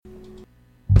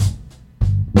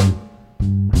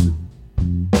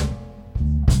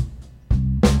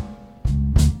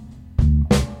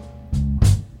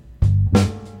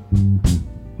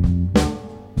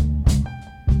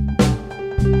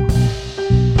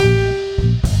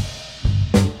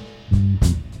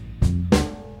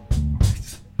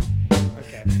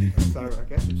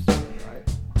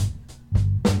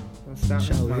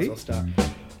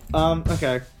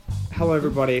Okay. Hello,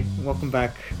 everybody. Welcome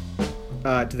back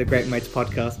to the Great Mates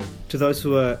podcast. To those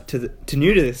who are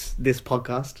new to this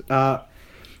podcast,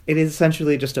 it is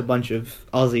essentially just a bunch of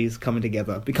Aussies coming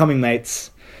together, becoming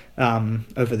mates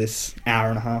over this hour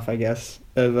and a half, I guess,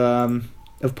 of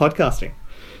podcasting.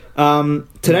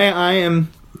 Today, I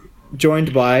am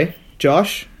joined by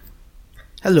Josh.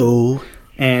 Hello.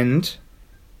 And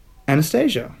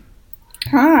Anastasia.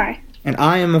 Hi. And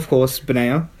I am, of course,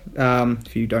 Benaya.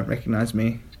 If you don't recognise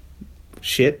me,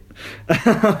 shit.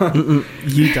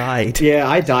 You died. Yeah,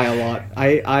 I die a lot.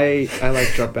 I like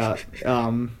drop out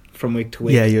from week to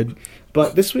week. Yeah, you'd.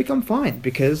 But this week I'm fine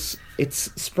because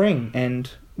it's spring and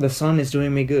the sun is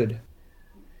doing me good.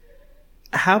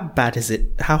 How bad is it?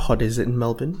 How hot is it in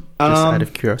Melbourne? Just out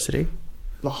of curiosity.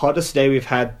 The hottest day we've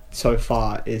had so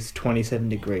far is 27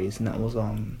 degrees, and that was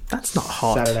on That's not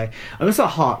hot. Saturday. I mean, it's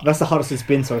not hot. That's the hottest it's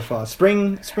been so far.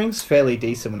 Spring's fairly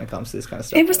decent when it comes to this kind of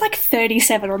stuff. It was like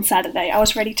 37 on Saturday. I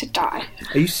was ready to die.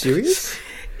 Are you serious?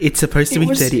 It's supposed to be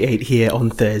 38 here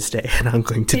on Thursday, and I'm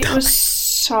going to die. It was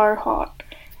so hot.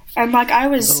 And like I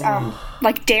was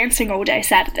like dancing all day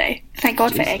Saturday. Thank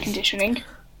God for air conditioning.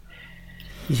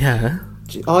 Yeah.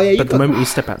 Oh yeah, But the moment you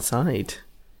step outside.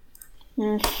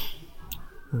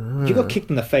 You got kicked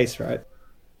in the face, right?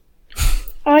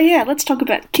 Oh yeah, let's talk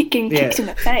about getting kicked in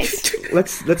the face.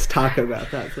 Let's talk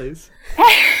about that, please.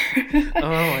 Oh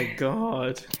my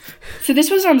god. So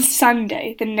this was on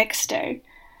Sunday, the next day,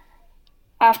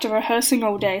 after rehearsing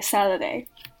all day Saturday.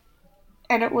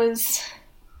 And it was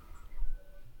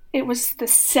the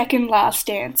second last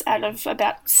dance out of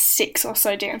about 6 or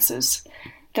so dances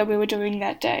that we were doing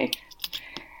that day.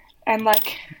 And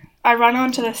like I run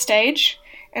onto the stage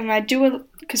and I do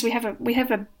because we have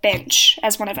a bench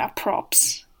as one of our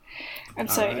props.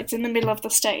 And so it's in the middle of the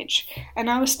stage. And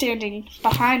I was standing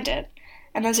behind it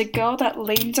and there's a girl that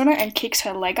leans on it and kicks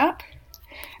her leg up.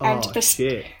 And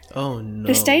shit. Oh no.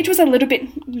 The stage was a little bit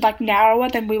like narrower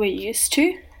than we were used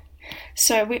to.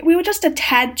 So we were just a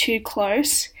tad too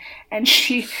close and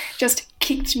she just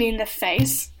kicked me in the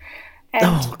face. And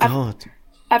Oh god.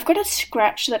 I've got a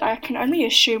scratch that I can only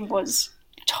assume was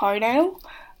toenail.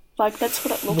 Like that's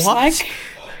what it looks What? like.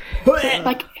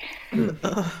 Like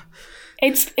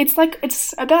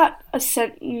it's about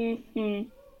maybe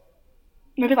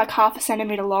like half a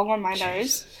centimeter long on my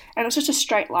nose, and it's just a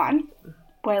straight line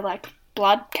where like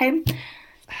blood came.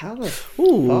 How the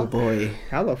Ooh fuck? boy.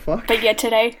 How the fuck? But yeah,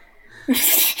 today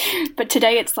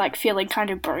it's like feeling kind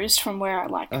of bruised from where I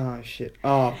like. Oh shit.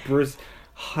 Oh, Bruce.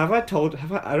 I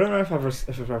don't know if I've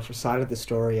recited the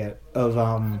story yet of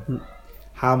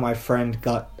how my friend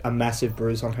got a massive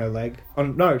bruise on her leg.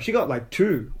 No, she got like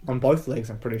 2 on both legs.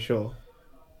 I'm pretty sure.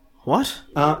 What?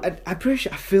 I'm pretty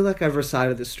sure. I feel like I've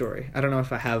recited the story. I don't know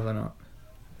if I have or not.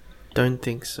 Don't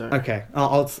think so. Okay,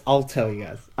 I'll tell you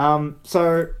guys.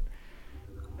 So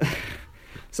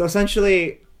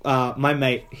essentially, my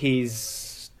mate, he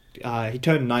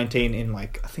turned 19 in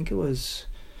like I think it was,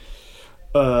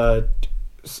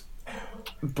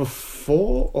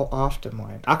 before or after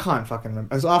mine. I can't fucking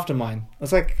remember. It was after mine. It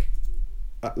was like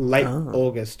late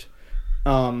August,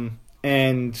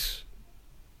 and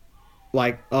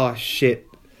like oh shit.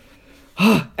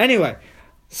 Anyway,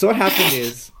 so what happened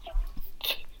is.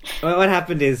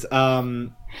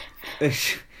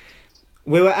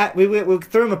 We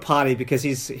threw him a party because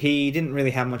he didn't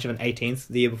really have much of an 18th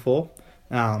the year before,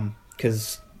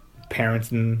 because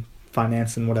parents and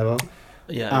finance and whatever.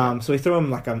 Yeah. So we threw him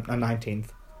like a 19th,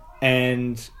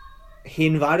 and he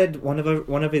invited one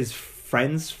of his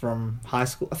friends from high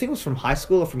school. I think it was from high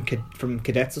school or from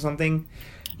cadets or something,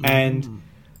 and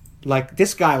like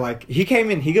this guy, like he came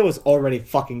in, he was already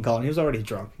fucking gone. He was already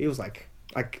drunk. He was like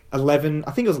 11.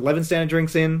 I think it was 11 standard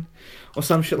drinks in, or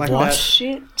some shit like What? that.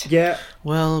 Shit. Yeah.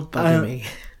 Well, bugger me.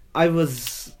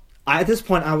 At this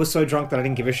point, I was so drunk that I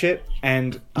didn't give a shit,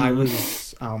 and I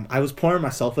was pouring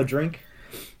myself a drink.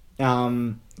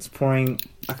 It's pouring.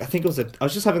 I think it was I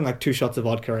was just having like 2 shots of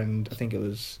vodka, and I think it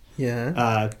was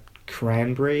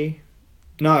cranberry.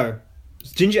 No, it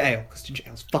was ginger ale because ginger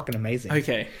ale is fucking amazing.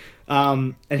 Okay.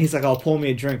 And he's like, "Oh, pour me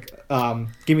a drink.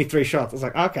 Give me 3 shots." I was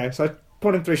like, "Okay." So I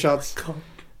poured him 3 shots.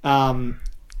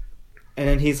 And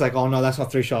then he's like, "Oh no, that's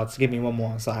not 3 shots. Give me 1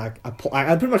 more." So I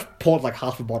pretty much poured like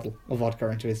half a bottle of vodka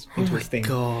into his thing.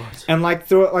 God. And like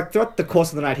throughout the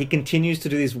course of the night, he continues to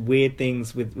do these weird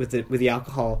things with the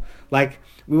alcohol. Like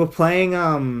we were playing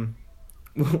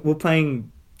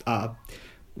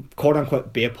quote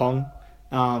unquote beer pong.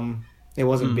 It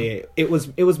wasn't beer. It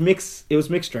was mixed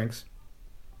drinks,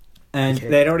 and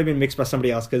they'd already been mixed by somebody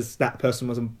else because that person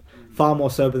was far more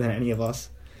sober than any of us.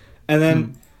 And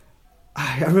then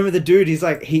I remember the dude. He's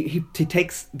like, he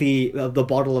takes the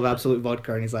bottle of Absolute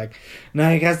vodka, and he's like,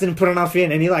 "No, you guys didn't put enough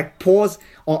in." And he like pours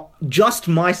on just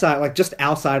my side, like just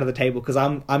our side of the table, because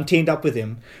I'm teamed up with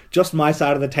him. Just my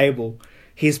side of the table.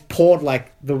 He's poured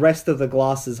like the rest of the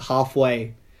glasses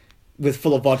halfway, with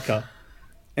full of vodka,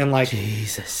 and like,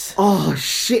 Jesus. oh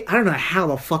shit! I don't know how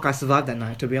the fuck I survived that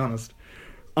night, to be honest.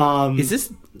 Is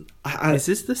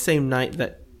this the same night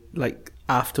that like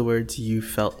afterwards you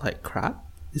felt like crap?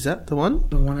 Is that the one?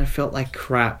 The one I felt like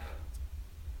crap.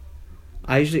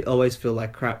 I usually always feel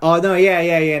like crap. Oh no,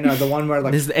 yeah. No, the one where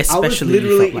like This is I was especially you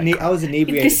literally felt like I was In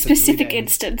inebriated. this for 3 specific days.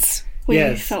 instance where you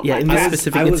Yes. felt Yeah, like in I this was-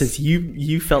 specific I was- instance,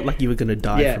 you felt like you were gonna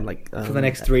die from like for the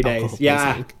next 3 days. alcohol Yeah,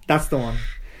 poisoning. that's the one.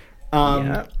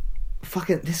 Yeah.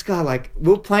 Fucking this guy, like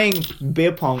we were playing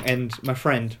beer pong, and my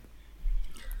friend,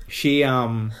 she's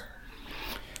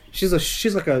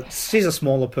a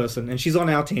smaller person, and she's on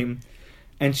our team,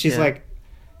 and she's Yeah. like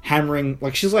hammering,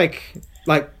 like she's like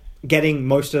getting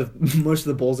most of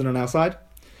the balls in on our side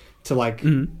to like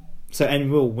so,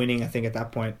 and we were winning, I think, at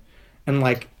that point, and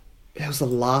like it was like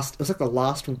the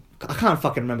last, I can't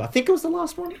fucking remember, I think it was the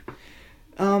last one,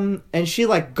 and she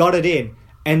like got it in,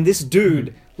 and this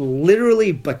dude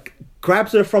literally like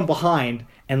grabs her from behind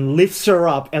and lifts her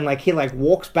up, and like he like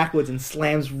walks backwards and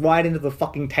slams right into the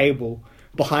fucking table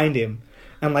behind him,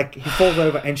 and like he falls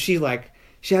over, and she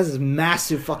has this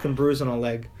massive fucking bruise on her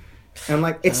leg, and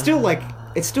like it's still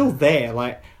there.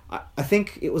 Like I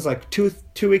think it was like two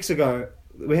weeks ago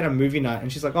we had a movie night,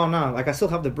 and she's like, "Oh no, like I still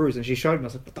have the bruise," and she showed me. I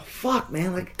was like, "What the fuck,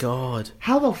 man? Like God.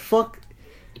 how the fuck?"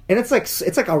 And it's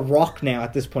like a rock now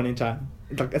at this point in time.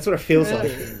 Like that's what it feels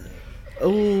like.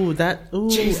 Oh, that. Oh,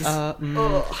 Jesus.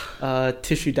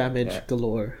 tissue damage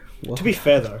galore. Whoa. To be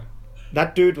fair though,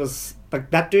 that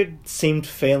dude seemed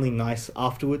fairly nice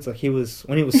afterwards. Like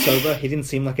when he was sober, he didn't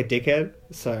seem like a dickhead.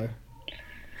 So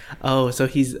Oh, so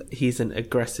he's an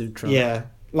aggressive drunk. yeah,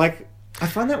 like I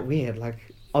find that weird. Like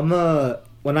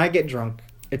when I get drunk,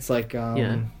 it's like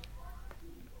Yeah.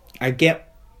 I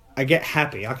get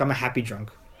happy. Like I'm a happy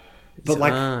drunk. But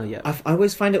like yeah. I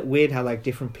always find it weird how like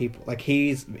different people, like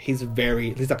he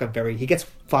gets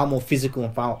far more physical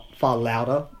and far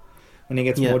louder when he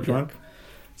gets Yeah, more yeah. drunk.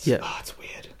 Yeah. Oh, it's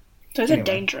weird. those Anyway. are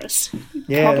dangerous.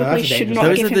 Yeah, Probably that's should dangerous. not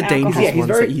Those give are him the dangerous alcohol. Yeah,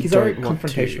 ones that you he's very don't want to.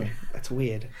 confrontational. That's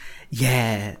weird.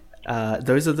 Yeah.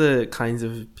 Those are the kinds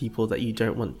of people that you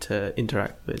don't want to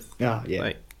interact with. Yeah, yeah.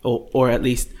 Like, or at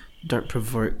least don't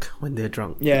provoke when they're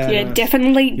drunk. Yeah. Yeah, no.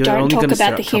 definitely You're don't only talk gonna stir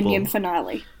about the up trouble. Hymnium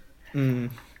finale.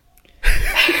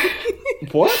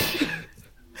 What?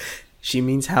 She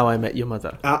means How I Met Your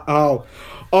Mother.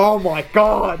 Oh my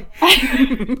god!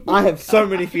 I have so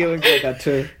many feelings about that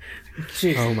too.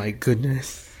 Jeez. Oh my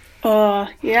goodness.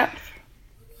 Yeah.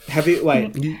 Have you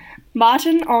wait?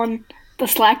 Martin on the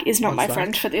Slack is not On my Slack?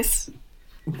 friend for this.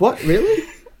 What really?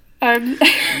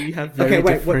 You have very Okay,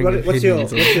 wait, differing what's your-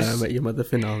 opinions on what's your- How I Met Your Mother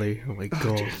finale. Oh my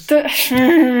god.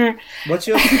 The- What's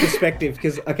your perspective?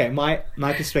 Because okay, my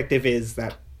perspective is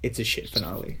that it's a shit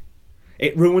finale.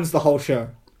 It ruins the whole show.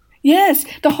 yes,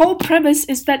 the whole premise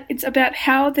is that it's about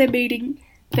how they're meeting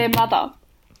their mother.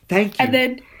 Thank you. And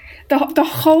then the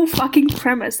whole fucking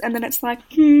premise, and then it's like,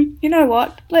 you know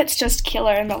what? Let's just kill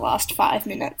her in the last 5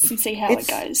 minutes and see how it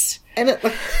goes. And it,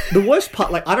 like the worst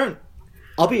part, like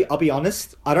I'll be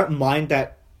honest, I don't mind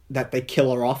that they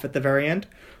kill her off at the very end.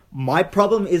 My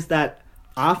problem is that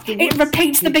afterwards It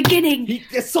repeats the beginning.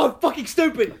 It's so fucking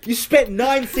stupid. You spent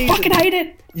 9 seasons. Fucking hate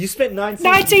it. You spent 9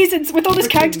 seasons. 9 seasons with all this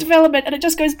character Freaking- development, and it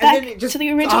just goes And back then it just to the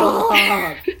original.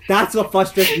 Ah, that's what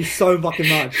frustrates me so fucking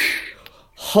much.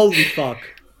 Holy fuck.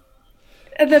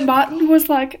 And then Martin was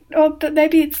like, "Oh, but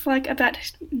maybe it's like about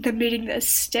them meeting their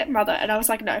stepmother," and I was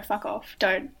like, "No, fuck off!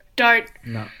 Don't,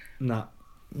 No. no."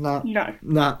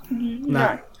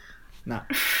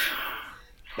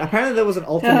 Apparently there was an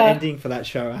alternate ending for that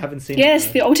show. I haven't seen Yes,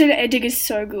 it. the alternate ending is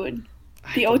so good.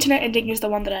 The alternate ending is the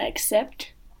one that I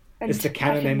accept. And It's the I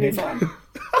canon can ending. move on.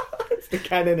 It's the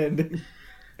canon ending.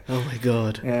 Oh my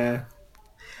god. Yeah.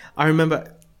 I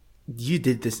remember you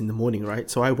did this in the morning, right?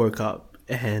 So I woke up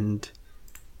and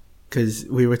because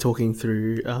we were talking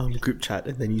through group chat,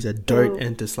 and then you said don't Ooh.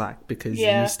 enter Slack because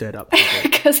Yeah. you stirred up trouble.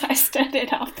 Because I stirred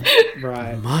it up.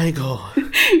 Right. My god.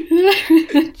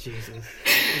 Jesus.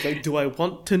 It's like, do I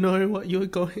want to know what you're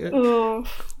going, Oh,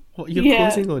 what you're Yeah.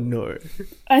 causing, or no?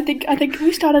 I think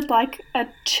we started like a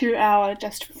 2-hour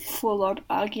just full on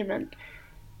argument.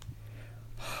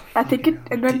 I think it,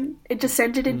 and then it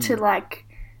descended into like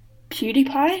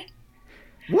PewDiePie.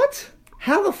 What?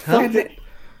 How the fuck did...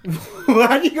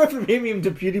 How do you go from him to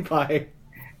PewDiePie?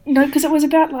 No, because it was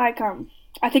about like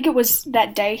I think it was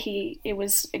that day it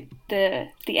was the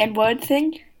N-word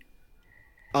thing.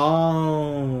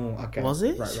 Oh, okay. Was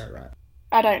it? Right.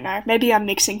 I don't know. Maybe I'm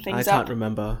mixing I things can't up.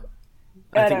 remember.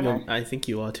 I don't know. I think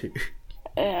you are too.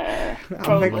 I'm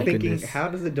Probably. like thinking, Goodness. how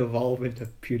does it devolve into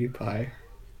PewDiePie?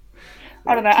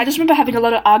 I don't know. I just remember having a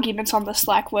lot of arguments on the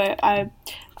Slack where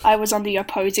I was on the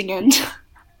opposing end.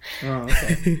 Oh,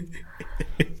 okay.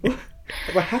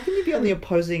 But how can you be on the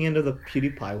opposing end of the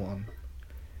PewDiePie one?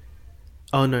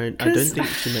 Oh no, I don't 'Cause- think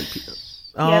she meant.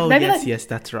 Yeah, Oh maybe yes, like- yes,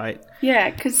 that's right. Yeah,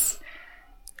 because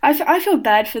I feel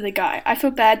bad for the guy. I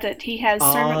feel bad that he has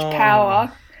so much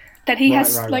power, that he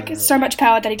has Right. so much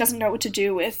power that he doesn't know what to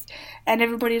do with, and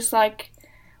everybody's like,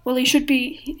 well, he should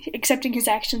be accepting his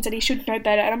actions and he should know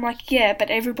better. And I'm like, yeah, but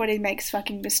everybody makes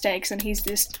fucking mistakes, and he's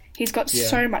got Yeah.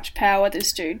 so much power,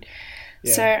 this dude.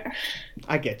 Yeah. So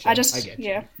I get you. I just get you.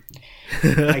 yeah.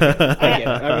 I get it.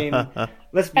 I mean,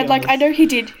 let's be And like I honest. know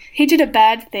he did a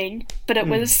bad thing, but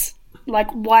Hmm. it was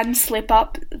like one slip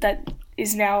up that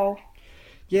is now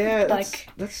Yeah, like-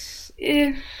 that's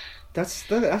eh, that's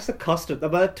the cost of.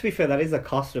 But to be fair, that is the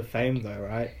cost of fame, though,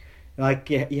 right? Like,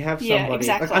 you have somebody. Yeah,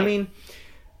 exactly. Like, I mean,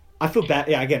 I feel bad.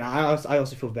 Yeah, again, I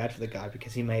also feel bad for the guy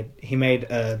because he made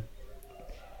a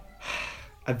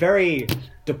very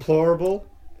deplorable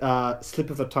slip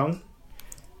of the tongue.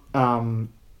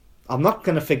 I'm not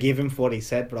gonna forgive him for what he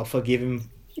said, but I'll forgive him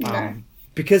No.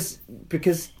 because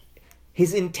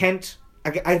his intent. I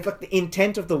like the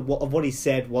intent of what he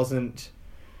said wasn't.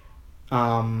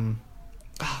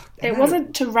 it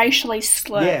wasn't to racially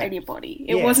slur Yeah. anybody.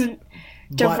 It Yeah. wasn't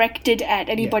But- directed at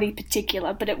anybody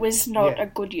particular, but it was not Yeah. a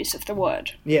good use of the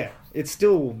word. Yeah, it's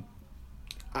still,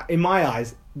 in my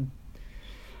eyes,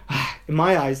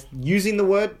 using the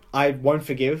word I won't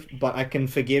forgive, but I can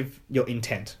forgive your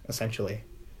intent, essentially.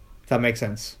 If that makes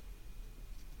sense.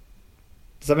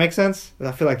 Does that make sense?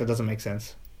 I feel like that doesn't make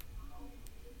sense.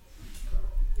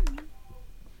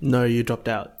 No, you dropped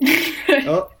out.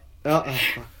 Oh,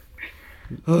 fuck.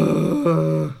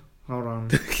 Hold on.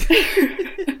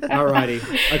 Alrighty.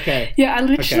 Okay. Yeah, I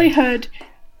literally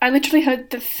Okay. heard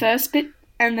the first bit,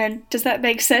 and then does that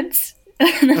make sense?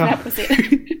 And then that was it.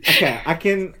 Okay, I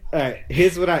can.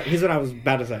 Here's what I was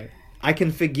about to say. I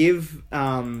can forgive.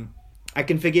 I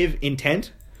can forgive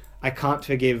intent. I can't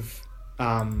forgive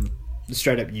the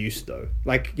straight up use though.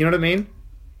 Like, you know what I mean?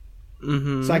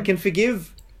 Mm-hmm. So I can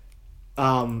forgive.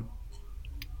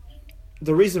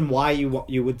 The reason why you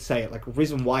would say it, like the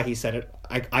reason why he said it,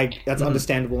 I that's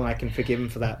understandable, and I can forgive him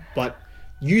for that. But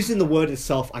using the word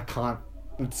itself, I can't.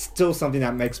 It's still something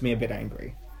that makes me a bit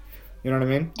angry. You know what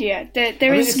I mean? Yeah, there I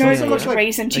mean, is it's no not so good much like-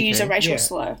 reason to use a okay, racial yeah.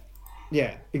 slur.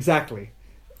 Yeah, exactly.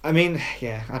 I mean,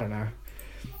 yeah, I don't know.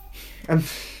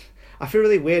 I feel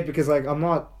really weird because like I'm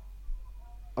not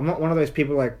one of those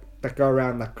people like that go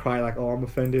around like cry like, oh, I'm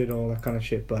offended, or all that kind of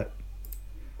shit. But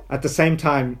at the same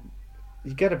time,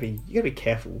 you gotta be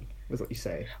careful with what you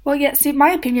say. Well, yeah, see, my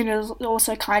opinion is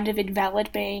also kind of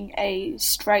invalid being a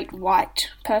straight white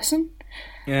person.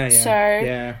 Yeah, So,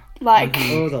 yeah. Like,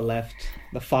 Or the left,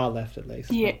 the far left at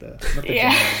least. Yeah. Not the Yeah.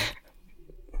 general left.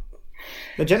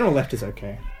 The general left is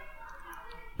okay.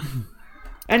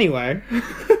 Anyway,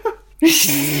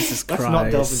 Jesus let's Christ.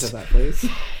 not delve into that, please.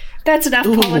 that's enough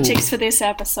Ooh. politics for this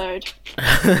episode.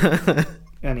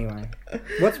 Anyway,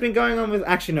 what's been going on with?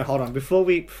 Actually, no. Hold on. Before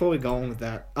we go on with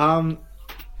that,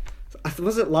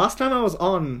 was it last time I was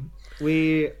on?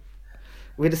 We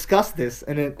discussed this,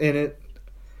 and it.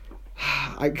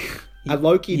 I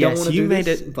low-key don't Yes, want to you do made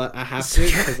this, it- but I have to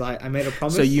because I made a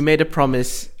promise. So you made a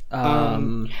promise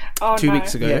Oh, 2 no.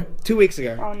 weeks ago. Yeah, 2 weeks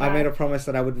ago, Oh, no. I made a promise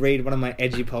that I would read one of my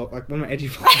edgy poems,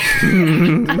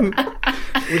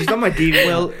 which is on my DeviantArt.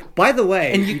 Well, by the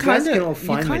way, and you you guys kinda- can all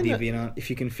find my kinda- DeviantArt if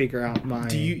you can figure out my.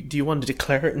 Do you want to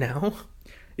declare it now?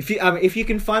 If you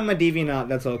can find my DeviantArt,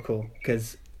 that's all cool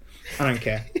because I don't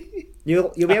care.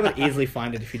 You'll be able to easily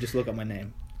find it if you just look up my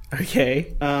name.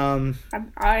 Okay.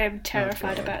 I am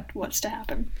terrified God. about what's to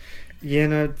happen. Yeah,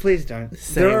 no, please don't.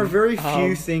 Same. There are very few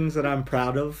Um, things that I'm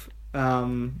proud of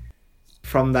from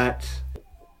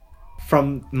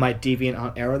my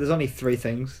DeviantArt era. There's only 3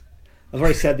 things. I've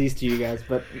already said these to you guys,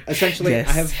 but essentially Yes.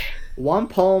 I have one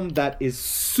poem that is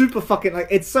super fucking like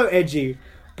it's so edgy,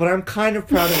 but I'm kind of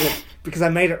proud of it because I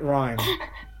made it rhyme.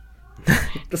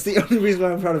 That's the only reason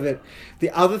why I'm proud of it. The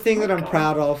other thing that I'm God.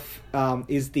 proud of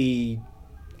is the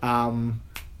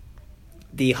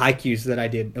haikus that I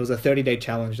did. It was a 30-day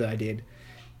challenge that I did.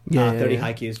 30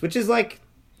 haikus, which is like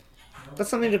that's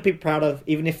something to be proud of,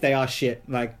 even if they are shit.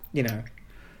 Like, you know,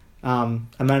 I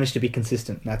managed to be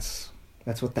consistent. That's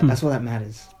what that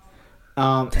matters.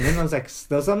 And then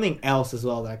there was something else as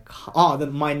well. Like,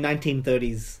 my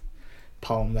 1930s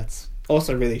poem. That's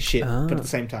also really shit, but at the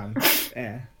same time,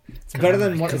 yeah. It's better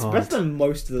than my it's God. better than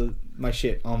most of my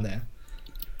shit on there.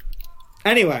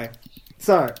 Anyway,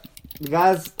 so you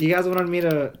guys wanted me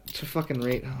to fucking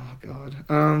read. Oh god.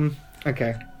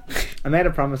 Okay. I made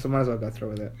a promise. I might as well go through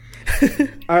with it.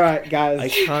 All right, guys. I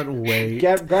can't wait.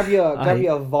 Grab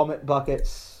your vomit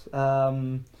buckets,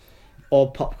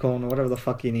 or popcorn or whatever the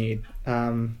fuck you need.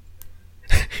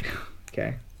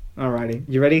 Okay. Alrighty.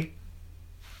 You ready?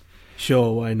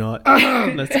 Sure, why not?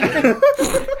 Let's go.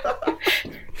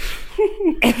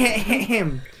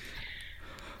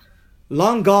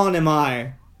 Long gone am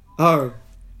I. Oh,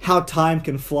 how time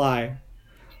can fly.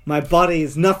 My body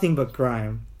is nothing but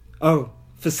grime. Oh,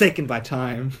 forsaken by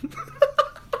time.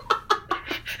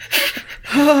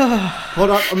 Hold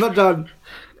on, I'm not done.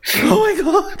 Oh my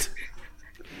god.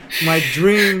 My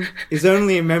dream is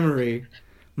only a memory.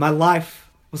 My life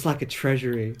was like a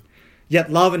treasury.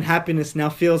 Yet love and happiness now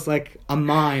feels like a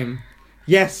mime.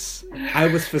 Yes, I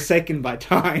was forsaken by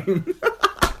time.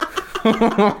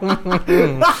 Oh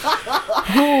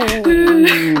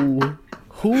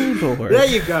Lord. There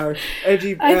you go.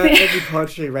 Edgy, think- edgy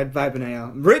poetry read by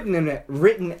Benea. Written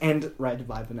and read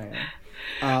by Benea.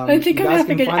 I think you I'm guys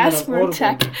having can an find it on asthma Audible.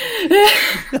 attack.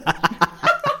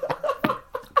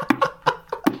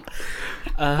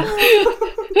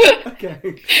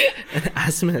 Okay. An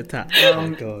asthma attack. Oh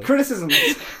my god. Criticisms.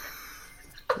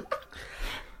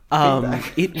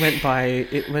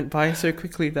 It went by so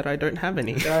quickly that I don't have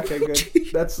any. Okay, good.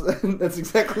 That's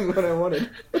exactly what I wanted.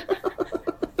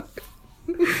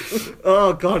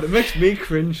 Oh god, it makes me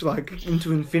cringe like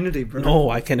into infinity, bro. Oh,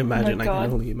 I can imagine. Oh my I can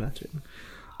God. only imagine.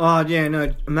 Oh yeah,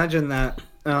 no. Imagine that.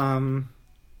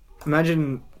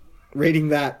 Imagine reading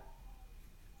that,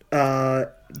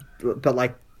 but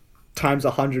like times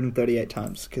 138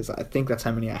 times, because I think that's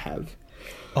how many I have.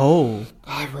 Oh.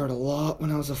 I wrote a lot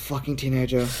when I was a fucking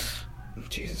teenager.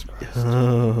 Jesus Christ.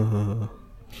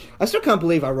 I still can't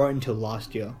believe I wrote until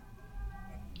last year,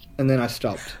 and then I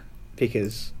stopped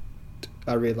because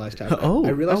I realized how Oh,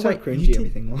 how wait, you cringy did-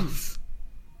 everything was.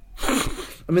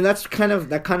 I mean, that kind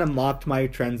of marked my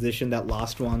transition. That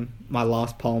last one, my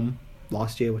last poem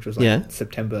last year, which was like Yeah.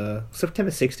 September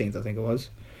 16th, I think it was,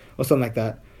 or something like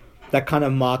that. That kind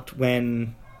of marked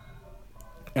when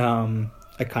I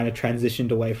kind of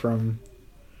transitioned away from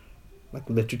like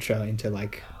literature into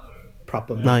like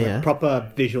proper yeah.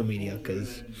 proper visual media,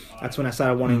 because that's when I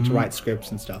started wanting to write scripts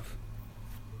and stuff,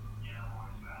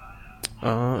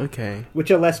 Oh, okay.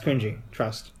 which are less cringy.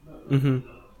 Trust. Mhm.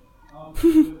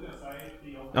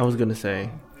 I was gonna say.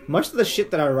 Most of the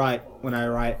shit that I write when I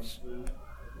write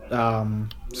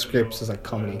scripts is like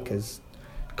comedy, because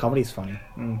comedy's funny.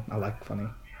 I like funny.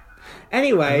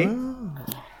 Anyway,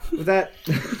 with that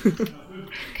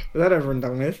over and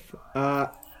done with,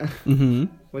 Mhm.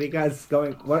 what do you guys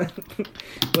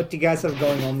what do you guys have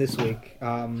going on this week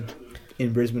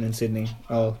in Brisbane and Sydney?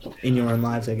 Oh, in your own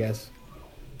lives, I guess.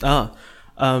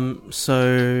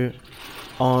 So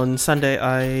on Sunday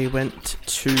I went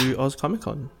to Oz Comic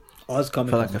Con Oz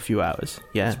Comic for Con. like a few hours.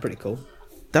 Yeah, That's pretty cool.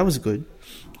 that was good.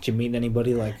 Did you meet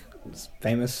anybody like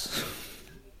famous?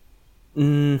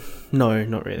 No,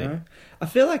 not really. No? I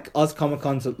feel like Oz Comic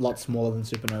Con's a lot smaller than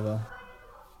Supernova.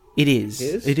 It is.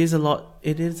 It is? It is a lot.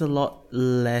 It is a lot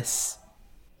less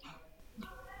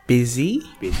busy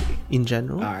in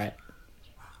general. All right.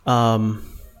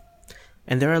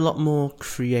 And there are a lot more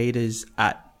creators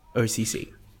at OCC.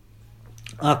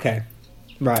 Okay.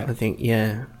 Right. I think,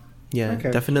 yeah,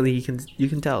 Okay. definitely. You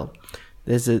can tell.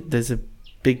 There's a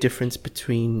big difference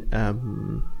between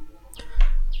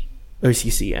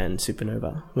OCC and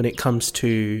Supernova when it comes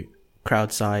to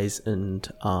crowd size and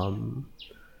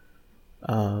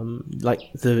like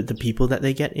the people that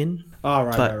they get in. Oh,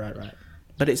 right, But- right.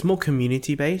 But it's more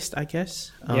community based, I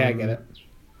guess. Yeah, I get it.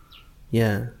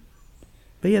 Yeah,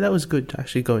 but yeah, that was good to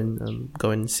actually go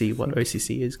and see what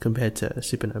OCC is compared to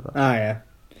Supernova. Oh, yeah.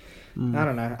 I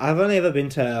don't know. I've only ever been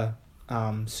to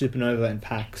Supernova and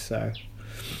PAX, so...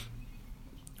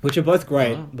 Which are both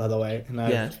great, by the way. And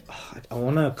I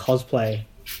want to cosplay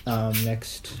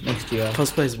next year.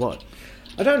 Cosplay is what?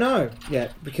 I don't know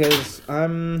yet, because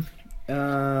I'm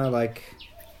like...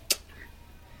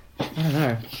 I don't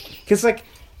know. Because like,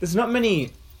 there's not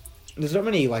many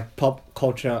like pop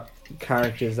culture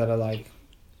characters that are like...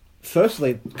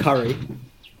 Firstly, Curry.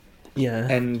 Yeah.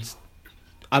 And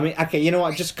I mean, okay, you know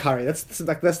what? Just Curry. That's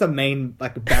the main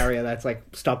like barrier that's like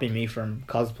stopping me from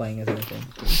cosplaying as anything.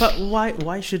 But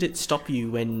why should it stop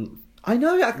you when? I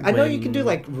know you can do When-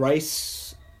 like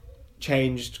race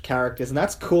changed characters, and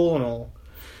that's cool and all,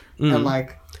 and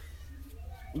like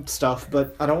stuff.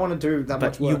 But I don't want to do that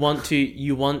much But work.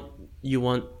 you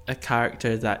want a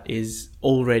character that is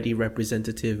already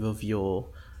representative of your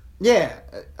Yeah,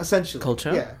 essentially.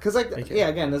 Culture? Yeah, because like Okay. yeah,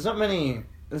 again, there's not many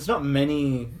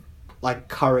like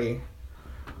curry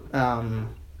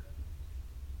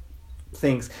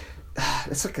things.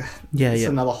 It's like it's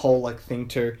another whole like thing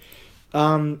too.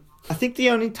 I think the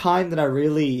only time that I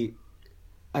really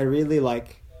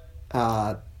like,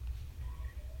 I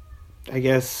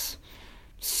guess,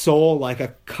 saw like a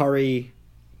curry.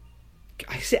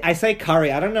 I say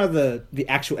curry. I don't know the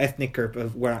actual ethnic group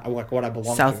of where like what I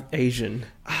belong to. South Asian.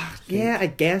 Yeah, I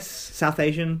guess South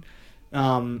Asian.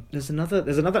 There's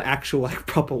another actual like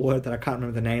proper word that I can't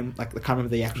remember the name. Like I can't remember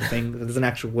the actual thing. There's an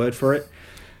actual word for it.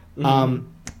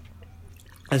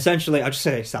 Essentially, I'll just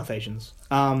say South Asians.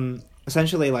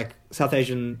 Essentially, like South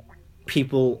Asian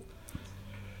people.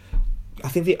 I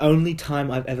think the only time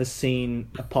I've ever seen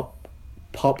a pop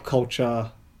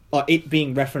culture, or it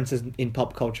being referenced in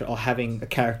pop culture, or having a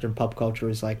character in pop culture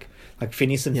is like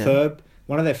Phineas and Ferb.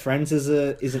 One of their friends is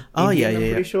an Indian, I'm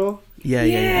pretty sure.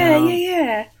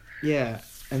 Yeah. Yeah,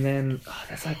 and then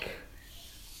that's like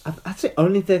that's the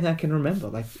only thing I can remember.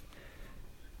 Like,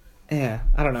 yeah,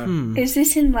 I don't know. Is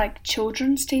this in like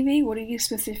children's TV? What are you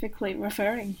specifically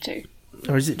referring to?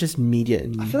 Or is it just media?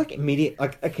 I feel like media.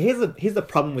 Like here's the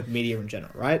problem with media in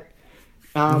general, right?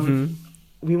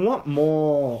 We want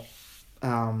more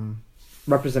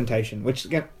representation, which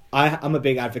again, I'm a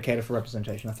big advocate for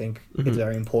representation. I think it's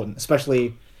very important,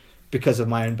 especially because of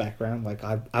my own background. Like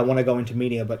I want to go into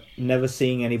media, but never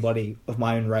seeing anybody of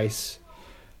my own race,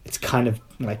 it's kind of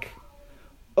like,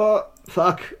 oh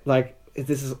fuck, like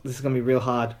this is gonna be real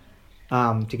hard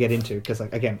to get into, because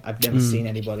like again, I've never seen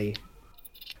anybody,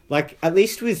 like at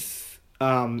least with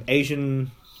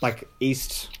Asian, like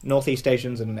Northeast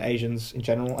Asians and Asians in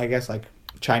general, I guess, like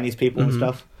Chinese people and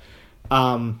stuff.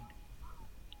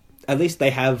 At least they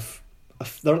have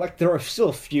there are still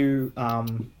a few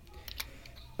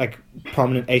like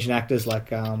prominent Asian actors,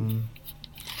 like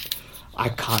I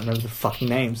can't remember the fucking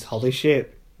names. Holy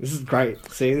shit, this is great.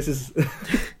 See, this is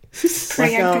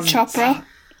Priyanka Chopra.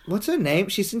 What's her name?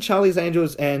 She's in Charlie's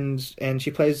Angels and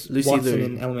she plays Lucy Watson Liu.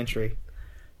 in Elementary.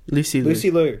 Lucy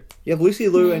Liu. You have Lucy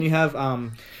Liu, and you have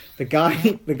the guy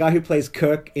who plays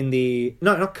Kirk in the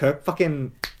not Kirk,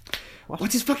 fucking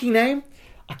what's his fucking name?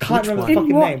 I can't remember the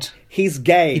fucking name. He's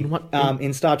gay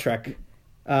in Star Trek.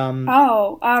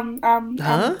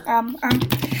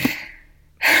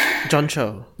 John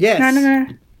Cho. Yes. No.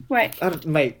 Wait. I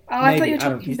thought you were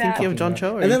talking You thinking of John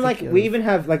Cho? Or And then you like thinking we of- even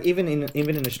have like even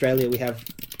in Australia we have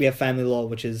family law,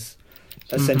 which is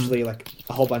essentially like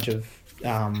a whole bunch of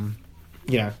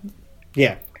yeah.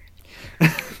 Yeah.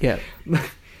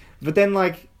 But then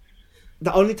like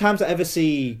the only times I ever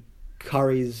see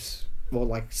curries or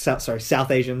like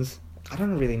South Asians, I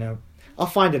don't really know. I'll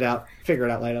find it out, figure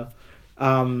it out later.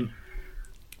 And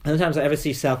the times I ever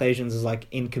see South Asians is like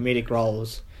in comedic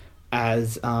roles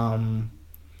as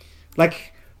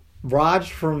like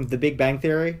Raj from The Big Bang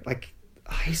Theory. Like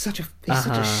he's such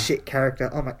a shit character.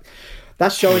 Oh my,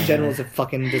 that show in general is a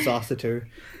fucking disaster too.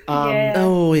 Yeah.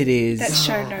 Oh, it is. That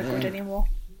show no good anymore.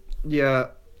 Yeah.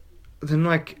 Then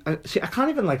like I can't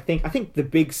even like think. I think The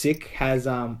Big Sick has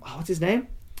what's his name?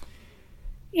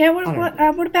 Yeah. What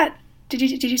about? Did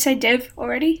you say Dev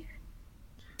already?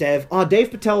 Dev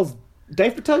Patel.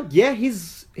 Yeah,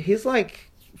 he's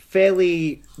like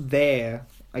fairly there,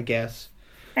 I guess.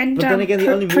 And But then again,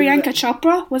 the only movie Priyanka that-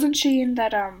 Chopra, wasn't she in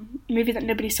that movie that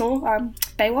nobody saw?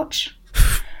 Baywatch.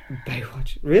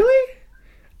 Baywatch. Really?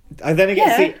 And then again,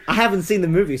 Yeah. see, I haven't seen the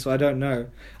movie, so I don't know.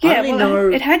 I Yeah, only well, know.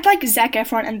 it had like Zac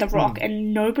Efron and The Rock,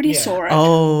 and nobody Yeah. saw it.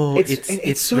 Oh, It's- it's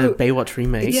it's so- the Baywatch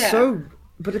remake. It's Yeah.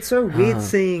 but it's so weird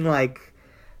seeing like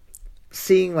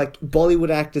Bollywood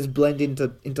actors blend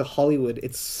into Hollywood.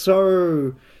 It's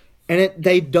so, and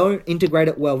they don't integrate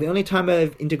it well. The only time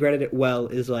I've integrated it well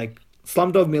is like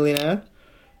Slumdog Millionaire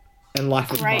and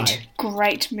Life of Pi.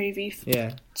 Great movie.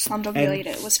 Yeah, Slumdog And-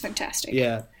 Millionaire was fantastic.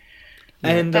 yeah.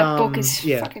 And That book is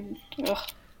yeah. fucking. Ugh.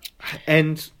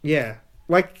 And yeah,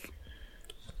 like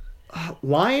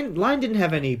Lion didn't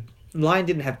have any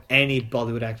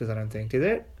Bollywood actors. I don't think, did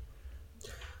it?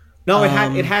 No, it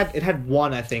had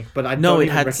one, I think, but I No, don't it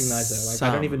even had recognize her. Like I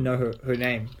don't some. even know her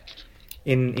name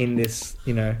in this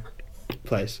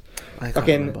place. I can't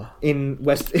Okay, remember. in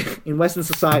Western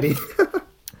society,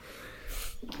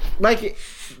 like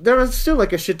there are still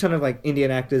like a shit ton of like Indian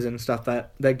actors and stuff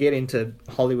that get into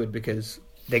Hollywood because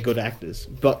they're good actors,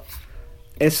 but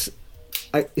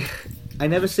I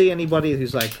never see anybody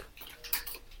who's like.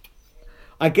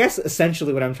 I guess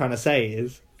essentially what I'm trying to say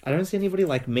is I don't see anybody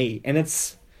like me, and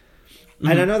it's.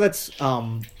 And I know that's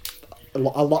a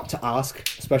lot to ask,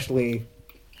 especially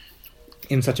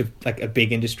in such a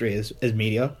big industry as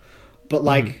media, but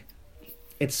like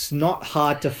it's not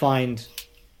hard to find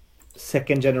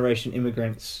second generation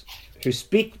immigrants who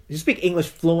speak English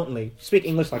fluently, speak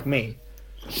English like me,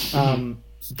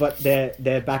 but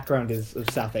their background is of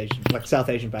South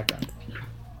Asian background.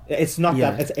 It's not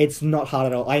that it's not hard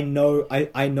at all. I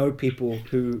know people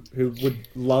who would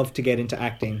love to get into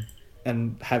acting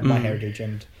and have my heritage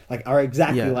and like are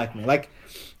exactly like me. Like,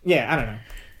 I don't know.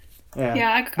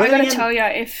 I gotta tell you,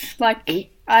 if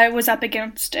like I was up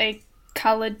against a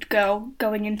coloured girl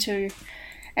going into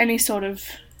any sort of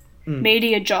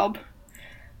media job,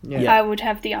 I would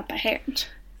have the upper hand.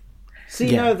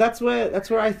 See, no, that's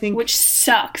where I think, which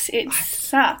sucks. It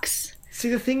sucks. See,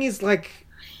 the thing is, like,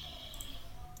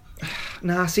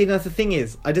 the thing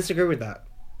is, I disagree with that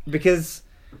because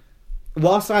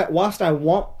whilst I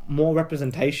want more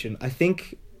representation, I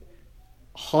think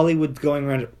Hollywood's going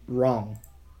around it wrong.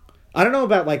 I don't know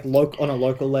about like on a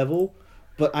local level,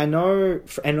 but I know,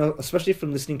 and especially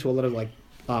from listening to a lot of like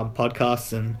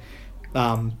podcasts and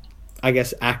I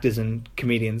guess actors and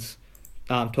comedians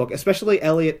talk. Especially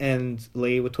Elliot and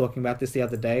Lee were talking about this the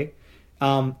other day.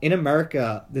 In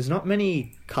America, there's not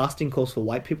many casting calls for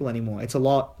white people anymore. It's a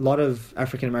lot of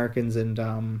African Americans and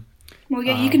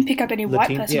you can pick up any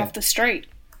white person off the street.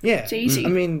 Yeah, it's easy. I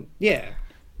mean,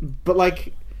 but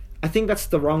like, I think that's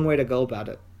the wrong way to go about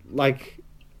it. Like,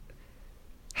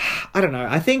 I don't know.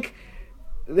 I think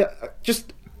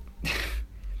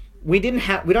we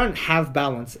don't have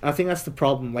balance. I think that's the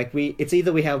problem. Like it's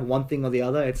either we have one thing or the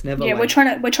other. It's never. Yeah, we're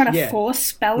trying to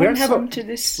force balance onto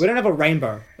this. We don't have a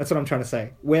rainbow. That's what I'm trying to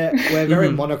say. We're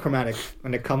very monochromatic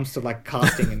when it comes to like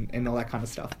casting and all that kind of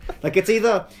stuff. Like it's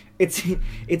either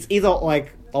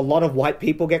like a lot of white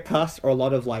people get cast or a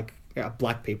lot of like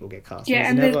black people get cast.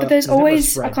 Yeah, but there's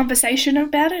always a conversation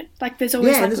about it. Like there's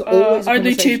always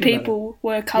only two people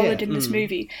were coloured in this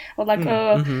movie, or like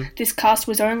this cast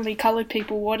was only coloured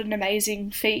people. What an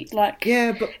amazing feat! Like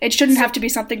but it shouldn't have to be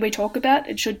something we talk about.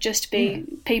 It should just be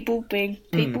people being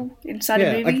people inside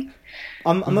a movie. Like,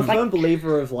 I'm a firm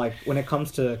believer of like when it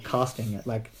comes to casting it,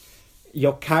 like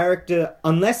your character,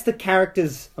 unless the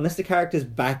character's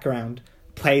background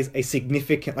plays a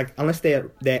significant, like unless their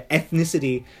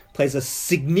ethnicity plays a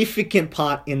significant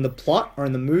part in the plot or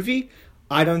in the movie,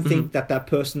 I don't think that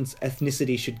person's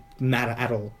ethnicity should matter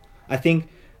at all. I think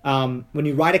when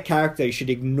you write a character, you should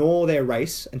ignore their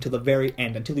race until the very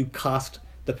end, until you cast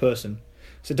the person.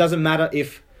 So it doesn't matter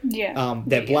if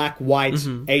they're black, white,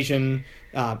 Asian,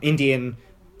 Indian,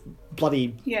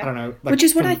 bloody, I don't know. Like, which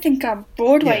is what I think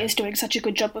Broadway is doing such a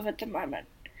good job of at the moment.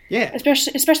 Yeah.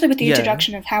 Especially with the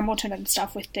introduction of Hamilton and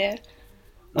stuff with their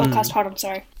cast. Hold on,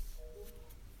 sorry.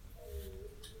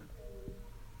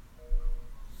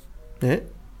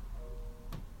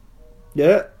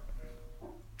 Yeah.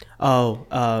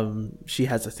 Oh, she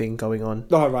has a thing going on.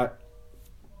 Oh, right.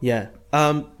 Yeah.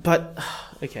 But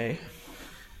okay.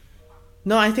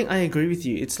 No, I think I agree with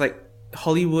you. It's like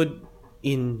Hollywood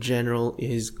in general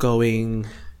is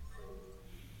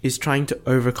trying to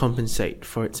overcompensate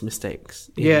for its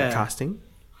mistakes in casting,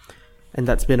 and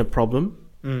that's been a problem.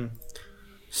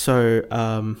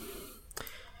 So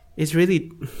it's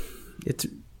really it's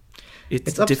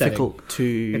difficult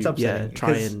to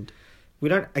try and we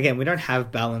don't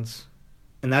have balance,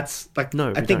 and that's like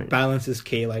I think balance is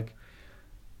key. Like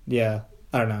I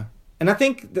don't know, and I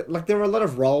think that, like there are a lot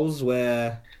of roles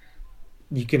where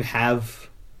you can have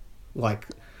like,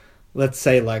 let's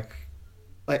say like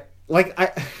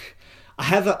I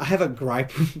have a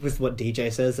gripe with what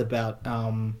DJ says about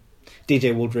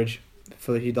DJ Wooldridge.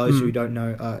 For those who don't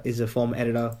know, is a former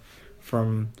editor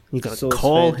from. You got to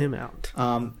call him out.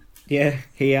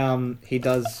 He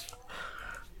does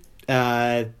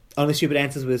Only Stupid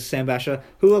Answers with Sam Basher,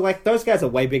 who are like, those guys are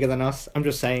way bigger than us. I'm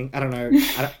just saying. I don't know.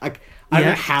 I don't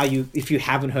know how if you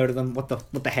haven't heard of them, what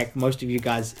the heck? Most of you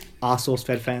guys are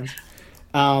SourceFed fans.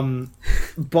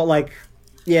 But like,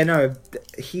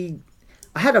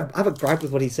 I have a gripe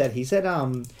with what he said. He said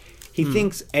he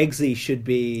thinks Eggsy should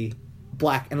be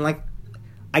black, and like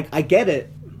I get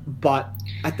it, but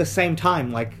at the same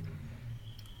time, like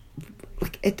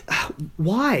it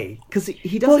why? Because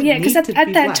he doesn't. Well, yeah, because at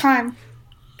that black. time,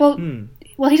 well,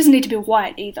 he doesn't need to be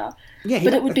white either. Yeah,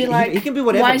 but it would be like he can be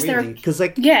whatever. Why is really, because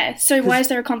like why is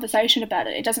there a conversation about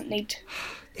it? It doesn't need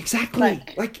exactly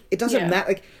like it doesn't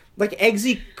matter. Like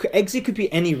Eggsy could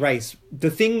be any race.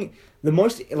 The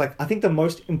most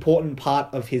important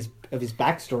part of his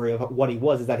backstory of what he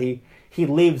was is that he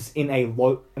lives in a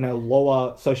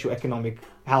lower socioeconomic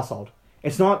household.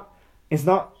 It's not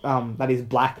that he's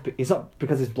black. It's not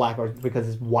because he's black or because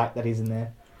he's white that he's in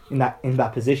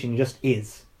that position. He just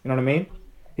is. You know what I mean?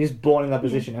 He's born in that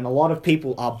position, and a lot of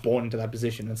people are born into that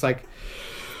position. It's like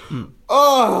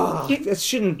Oh, You- this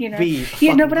shouldn't you know. be.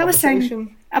 Yeah, no, fucking but I was saying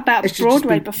conversation. about It should just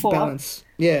Broadway be before. balance.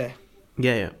 Yeah.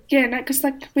 Yeah. Yeah, no, because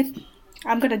like with,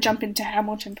 I'm gonna jump into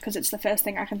Hamilton because it's the first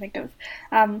thing I can think of.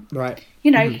 Right.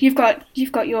 You know, you've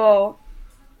got your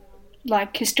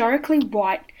like historically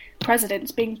white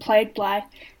presidents being played by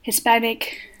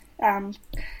Hispanic,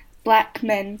 black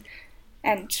men,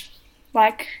 and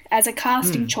like as a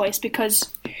casting choice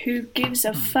because who gives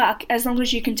a fuck as long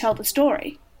as you can tell the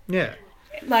story. Yeah.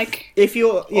 Like If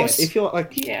you're s- if you're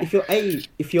like yeah. if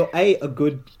you're a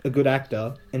good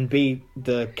actor, and B,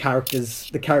 the character's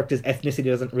ethnicity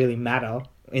doesn't really matter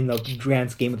in the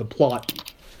grand scheme of the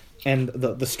plot and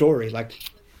the story, like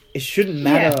it shouldn't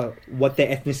matter what their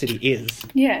ethnicity is.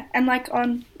 yeah, and like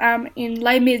on in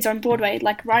Les Mis on Broadway,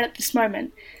 like right at this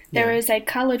moment, there Yeah. is a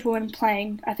coloured woman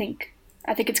playing. I think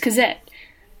it's Cosette,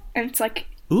 and it's like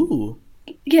Ooh.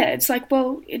 yeah, it's like,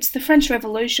 well, it's the French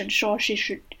Revolution. Sure,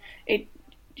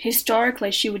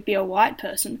 historically she would be a white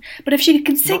person, but if she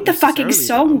can sing Not the fucking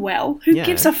necessarily, song though. well, who Yeah.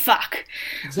 gives a fuck?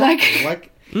 Exactly.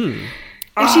 Like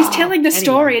If she's telling the anyway.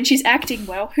 story and she's acting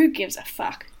well, who gives a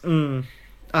fuck? I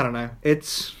don't know.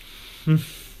 It's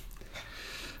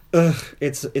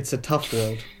it's a tough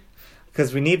world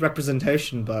because we need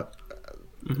representation, but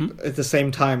at the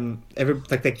same time,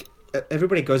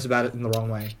 everybody goes about it in the wrong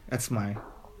way. That's my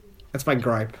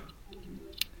gripe.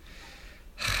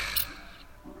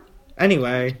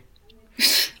 Anyway,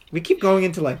 we keep going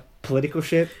into like political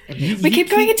shit. We keep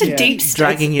going into yeah. deep stuff.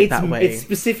 Dragging it that way. It's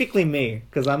specifically me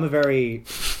because I'm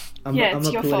Yeah, it's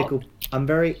a your political. fault. I'm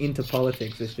very into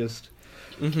politics. It's just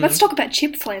Let's talk about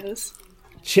chip flavors.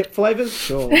 chip flavors.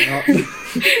 Sure. Not.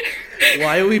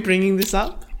 Why are we bringing this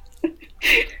up?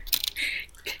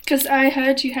 Because I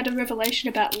heard you had a revelation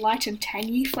about light and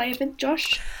tangy flavored,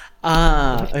 Josh.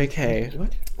 Okay.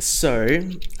 What? So,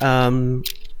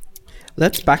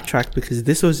 let's backtrack because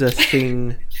this was a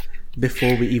thing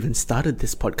before we even started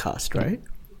this podcast, right?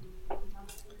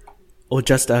 Or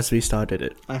just as we started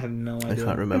it. I have no idea. I can't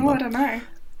Oh, I remember. don't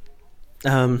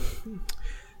know.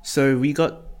 So we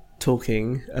got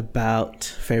talking about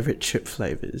favorite chip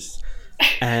flavors,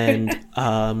 and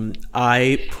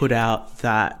I put out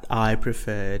that I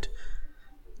preferred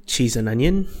cheese and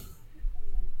onion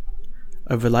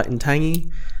over light and tangy,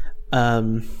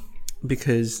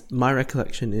 because my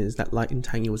recollection is that light and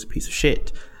tangy was a piece of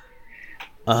shit,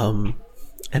 and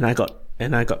I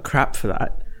got crap for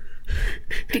that.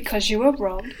 Because you were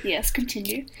wrong. Yes,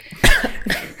 continue.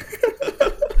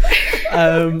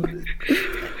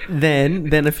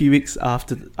 Then a few weeks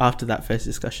after that first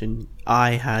discussion,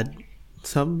 I had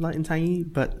some light and tangy,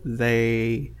 but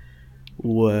they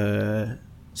were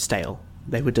stale.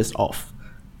 They were just off,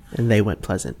 and they weren't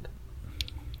pleasant.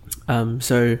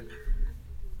 So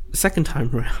second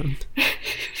time around,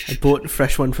 I bought a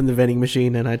fresh one from the vending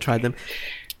machine and I tried them.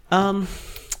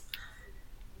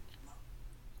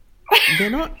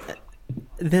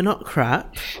 They're not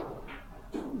crap.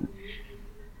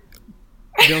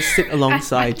 They'll sit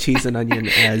alongside cheese and onion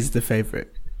as the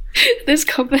favorite. This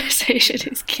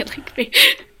conversation is killing me.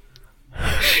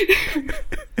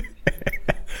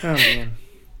 Oh man.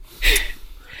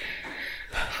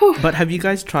 But have you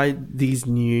guys tried the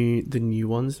new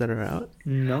ones that are out?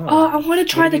 No. Oh, I want to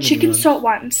try What do the you mean chicken you salt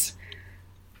ones.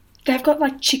 They've got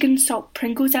like chicken salt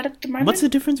Pringles out at the moment. What's the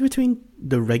difference between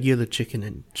the regular chicken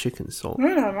and chicken salt? I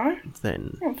don't know.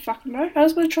 Then I don't fucking know. I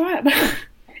just want to try it.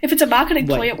 If it's a marketing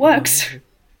ploy, Wait, it works.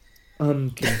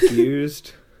 I'm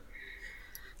confused.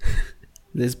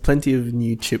 there's plenty of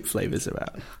new chip flavors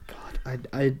about.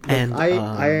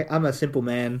 I'm a simple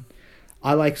man.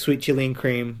 I like sweet chili and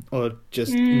cream or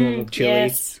just normal chili.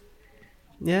 Yes.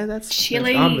 Yeah, that's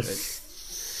Chili. I'm a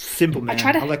simple man.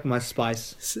 try to- I like my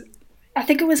spice. I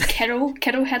think it was Kettle.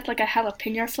 Kettle had like a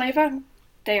jalapeno flavor.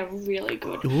 They are really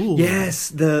good. Ooh. Yes,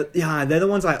 they're the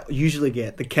ones I usually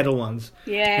get, the kettle ones.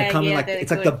 Yeah, They come in like they're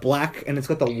it's good. like the black and it's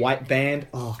got the white band.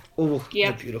 Oh,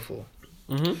 Yeah. they're beautiful.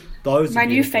 Mm-hmm. Those. My are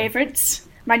new beautiful. favorites.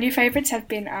 My new favorites have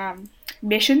been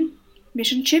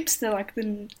Mission chips. They're like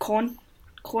the corn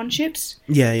chips.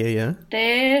 Yeah.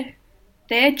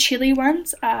 Their chili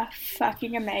ones are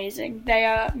fucking amazing. They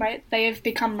have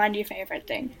become my new favorite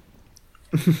thing.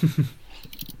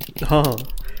 Oh,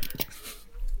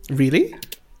 really?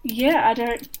 Yeah,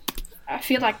 I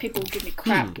feel like people give me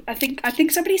crap. I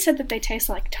think somebody said that they taste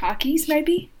like Takis,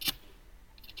 maybe,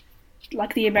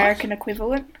 like the American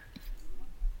equivalent.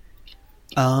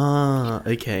 Ah,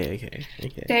 okay.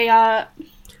 They are,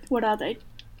 what are they?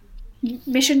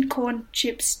 Mission corn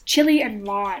chips, chili and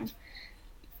lime.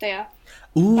 They are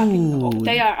Ooh,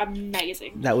 they are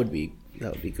amazing. that would be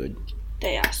good.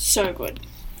 They are so good.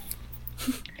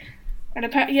 And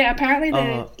apparently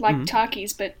they're like mhm.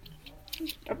 Takis, but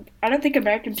I don't think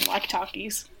Americans like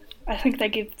Takis. I think they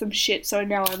give them shit, so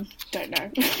now I don't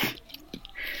know.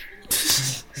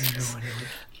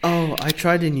 Oh, I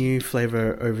tried a new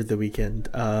flavor over the weekend.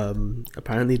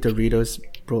 Apparently Doritos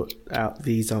brought out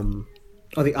these Oh,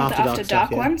 the The After Dark After stuff,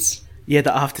 Dark yeah. ones.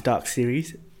 the After Dark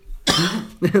series.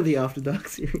 The After Dark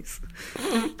series.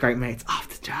 Great mates,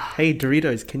 After Dark. Hey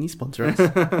Doritos, can you sponsor us?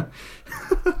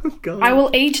 God. I will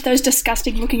eat those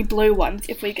disgusting looking blue ones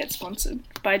if we get sponsored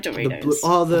by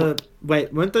Doritos.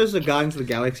 Wait, weren't those the Guardians of the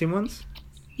Galaxy ones?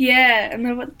 Yeah, and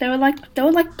they were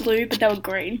like blue, but they were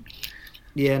green.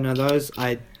 Yeah, no, those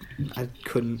I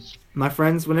couldn't. My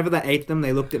friends, whenever they ate them,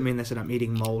 they looked at me and they said, "I'm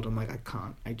eating mold." I'm like, I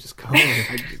can't. I just can't.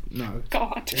 No.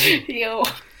 God, ew.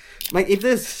 Like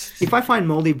if I find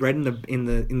moldy bread in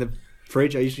the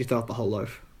fridge, I usually throw out the whole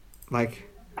loaf. Like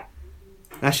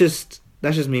that's just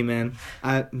me, man.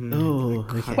 Oh,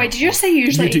 okay. Wait, did you just say you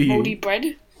usually You do eat you. moldy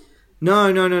bread? No.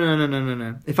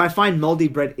 If I find moldy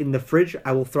bread in the fridge,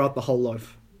 I will throw out the whole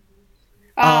loaf.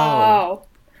 Oh.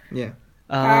 Yeah.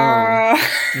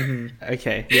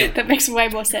 Okay. That makes way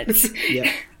more sense.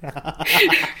 Yeah.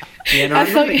 Yeah. No, I I'm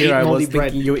thought not gonna you- eat Here I moldy was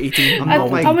bread. thinking you were eating I'm I, not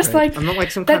moldy I was bread. like, I'm not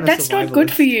like some kind of that's not good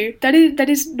survivalist. for you. That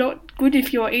is not good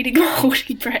if you're eating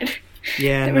moldy bread.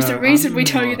 Yeah. There was no, a reason we I'm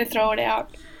told you not. to throw it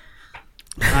out.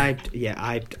 I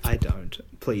don't.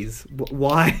 Please.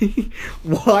 Why?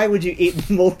 Why would you eat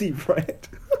moldy bread?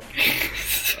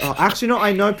 Actually, no.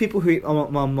 I know people who eat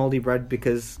moldy bread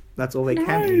because that's all they can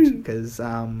No. eat. Because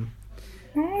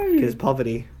No.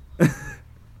 poverty.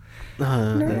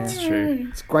 That's true.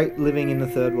 It's great living in a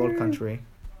third world country.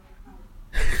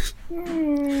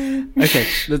 Okay,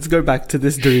 let's go back to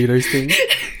this Doritos thing.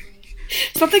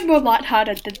 Something more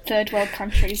lighthearted than third world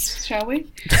countries, shall we?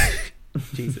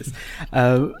 Jesus.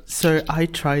 So I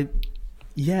tried.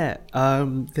 Yeah.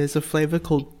 There's a flavor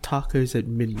called tacos at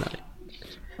midnight,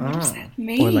 What does Oh. that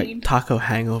mean? or like taco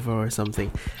hangover or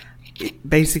something. It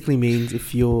basically means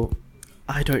if you're,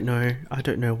 I don't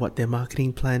know what their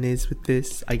marketing plan is with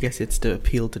this. I guess it's to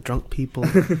appeal to drunk people.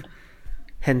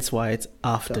 Hence why it's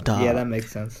after dark. Yeah, that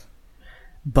makes sense.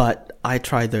 But I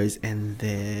tried those and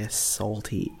they're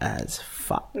salty as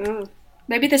fuck. Ooh.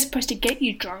 Maybe they're supposed to get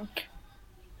you drunk.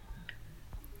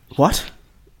 What?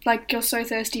 Like, you're so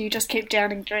thirsty you just keep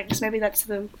downing drinks. Maybe that's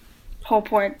the whole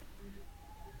point.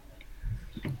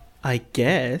 I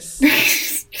guess.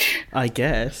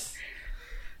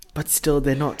 But still,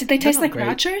 they're not. Did they taste they're like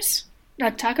not great. nachos?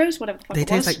 No, tacos? Whatever the fuck They it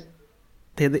taste was.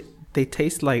 like they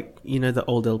taste like, you know, the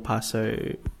old El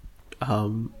Paso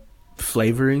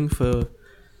flavoring for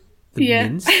the Yeah.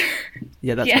 mince.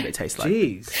 Yeah, that's Yeah. what it tastes like.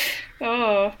 Jeez.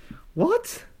 Oh.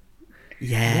 What?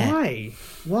 Yeah.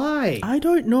 Why? I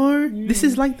don't know. This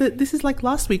is like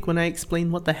last week when I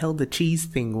explained what the hell the cheese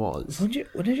thing was.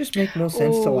 Wouldn't it just make more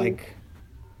sense to Oh. like?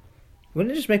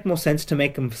 Wouldn't it just make more sense to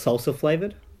make them salsa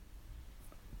flavored?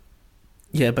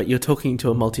 Yeah, but you're talking to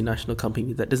a multinational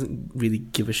company that doesn't really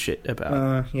give a shit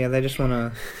about. Yeah, they just want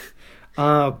to.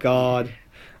 Oh God.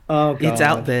 Oh God. It's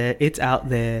out there. It's out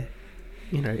there.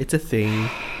 You know, it's a thing.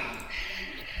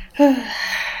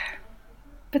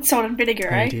 But salt and vinegar,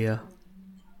 Oh eh? dear.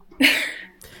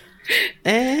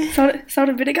 Salt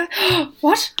and vinegar?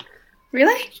 What?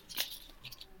 Really?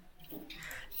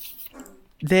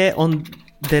 They're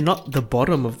not the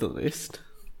bottom of the list.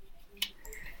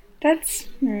 That's...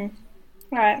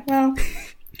 Alright, well...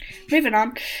 moving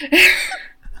on.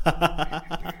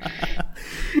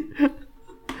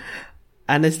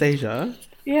 Anastasia,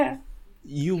 Yeah.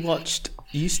 you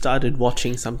started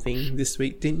watching something this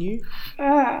week, didn't you?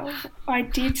 I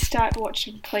did start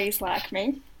watching Please Like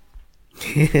Me.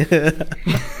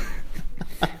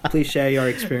 Please share your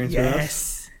experience with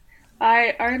us.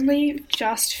 I only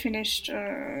just finished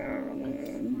the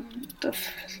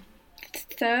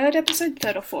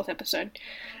third or fourth episode.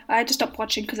 I had to stop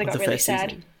watching because I got the really first sad.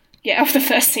 season? Yeah, of the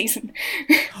first season.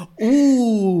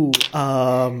 Ooh.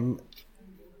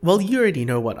 Well, you already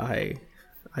know what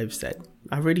I've said.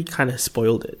 I already kind of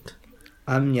spoiled it.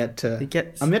 I'm yet to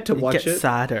watch gets it.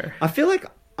 sadder. I feel like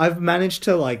I've managed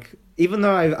to like, even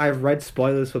though I've read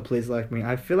spoilers for Please Like Me,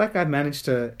 I feel like I've managed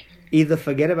to either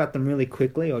forget about them really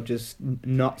quickly or just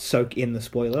not soak in the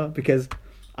spoiler because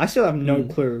I still have no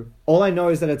clue. All I know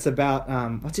is that it's about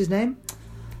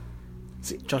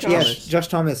Josh Thomas. Josh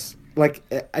Thomas. Like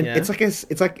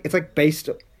it's like based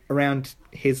around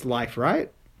his life,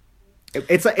 right?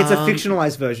 It's a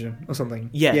fictionalized version or something.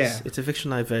 Yes, Yeah. it's a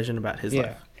fictionalized version about his Yeah.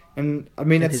 life. And I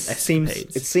mean, And it his seems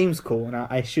escapades. cool, and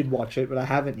I should watch it, but I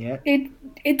haven't yet.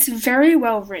 It's very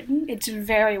well written. It's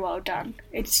very well done.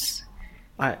 It's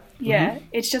I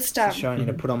it's just Showing you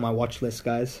to put on my watch list,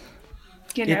 guys.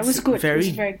 You know, it It's was good. It was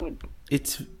very- very good.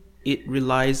 It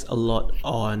relies a lot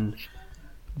on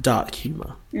dark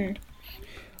humor.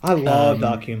 I love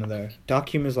dark humor though. Dark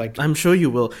humor is like I'm sure you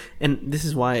will, and this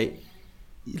is why,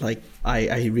 like,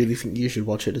 I really think you should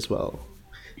watch it as well.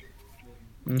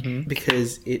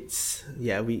 Because it's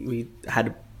we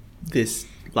had this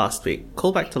last week.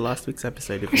 Call back to last week's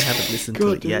episode if you haven't listened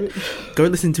to it yet. Go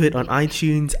listen to it on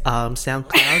iTunes,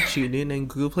 SoundCloud, TuneIn, and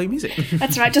Google Play Music.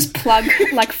 That's right. Just plug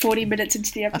like 40 minutes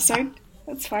into the episode.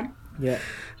 That's fine. yeah.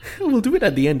 We'll do it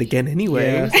at the end again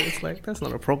anyway. Yeah. So it's like that's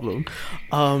not a problem.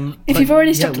 If you've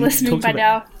already stopped listening by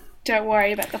now, don't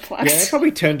worry about the plugs. Yeah, they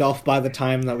probably turned off by the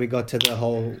time that we got to the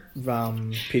whole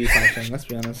PewDiePie thing. Let's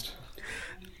be honest.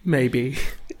 Maybe.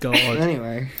 God.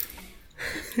 Anyway,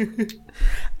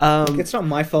 Um, it's not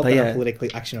my fault but that yeah. I'm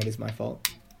politically actually, no, it is my fault.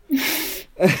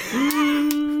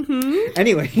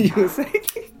 Anyway, you were saying.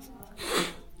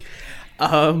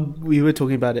 We were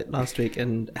talking about it last week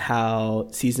and how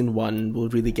season 1 will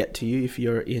really get to you if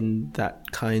you're in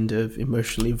that kind of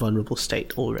emotionally vulnerable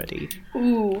state already.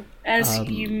 Ooh, as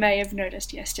you may have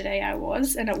noticed yesterday, I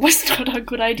was, and it was not a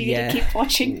good idea Yeah. to keep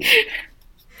watching.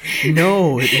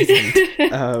 No, it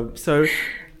isn't. So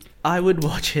I would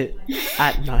watch it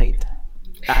at night,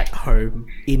 at home,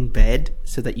 in bed,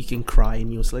 so that you can cry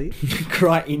in your sleep.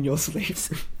 Cry in your sleep.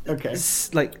 Okay.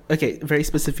 Okay, very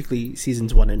specifically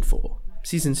seasons 1 and 4.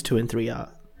 Seasons 2 and 3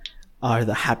 are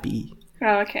the happy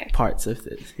Oh, okay. parts of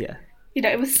this. Yeah. You know,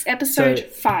 it was episode So-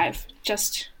 5.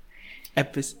 Just,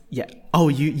 Yeah. Oh,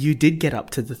 you did get up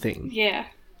to the thing. yeah.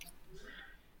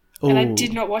 And I Oh,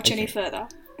 did not watch okay. any further.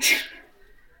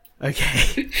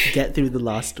 Okay. Get through the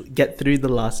last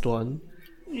one.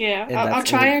 Yeah, and I'll that's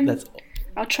try all- and that's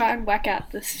I'll try and whack out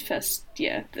this first.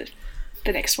 Yeah,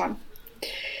 the next one.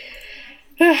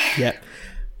 yeah.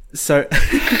 So,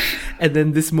 and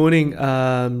then this morning,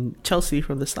 Chelsea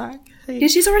from the Slack. Hey. Yeah,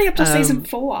 she's already up to season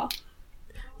 4.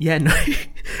 Yeah, no.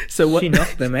 So what? She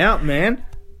knocked them out, man.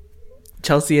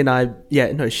 Chelsea and I,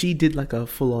 she did like a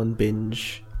full-on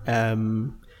binge,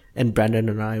 and Brandon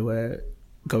and I were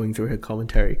going through her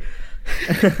commentary.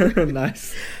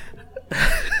 Nice.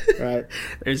 Right.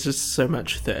 There's just so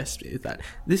much thirst with that.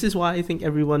 This is why I think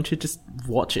everyone should just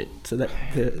watch it, so that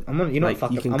I'm gonna, you know,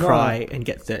 fuck you it. can I'm cry and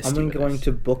get thirsty. I'm with going us.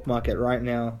 to bookmark it right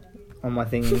now on my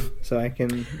thingy so I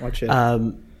can watch it.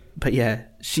 But yeah,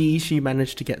 she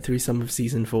managed to get through some of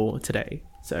season 4 today.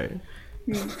 So,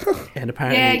 and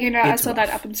apparently, Yeah, you know, I it's saw that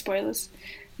up in spoilers.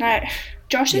 No,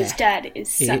 Josh's dad is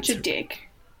such a It's- dick.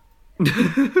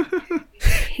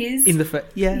 His in the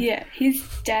yeah, his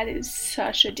dad is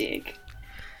such a dick.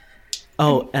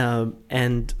 Oh,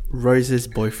 and Rose's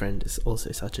boyfriend is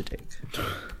also such a dick.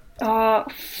 I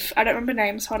don't remember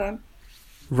names. Hold on.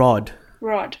 Rod.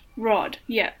 Rod.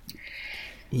 Yeah.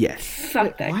 Yes.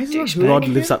 Fuck that why is it on douchebag. Hulu? Rod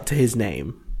lives up to his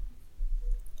name.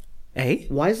 Eh?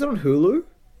 Why is it on Hulu?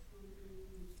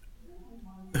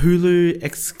 Hulu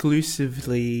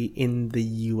exclusively in the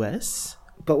US.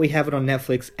 But we have it on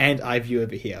Netflix and iView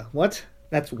over here. What?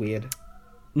 That's weird.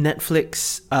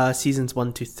 Netflix seasons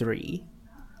 1 to 3.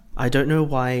 I don't know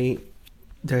why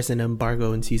there's an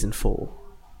embargo in season 4.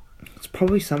 It's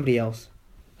probably somebody else.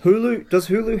 Hulu? Does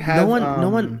Hulu have... No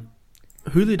one.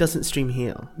 Hulu doesn't stream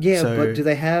here. Yeah, so but do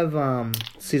they have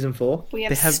season 4? We have,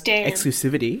 they have Stan.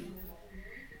 exclusivity.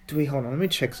 Do we... Hold on, let me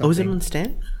check something. Oh, is it on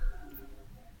Stan?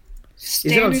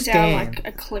 Stan Is it on is our Stan? like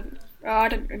a clip. Oh, I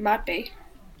don't. It might be.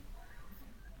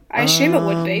 I assume it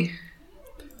would be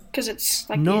because it's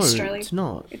like No, the Australian. it's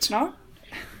not. It's not.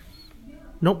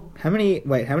 Nope. How many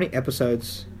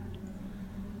episodes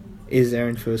is there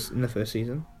in the first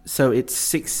season? So it's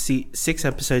six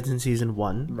episodes in season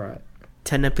 1, Right.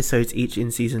 10 episodes each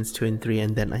in seasons 2 and 3,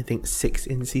 and then I think 6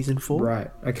 in season 4. Right,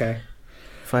 okay.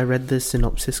 If I read the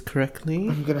synopsis correctly.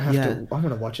 I'm gonna have to... I'm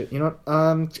gonna watch it. You know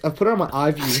what? I've put it on my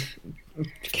iView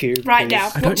queue. Right please.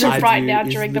 now. I don't Watch know. it right iView now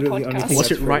is during the literally the only podcast. thing Watch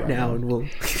that's it free right now and we'll...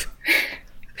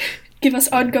 Give us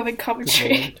ongoing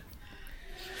commentary.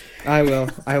 I will.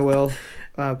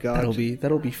 Oh, God.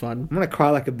 That'll be fun. I'm gonna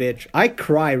cry like a bitch. I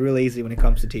cry real easy when it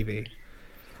comes to TV.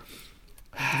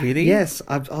 Really? Yes.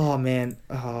 Oh, man.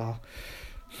 Oh.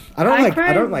 I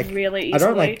cry don't like really I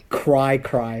don't easily. like cry,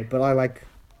 but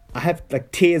I have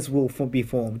like tears will be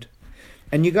formed.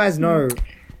 And you guys know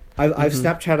I've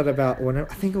Snapchatted about when I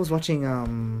think I was watching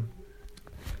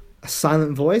A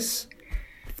Silent Voice.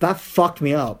 That fucked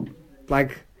me up.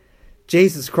 Like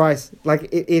Jesus Christ. Like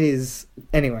it is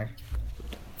anyway.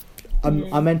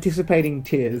 I'm anticipating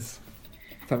tears.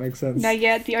 If that makes sense. No,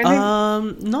 yeah. The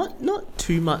only Not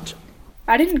too much.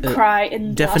 I didn't cry in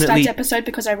last definitely- night's episode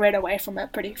because I ran away from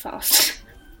it pretty fast.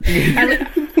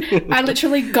 I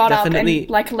literally got up Definitely- and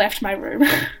like left my room.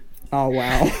 Oh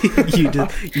wow.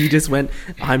 you just went.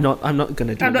 I'm not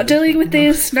gonna do. I'm not this dealing with right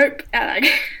now." this. Nope.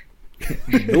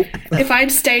 Nope. If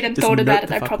I'd stayed and Just thought about nope it,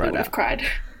 the I fuck probably right would have out. cried.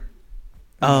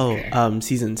 Oh,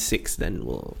 season 6 then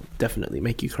will definitely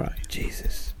make you cry.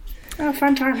 Jesus. Oh,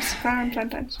 fun times. Fun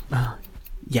times.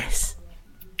 Yes,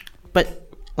 but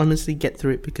honestly, get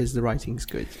through it because the writing's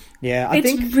good. Yeah, I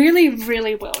It's think really,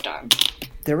 really well done.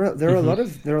 there are a lot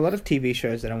of TV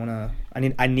shows that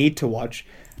I need to watch.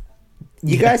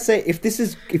 You guys say if this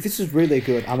is really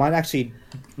good, I might actually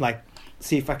like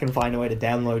see if I can find a way to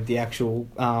download the actual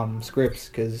scripts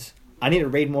because I need to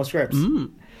read more scripts.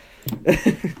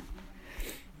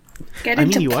 Get I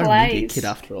into mean, you are a media plays. kid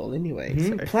after all, anyway.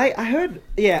 Mhm. So. Play. I heard.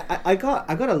 Yeah, I got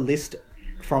a list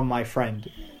from my friend,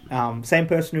 same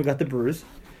person who got the bruise.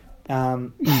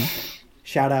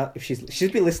 Shout out if she's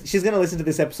gonna listen to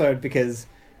this episode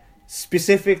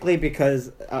specifically because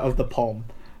of the poem.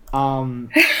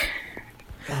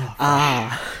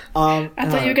 I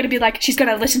thought you were going to be like, she's going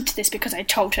to listen to this because I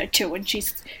told her to, and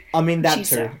she's... I mean, that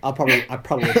she's, too. I probably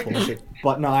full of shit.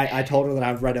 But no, I told her that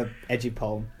I've read a edgy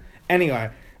poem. Anyway,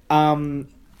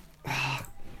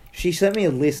 she sent me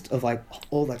a list of a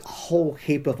whole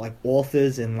heap of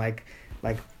authors and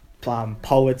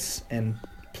poets and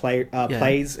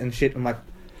plays and shit. I'm like,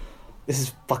 this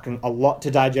is fucking a lot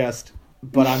to digest.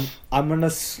 But I'm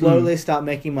gonna slowly start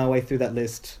making my way through that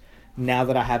list now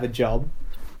that I have a job,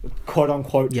 quote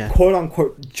unquote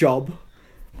job,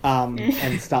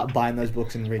 and start buying those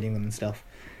books and reading them and stuff.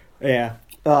 Yeah.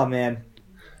 Oh man.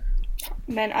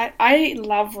 Man, I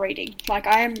love reading.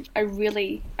 I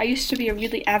used to be a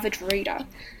really avid reader,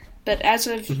 but as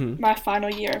of my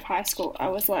final year of high school, I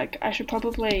was like, I should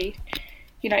probably,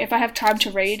 if I have time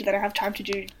to read, then I have time to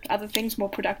do other things more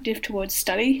productive towards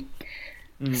study.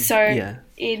 So as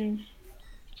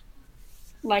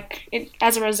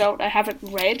a result, I haven't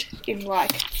read in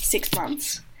 6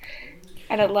 months,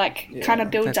 and it kind of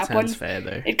builds up on. Fair,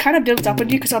 though. It kind of builds up on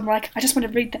you because I'm like, I just want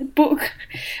to read that book,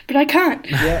 but I can't.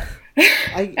 Yeah.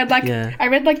 I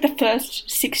read the first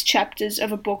 6 chapters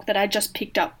of a book that I just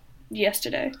picked up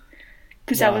yesterday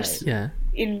because I was it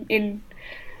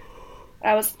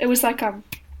was I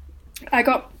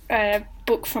got a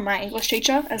book from my English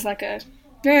teacher as a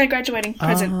graduating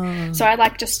present, so I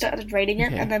just started reading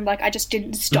it, and then I just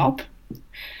didn't stop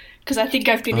because I think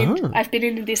I've been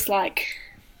in this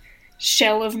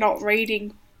shell of not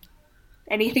reading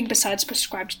anything besides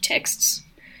prescribed texts.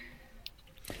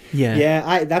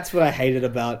 Yeah, that's what I hated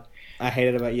about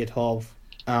year 12.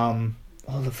 All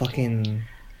the fucking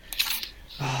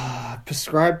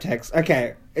prescribed text.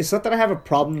 Okay, it's not that I have a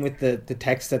problem with the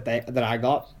text that I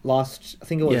got last. I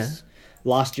think it was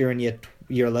last year in year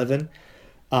 11.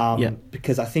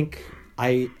 Because I think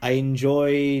I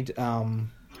enjoyed. I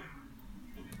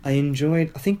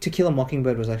think To Kill a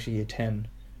Mockingbird was actually year 10.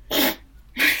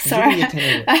 So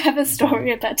I have a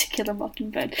story about To Kill a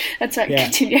Mockingbird. That's right.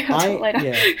 Continue. I'll talk later.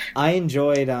 Yeah, I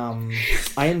enjoyed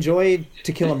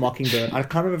To Kill a Mockingbird. I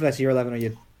can't remember if that's year 11 or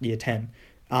year 10.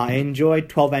 I enjoyed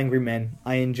 12 Angry Men.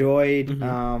 I enjoyed.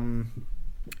 I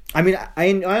mean,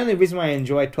 the only reason why I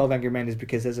enjoyed 12 Angry Men is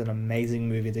because there's an amazing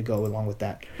movie to go along with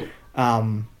that.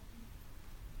 What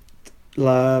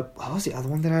was the other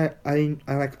one that I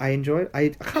enjoyed? I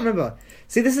can't remember.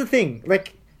 See, this is the thing.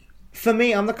 For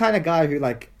me, I'm the kind of guy who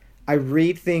I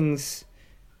read things.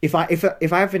 If I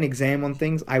have an exam on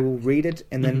things, I will read it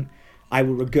and then I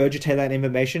will regurgitate that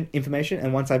information.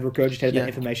 And once I've regurgitated that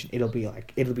information, it'll be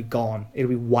gone. It'll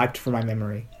be wiped from my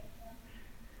memory.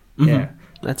 Yeah,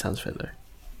 that sounds fair though.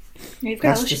 You've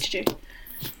got other shit to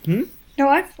do.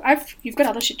 No, you've got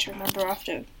other shit to remember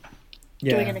after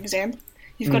doing an exam.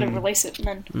 You've got to release it and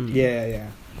then.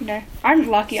 Yeah. I'm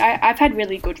lucky. I've had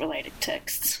really good related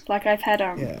texts. I've had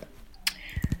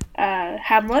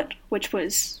Hamlet, which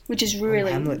is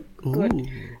really good.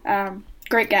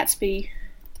 Great Gatsby.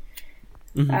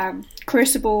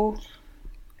 Crucible.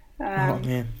 Oh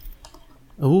man.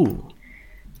 Ooh.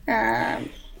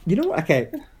 You know what?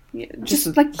 Okay. Yeah,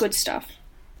 just good stuff.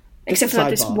 Except for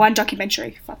this one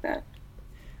documentary. Fuck that.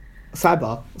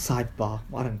 Sidebar. I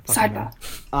don't fucking know.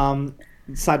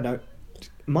 Side note.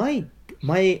 My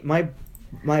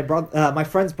brother, my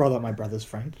friend's brother, my brother's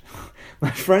friend, my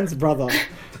friend's brother.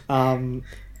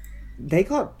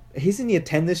 He's in year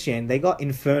 10 this year, and they got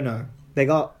Inferno. They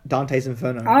got Dante's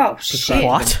Inferno. Oh shit!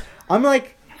 What? I'm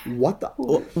like, what the?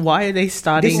 Why are they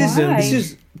starting? This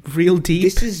is real deep.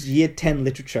 This is year 10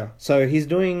 literature. So he's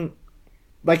doing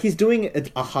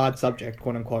a hard subject,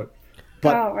 quote unquote.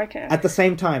 But at the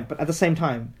same time,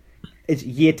 it's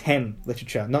year 10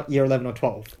 literature, not year 11 or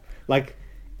 12.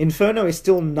 Inferno is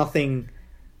still nothing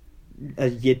a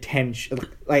year 10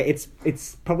 like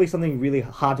it's probably something really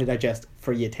hard to digest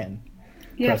for year 10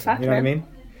 Yeah, person, fuck, you know what I man.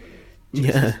 mean?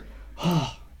 Yeah.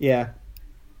 Yeah.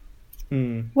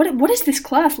 What is this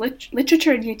class?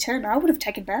 Literature in year 10? I would have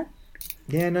taken that.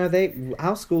 Yeah, no,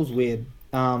 our school's weird.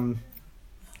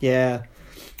 Yeah,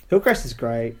 Hillcrest is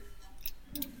great.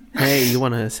 Hey, you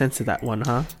want to censor that one,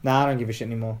 huh? Nah, I don't give a shit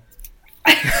anymore.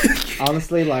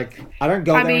 Honestly, like I don't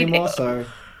go I there mean, anymore, so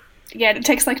Yeah, it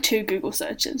takes like 2 Google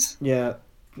searches. yeah.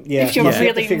 If you're you have to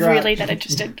really, figure out- really that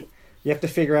interested. You have to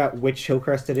figure out which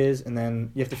Hillcrest it is, and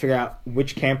then you have to figure out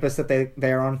which campus that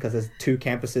they're on, because there's 2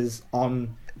 campuses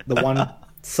on the one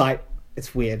site.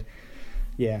 It's weird.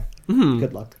 Yeah.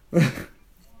 Good luck.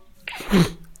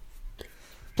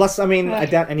 Plus, I mean, I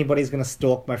doubt anybody's gonna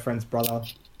stalk my friend's brother.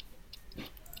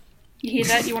 You hear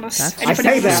that? You want to? That's- I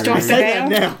say that. Stalk I the say that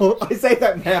mayor? now. I say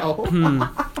that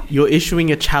now. You're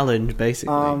issuing a challenge,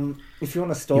 basically. If you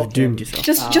want to stalk You've doomed him,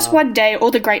 yourself. Just one day, all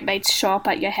the great mates show up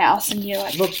at your house, and you're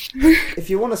like, look, if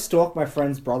you want to stalk my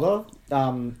friend's brother,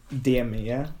 DM me,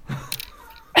 yeah?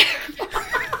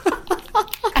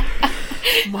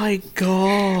 My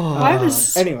God. I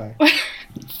was Anyway,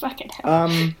 fucking hell.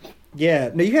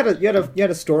 yeah. No, you had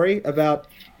a story about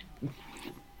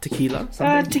Tequila?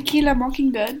 something. Tequila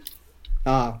Mockingbird.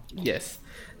 Yes.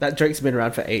 That joke's been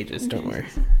around for ages, don't worry.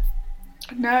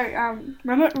 No,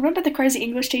 remember the crazy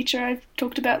English teacher I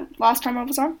talked about last time I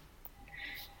was on?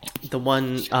 The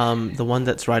one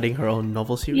that's writing her own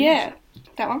novel series? Yeah,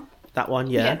 that one. That one,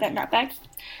 Yeah, that nutbag.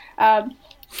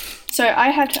 So I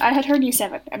had her in year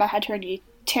 7, and I had her in year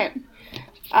 10.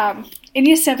 In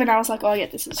year 7, I was like, oh yeah,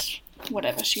 this is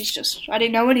whatever. She's just, I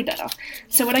didn't know any better.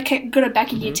 So when I got her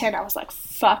back in year 10, I was like,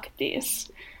 fuck this.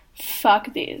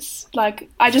 Like,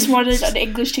 I just wanted an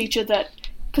English teacher that,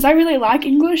 because I really like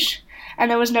English, and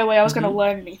there was no way I was going to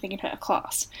learn anything in her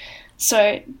class.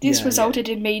 So this Yeah, resulted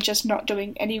in me just not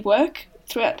doing any work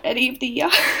throughout any of the year.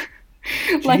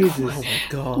 like, Jesus. Oh my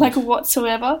God. like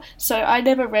whatsoever. So I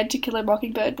never read To Kill a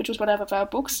Mockingbird, which was one of our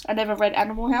books. I never read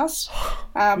Animal House.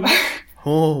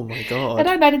 Oh my God. And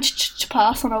I managed to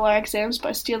pass on all our exams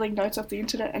by stealing notes off the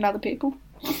internet and other people.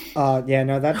 Yeah,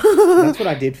 no, that's what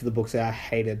I did for the books that I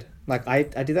hated. Like, I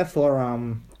did that for I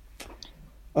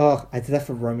did that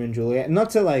for Romeo and Juliet. Not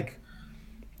to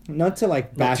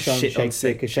bash on shit on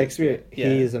Shakespeare, because Shakespeare, Yeah.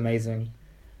 he is amazing.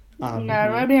 No,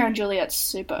 Romeo and Juliet's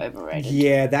super overrated.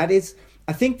 Yeah, that is.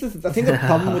 I think the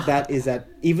problem with that is that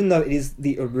even though it is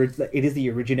the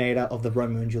originator of the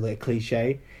Romeo and Juliet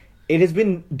cliche, it has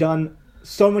been done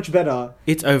so much better.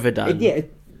 It's overdone.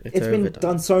 It's been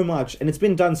done so much, and it's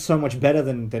been done so much better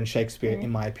than Shakespeare, in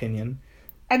my opinion.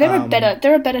 And there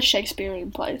are better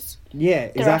Shakespearean plays. Yeah,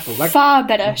 There exactly. are Like far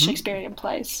better Shakespearean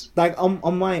plays. like on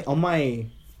my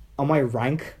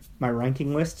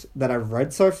ranking list that I've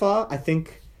read so far, I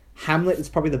think Hamlet is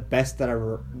probably the best that I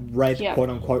read, Yeah. quote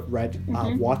unquote read,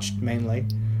 watched mainly.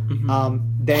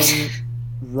 Then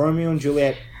Romeo and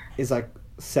Juliet is like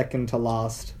second to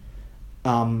last,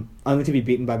 only to be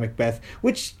beaten by Macbeth.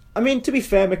 Which, I mean, to be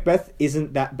fair, Macbeth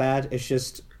isn't that bad. It's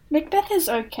just Macbeth is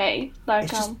okay. Like,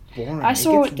 it's just boring. I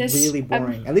saw it gets this really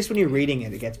boring. At least when you're reading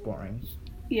it, it gets boring.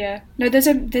 yeah. No, there's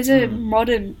a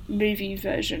modern movie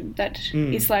version that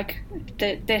is like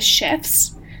they're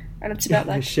chefs, and it's about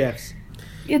like chefs.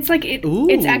 it's like it's Ooh.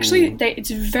 actually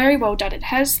it's very well done. It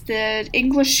has the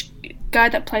English guy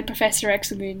that played Professor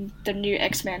X in the new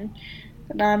X-Men,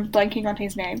 and I'm blanking on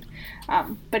his name,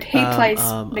 but he plays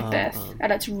Macbeth,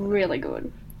 and it's really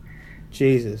good.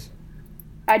 Jesus.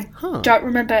 I don't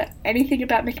remember anything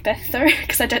about Macbeth though,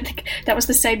 because I don't think that was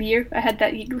the same year I had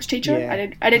that English teacher. Yeah.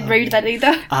 I didn't read that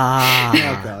either,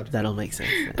 Oh, God. That'll make sense.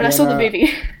 then. but I saw the movie.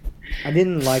 I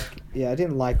didn't like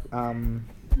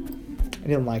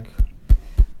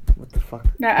what the fuck?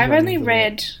 No, I've only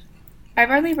read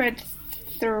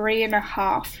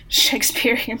 3.5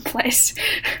 Shakespearean plays.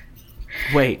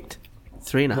 Wait,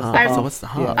 3.5. I'm- So what's the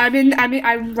half? Yeah.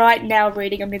 I'm right now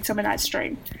reading A Midsummer Night's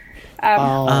Dream.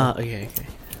 Okay.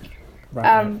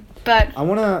 Right. But I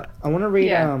wanna read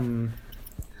Yeah.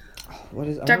 what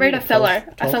is? don't read Othello.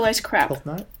 Othello's crap. 12th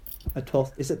Night.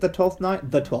 Is it the 12th Night?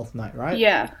 The 12th Night, right?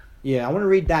 Yeah. Yeah, I want to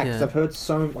read that because Yeah. I've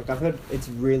heard it's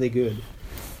really good.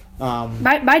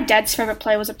 My dad's favorite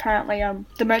play was apparently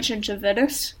The Merchant of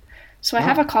Venice. So I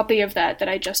have a copy of that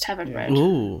I just haven't read.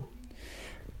 Ooh.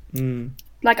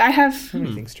 Like I have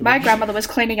Many things to my read. grandmother was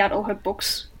cleaning out all her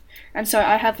books, and so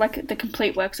I have like the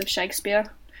complete works of Shakespeare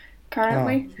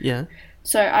currently. Yeah.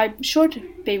 So I should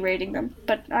be reading them,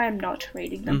 but I am not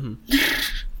reading them.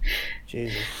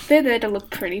 Jesus. They're there to look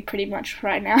pretty much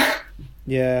right now.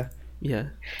 Yeah. Yeah.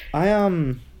 I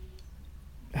don't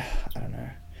know.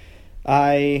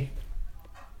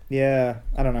 Yeah,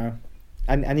 I don't know.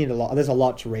 I need a lot. There's a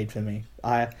lot to read for me.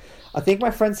 I think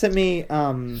my friend sent me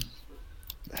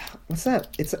what's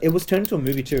that? It was turned into a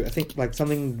movie too. I think like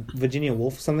something Virginia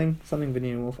Woolf, something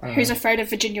Virginia Woolf. I don't Who's know. Afraid of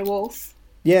Virginia Woolf?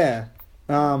 Yeah.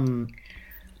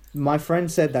 My friend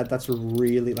said that's a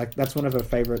really like that's one of her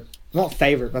favorite. Not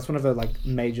favorite. That's one of her like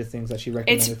major things that she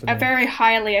recommended It's for me. a very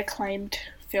highly acclaimed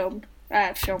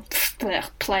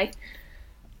play.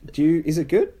 Is it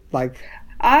good? Like,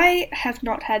 I have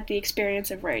not had the experience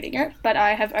of reading it, but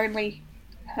I have only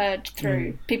heard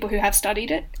through people who have studied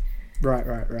it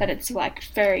right. that it's like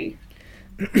very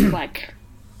like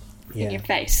in your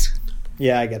face.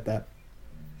 Yeah, I get that.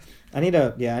 I need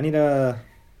a.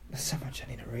 There's so much I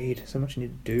need to read. So much I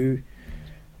need to do.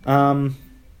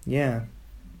 Yeah.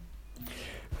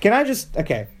 Can I just...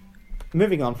 Okay.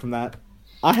 Moving on from that.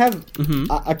 I have...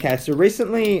 okay, so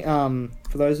recently, for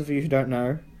those of you who don't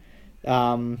know,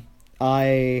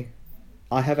 I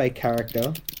have a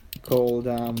character called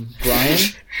Brian.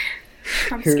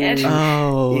 I'm Who- scared.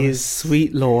 Oh, Is-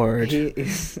 sweet lord. He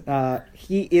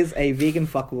is a vegan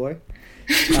fuckboy.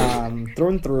 Through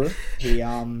and through.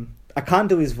 I can't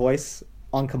do his voice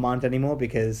on command anymore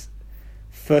because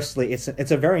firstly it's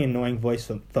a very annoying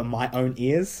voice for my own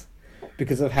ears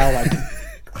because of how like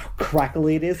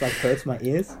crackly it is, like hurts my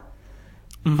ears.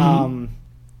 And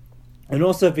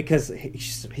also because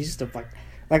he's just a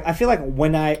like I feel like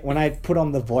when I put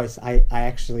on the voice I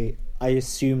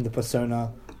assume the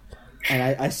persona and I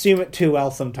assume it too well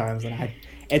sometimes and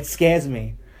it scares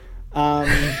me.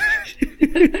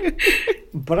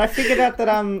 But I figured out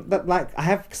that like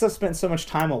because I've spent so much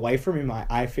time away from him,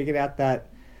 I figured out that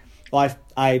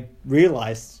I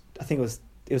realized, I think it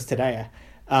was today,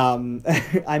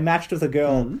 I matched with a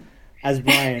girl as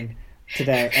Brian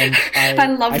today, and I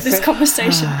loved this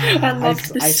conversation. I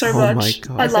loved this so oh much. my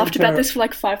God. I laughed sent her- about this for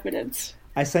like 5 minutes.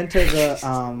 I sent her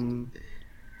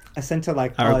I sent her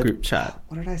like Our group chat.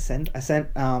 What did I send? I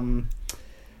sent do you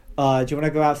want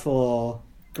to go out for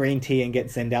green tea and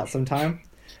get Zend out sometime?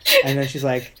 And then she's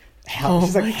like, hell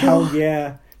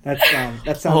yeah, that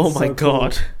sounds Oh my so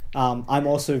God. cool. I'm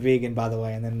also vegan, by the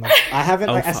way. And then like, I haven't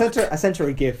Oh, like I fuck. sent her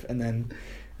a GIF and then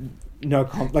no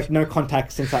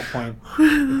contact since that point.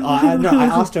 I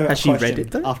asked her Has a she read question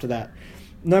it, though? after that.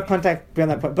 No contact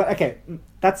beyond that point. But okay,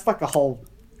 that's like a whole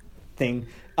thing.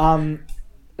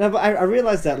 No, but I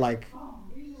realized that like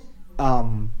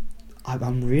I'm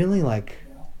really like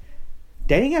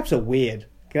dating apps are weird.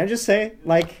 Can I just say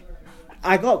like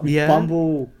I got Yeah.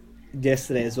 Bumble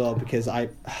yesterday as well because I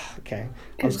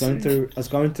was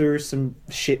going through some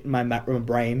shit in my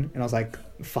brain and I was like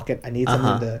fuck it, I need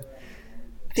something to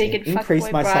Vegan increase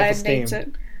fuckboy my Brian self-esteem. needs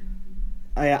it.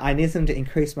 I need them to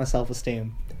increase my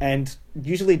self-esteem, and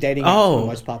usually dating apps for the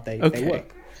most part they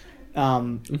work.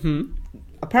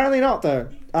 Apparently not though.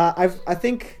 I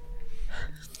think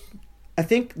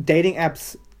dating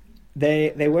apps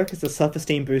they work as a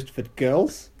self-esteem boost for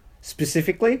girls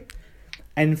specifically,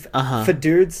 and for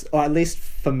dudes, or at least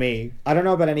for me. I don't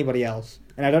know about anybody else,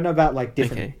 and I don't know about like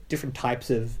different types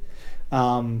of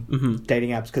dating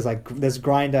apps because like there's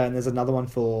Grindr and there's another one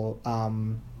for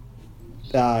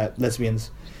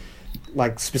lesbians,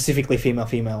 like specifically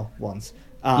female ones.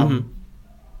 I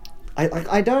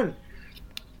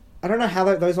don't know how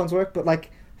those ones work, but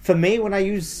like for me when I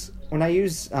use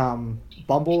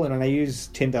Bumble and when I use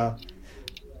Tinder,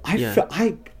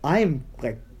 I'm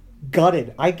like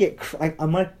gutted. I get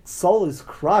my soul is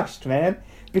crushed, man,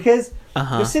 because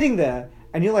you're sitting there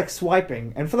and you're like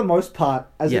swiping, and for the most part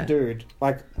as a dude,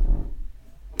 like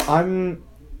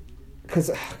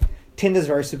because Tinder's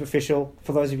very superficial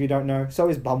for those of you who don't know, so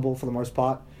is Bumble for the most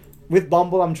part. With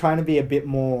Bumble I'm trying to be a bit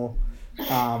more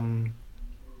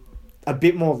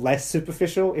less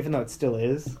superficial, even though it still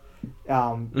is,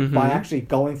 by actually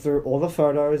going through all the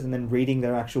photos and then reading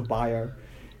their actual bio,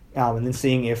 and then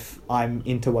seeing if I'm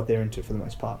into what they're into for the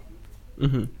most part.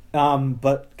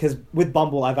 But because with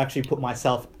Bumble, I've actually put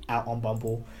myself out on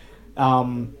Bumble.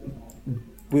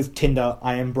 With Tinder,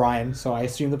 I am Brian, so I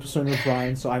assume the persona of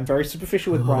Brian, so I'm very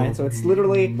superficial with Brian, so it's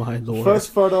literally my lord.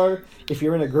 first photo, if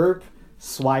you're in a group,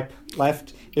 swipe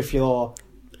left. If you're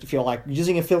like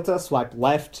using a filter, swipe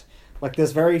left. Like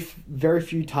there's very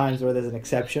few times where there's an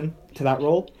exception to that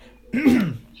rule.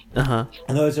 And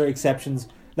those are exceptions.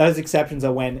 Those exceptions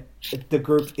are when the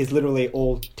group is literally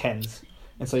all tens,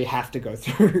 and so you have to go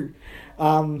through.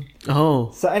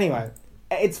 So anyway,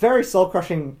 it's very soul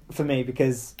crushing for me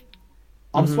because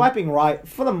I'm swiping right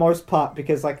for the most part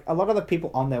because like a lot of the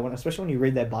people on there, especially when you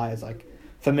read their bios, like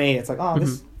for me it's like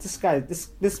this guy,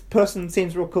 this person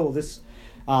seems real cool. This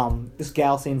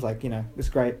gal seems like this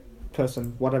great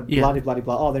person. Whatever, bloody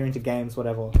blah. Oh, they're into games,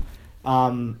 whatever.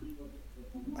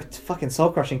 it's fucking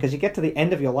soul crushing because you get to the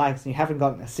end of your lives and you haven't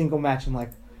gotten a single match and like,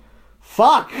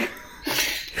 fuck.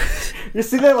 You're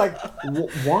sitting there like,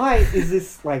 why is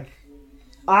this like,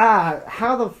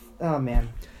 how the, oh man.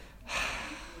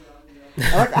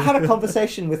 I had a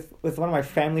conversation with one of my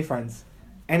family friends,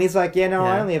 and he's like,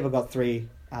 I only ever got 3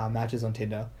 matches on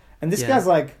Tinder. And this guy's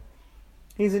like,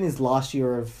 he's in his last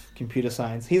year of computer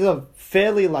science. He's a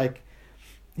fairly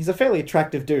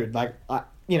attractive dude, like,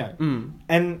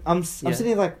 and I'm sitting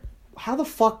there like, how the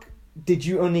fuck did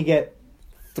you only get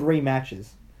 3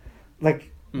 matches?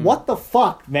 Like, what the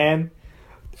fuck, man?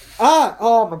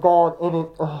 Oh my god,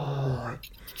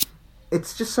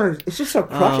 it's just so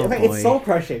crushing. It's soul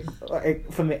crushing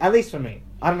for me, at least for me.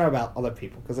 I don't know about other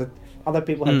people because other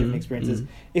people have different experiences.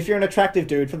 If you're an attractive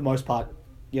dude, for the most part,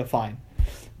 you're fine.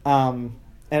 And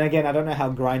again, I don't know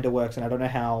how Grindr works, and I don't know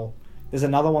how. There's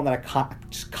another one that I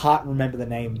can't remember the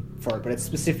name for it, but it's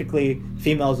specifically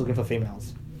females looking for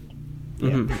females.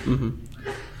 Yeah.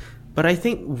 But I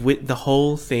think with the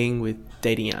whole thing with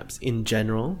dating apps in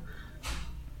general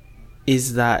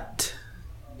is that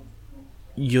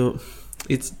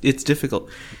it's difficult.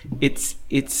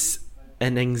 It's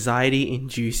an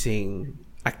anxiety-inducing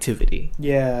activity.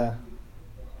 Yeah.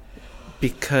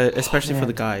 Because especially for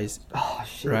the guys. Oh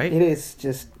shit. Right? It is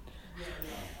just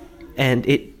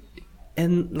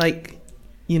and like,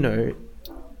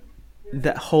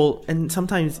 that whole, and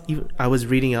sometimes even I was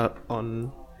reading up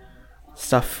on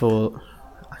stuff for,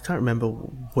 I can't remember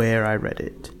where I read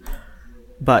it,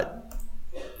 but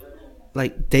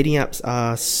like dating apps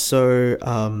are so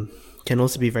can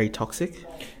also be very toxic.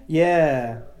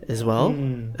 Yeah. As well.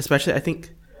 Especially I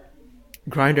think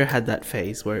Grindr had that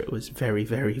phase where it was very,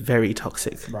 very, very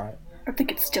toxic. Right. I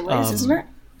think it still is, isn't it?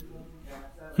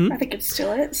 I think it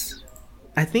still is.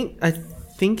 I think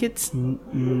it's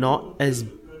not as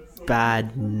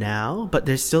bad now, but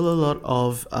there's still a lot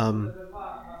of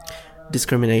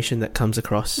discrimination that comes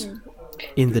across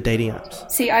in the dating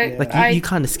apps. See, you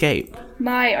can't escape.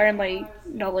 My only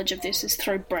knowledge of this is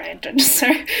through Brandon,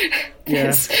 so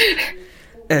yes.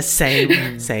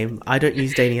 Same. I don't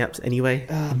use dating apps anyway,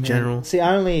 in general. See,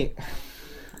 I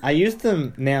use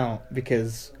them now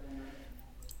because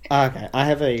I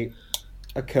have a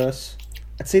curse.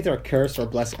 It's either a curse or a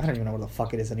blessing. I don't even know what the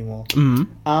fuck it is anymore.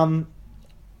 I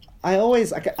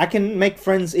can make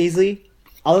friends easily.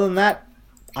 Other than that,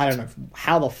 I don't know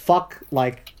how the fuck,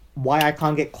 like, why I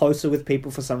can't get closer with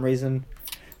people for some reason.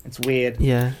 It's weird.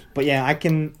 Yeah. But yeah, I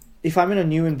can, if I'm in a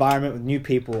new environment with new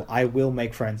people, I will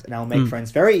make friends, and I'll make friends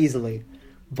very easily.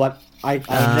 But I'll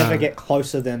never get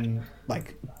closer than,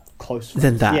 like, close friends.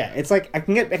 Than that. Yeah, it's like, I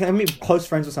can be close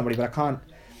friends with somebody, but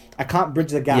I can't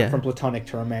bridge the gap from platonic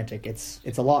to romantic. It's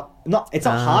a lot, it's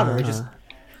not harder, it just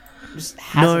hasn't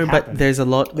happened. But there's a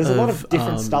lot of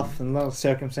different stuff and a lot of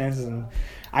circumstances, and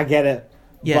I get it.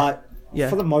 Yeah. But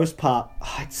for the most part,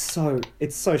 it's so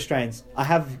strange. I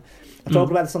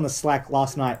talked about this on the Slack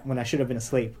last night when I should have been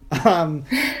asleep.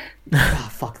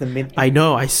 Fuck the mid. I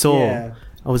know. I saw. Yeah.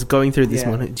 I was going through this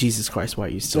one. Jesus Christ! Why are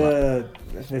you still up?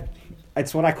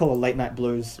 It's what I call a late night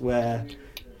blues, where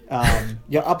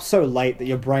you're up so late that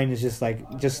your brain is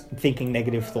just thinking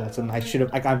negative thoughts, and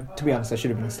to be honest, I should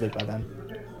have been asleep by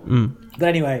then. But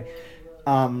anyway,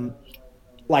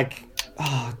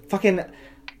 fucking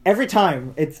every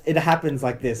time it happens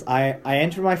like this, I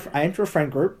enter a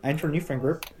friend group, I enter a new friend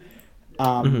group,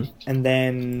 and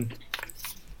then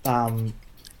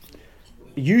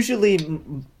usually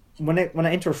when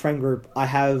I enter a friend group, I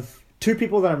have 2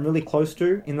 people that I'm really close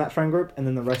to in that friend group, and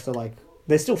then the rest are like,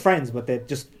 they're still friends, but they're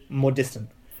just more distant.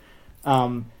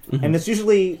 And it's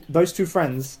usually those 2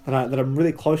 friends that I'm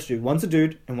really close to. One's a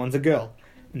dude and one's a girl,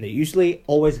 and they usually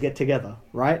always get together,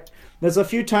 right? There's a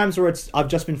few times where I've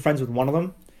just been friends with one of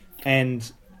them,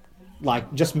 and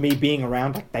like just me being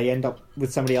around, like they end up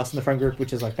with somebody else in the friend group,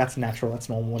 which is like, that's natural, that's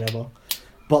normal, whatever.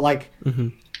 But like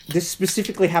this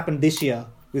specifically happened this year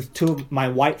with 2 of my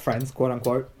white friends, quote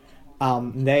unquote.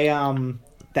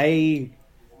 They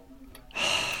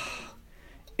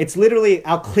it's literally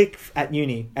our clique at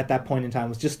uni at that point in time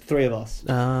was just 3 of us.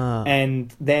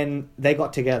 And then they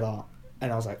got together,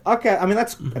 and I was like, okay, I mean,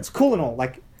 that's cool and all.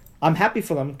 Like, I'm happy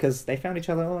for them because they found each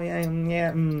other. Oh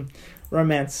yeah,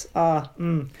 romance. But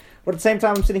at the same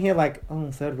time, I'm sitting here like,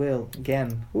 oh, third wheel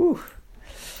again. Woo,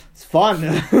 it's fun.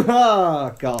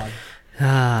 Oh god.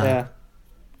 Yeah.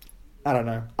 I don't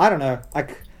know. I don't know. I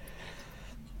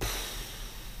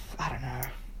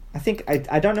think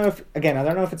I don't know if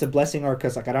it's a blessing or a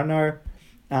curse. Like, I don't know.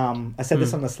 I said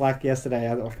this on the Slack yesterday.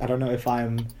 I don't know if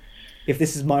I'm if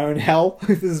this is my own hell,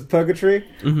 if this is purgatory,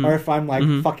 Mhm. or if I'm like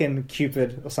Mhm. fucking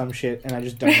Cupid or some shit and I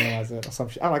just don't realize it or some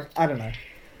shit. I don't know.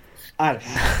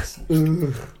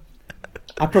 Ugh.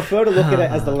 I prefer to look at it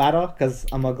as the latter because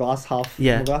I'm a glass half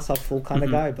full kind of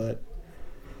Mhm. guy, but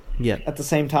Yeah. at the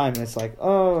same time, it's like,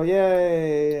 oh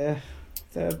yay,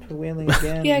 they're wheeling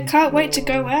again. Yeah, can't wait to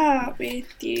go Oh. out with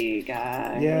you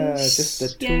guys. Yeah, just the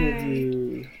two of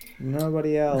you,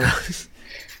 nobody else.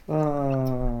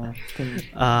 Oh, can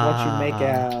watch you make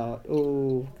out.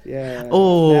 Oh, yeah.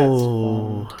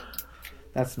 Oh.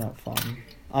 That's not fun.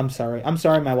 I'm sorry. I'm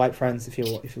sorry, my white friends, if you're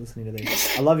listening to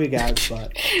this. I love you guys,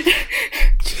 but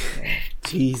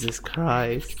Jesus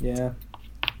Christ. yeah.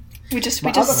 We My just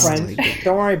other friend,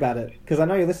 don't worry about it, because I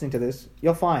know you're listening to this.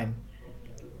 You're fine.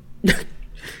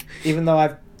 Even though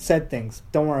I've said things,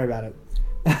 don't worry about it.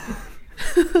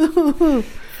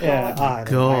 Yeah, I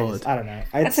don't know.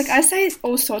 It's like I say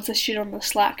all sorts of shit on the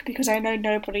Slack because I know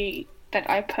nobody that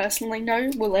I personally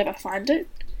know will ever find it.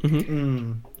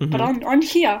 But on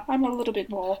here, I'm a little bit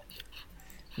more.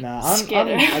 Nah,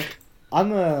 scared.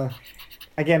 I'm an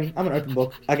open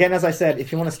book. Again, as I said,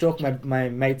 if you want to stalk my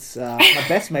mates, my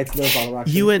best mates live by the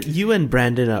actually. You and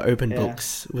Brandon are open Yeah.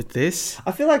 books with this.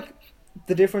 I feel like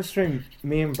the difference between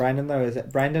me and Brandon though is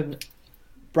that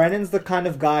Brandon's the kind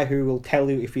of guy who will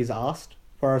tell you if he's asked,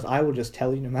 whereas I will just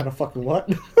tell you no matter fucking what.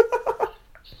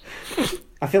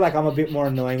 I feel like I'm a bit more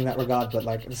annoying in that regard, but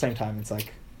like at the same time, it's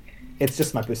like it's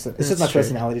just my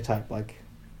personality type. Like,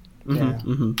 yeah,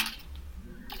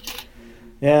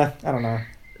 yeah, I don't know.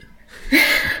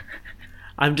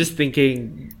 I'm just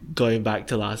thinking, going back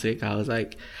to last week, I was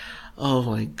like, oh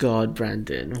my god,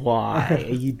 Brandon, why are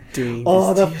you doing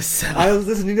this to yourself? I was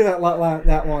listening to that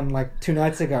one like 2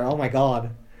 nights ago. Oh my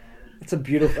god, that's a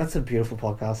beautiful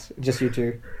podcast. Just you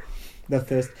two, the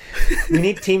thirst. We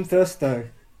need Team Thirst though.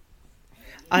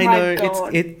 I My know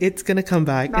God. it's gonna come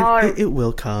back. No. It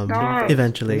will come No. We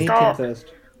eventually. need Stop. Team Thirst.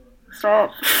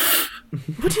 Stop.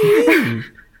 What do you mean?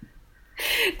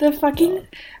 The fucking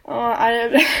I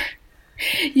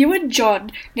don't. You and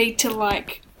John need to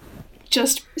like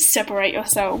just separate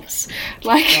yourselves.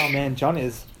 Like Oh man, John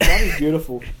is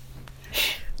beautiful.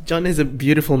 John is a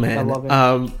beautiful man. I love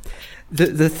him.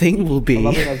 The thing will be, I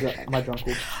love him as my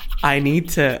drunkle. I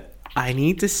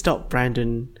need to stop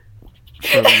Brandon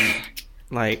from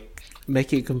like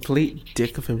making a complete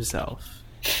dick of himself.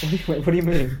 What do you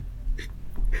mean?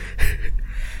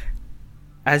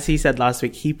 As he said last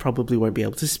week, he probably won't be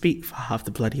able to speak for half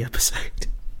the bloody episode.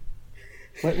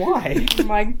 Wait, why? oh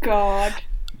my god.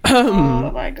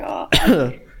 Oh my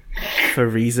god. For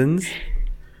reasons.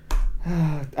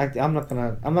 I'm not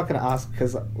gonna ask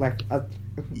because like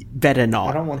Better I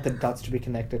not. don't want the dots to be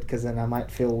connected because then I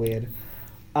might feel weird.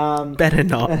 Better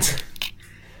not.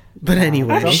 But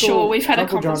anyway, I'm sure we've had a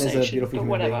Uncle John is a conversation, beautiful but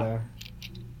human being, whatever.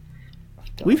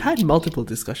 though. we've had multiple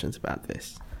discussions about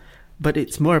this. But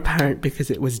it's more apparent because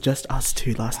it was just us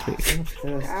two last week.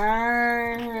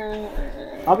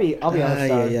 I'll be honest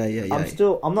though.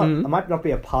 yeah. I'm not. I might not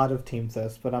be a part of Team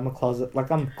Thirst, but I'm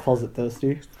I'm closet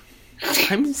thirsty.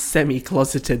 I'm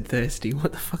semi-closeted thirsty.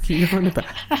 What the fuck are you on about?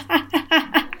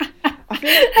 I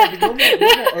feel like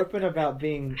you're more open about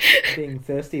being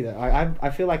thirsty though. I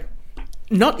feel like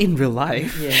Not in real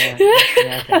life. yeah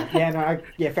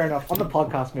okay. Fair enough on the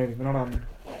podcast maybe, but not on.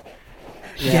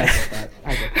 Yeah,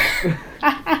 I get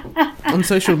that. On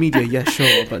social media, yeah,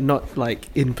 sure, but not like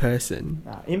in person.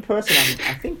 In person,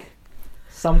 I think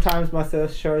sometimes my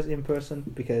thirst shows in person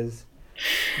because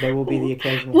there will be the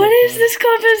occasional. What is this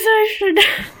conversation?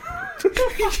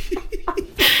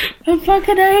 I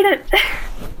fucking hate it.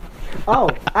 Oh,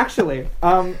 actually,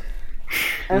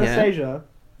 Anastasia,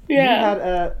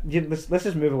 Yeah. you had let's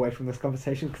just move away from this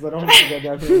conversation because I don't want to go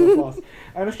down to the class.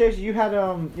 Anastasia, you had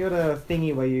a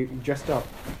thingy where you dressed up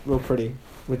real pretty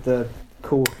with the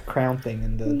cool crown thing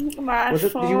and the. My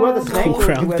Did you wear the snake Cool or did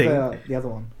you crown wear the other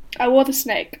one? I wore the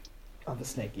snake. Oh, the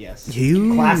snake, yes.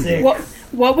 You Classic.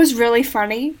 What was really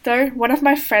funny though, one of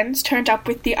my friends turned up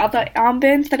with the other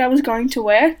armband that I was going to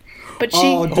wear, but she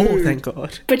Oh, Oh, thank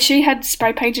God. but she had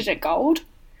spray painted it gold.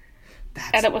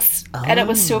 And it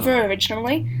was silver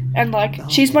originally, and like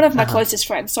she's one of my closest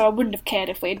friends, so I wouldn't have cared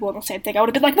if we had worn the same thing. I would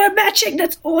have been like, "We're matching.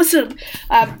 That's awesome."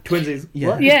 Twinsies. Yeah.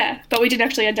 What? Yeah, but we didn't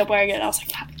actually end up wearing it. I was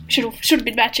like, should have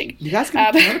been matching. You guys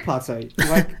can be counterparts, though.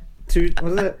 Like two.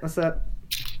 What is it? What's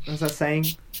that saying?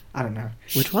 I don't know.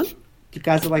 Which one? You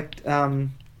guys are like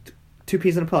two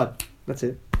peas in a pod. That's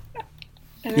it.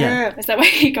 Yeah. Is that where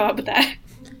you go up with that?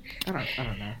 I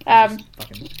don't know.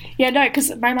 Fucking... Yeah, no,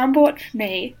 because my mum bought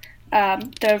me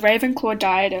the Ravenclaw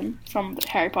diadem from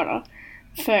Harry Potter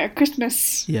for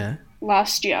Christmas Yeah.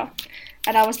 last year,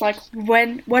 And I was like,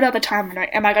 what other time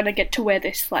am I going to get to wear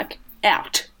this, like,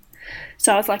 out?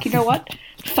 So I was like, you know what?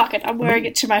 Fuck it, I'm wearing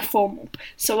it to my formal.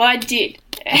 So I did,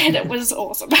 and it was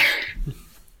awesome.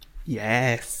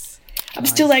 Yes. I'm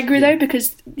still angry, though,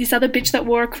 because this other bitch that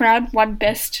wore a crown won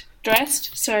best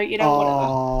dressed, so, you know,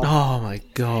 whatever. Oh my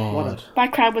god. What a My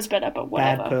crown was better, but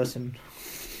whatever. bad person.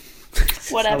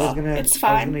 Whatever. It's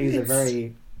fine. I was gonna use a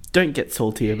very... Don't get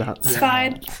salty about It's that.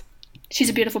 fine. She's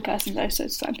a beautiful person, though, so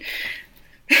it's fine.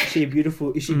 Is she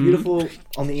beautiful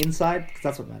on the inside? Because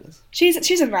that's what matters. She's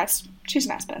a nice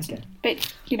person. Okay.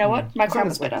 But you know what? My crown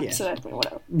was like, better, yeah. so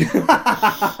whatever.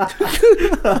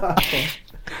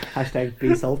 Hashtag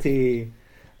be salty.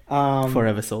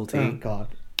 Forever salty. Oh god.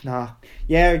 Nah.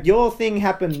 Yeah, your thing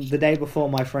happened the day before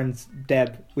my friend's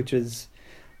Deb, which is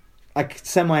like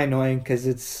semi-annoying because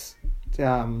it's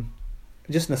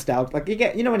just nostalgia. Like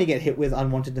you know when you get hit with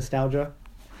unwanted nostalgia?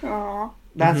 Aww.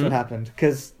 That's what happened.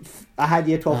 Because I had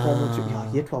Year 12 formal too.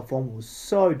 Yeah, Year 12 formal was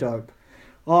so dope.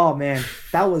 Oh man,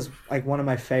 that was like one of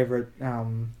my favorite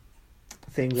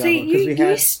things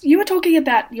ever. See, you were talking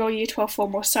about your Year 12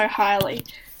 formal so highly.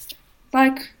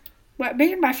 Like,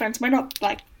 me and my friends, we're not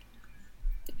like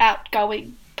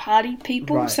outgoing party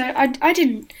people, Right. so I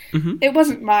didn't. It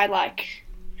wasn't my like.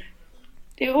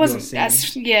 It wasn't scene.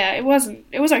 as It wasn't.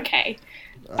 It was okay.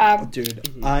 Dude,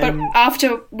 But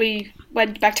after we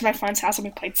went back to my friend's house and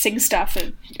we played Sing Stuff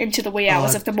into the wee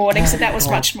hours of the morning, so that was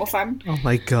much more fun. Oh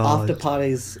my god. after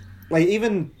parties, like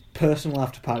even personal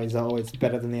after parties are always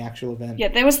better than the actual event. Yeah,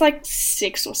 there was like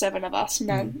 6 or 7 of us, and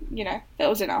then, you know, that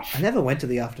was enough. I never went to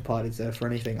the after parties though for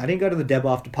anything. I didn't go to the Deb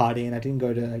after party, and I didn't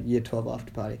go to Year 12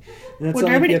 after party. And it's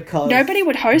Well, only because nobody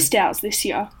would host ours this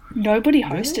year. Nobody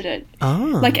hosted it.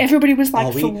 Oh. Like, everybody was like,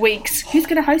 Oh, for weeks, who's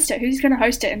going to host it? Who's going to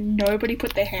host it? And nobody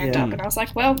put their hand Yeah. up. And I was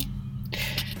like, well,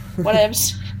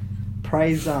 whatevs.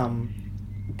 praise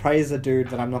a dude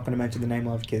that I'm not going to mention the name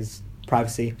of because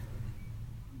privacy.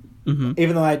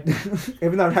 Even though I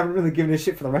haven't really given a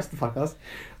shit for the rest of the podcast,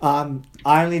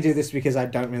 I only do this because I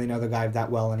don't really know the guy that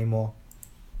well anymore.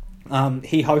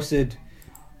 He hosted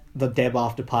the Deb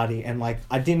after party, and like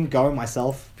I didn't go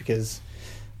myself because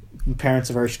parents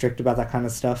are very strict about that kind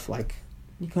of stuff. Like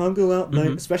you can't go out,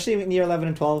 mate, especially in year 11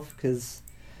 and 12 because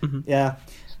yeah.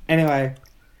 Anyway,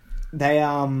 they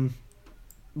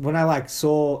when I like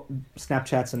saw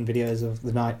Snapchats and videos of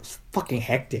the night, it was fucking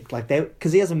hectic. Like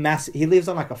because he has he lives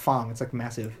on like a farm. It's like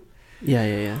massive.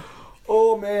 Yeah.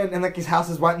 Oh man, and like his house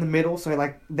is right in the middle, so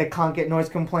like they can't get noise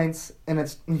complaints, and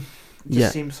it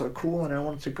just seems so cool, and I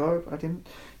wanted to go, but I didn't.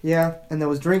 Yeah, and there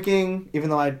was drinking, even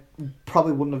though I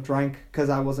probably wouldn't have drank because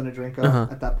I wasn't a drinker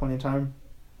at that point in time.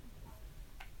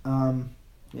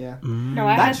 Yeah. No,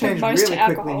 I That had the changed most really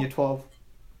quickly in alcohol. year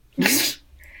 12.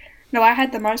 No, I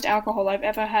had the most alcohol I've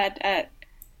ever had at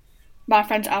my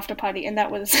friend's after party, and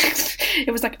that was it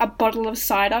was like a bottle of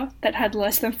cider that had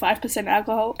less than 5%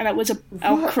 alcohol, and it was a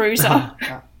cruiser.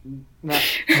 No,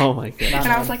 Oh my god. And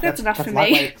I was like, that's enough for me.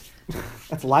 lightweight.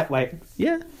 That's lightweight.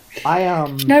 Yeah.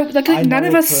 No, like I none know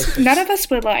of a us person-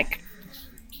 were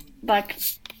like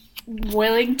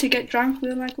willing to get drunk. We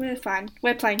were like, we're fine.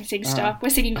 We're playing Sing Stuff. We're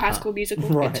singing High School Musical.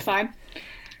 Right. It's fine.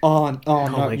 Oh no,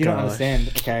 my you don't gosh. understand.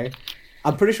 Okay,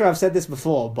 I'm pretty sure I've said this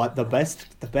before, but the best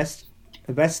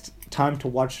time to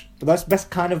watch, the best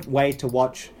kind of way to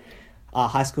watch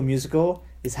High School Musical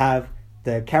is have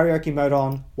the karaoke mode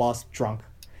on whilst drunk,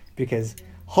 because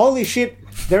holy shit,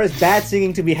 there is bad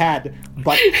singing to be had,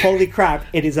 but holy crap,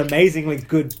 it is amazingly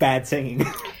good bad singing.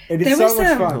 It is There so was,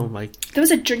 much fun. Oh my. There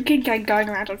was a drinking game going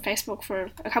around on Facebook for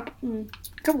a couple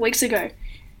weeks ago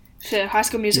for High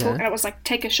School Musical, Yeah. and it was like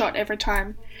take a shot every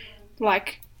time,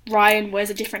 like Ryan wears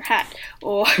a different hat,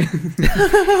 or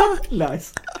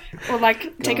Nice, or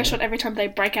like take a shot every time they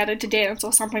break out into dance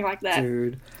or something like that.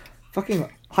 dude. Fucking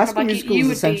High School Like, Musical you is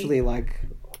would essentially like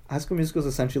High School Musical is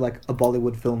essentially like a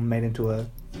Bollywood film made into a.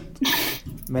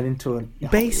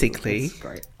 Basically. It's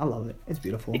great. I love it. It's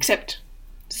beautiful. Except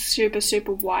super,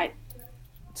 super white.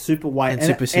 Super white And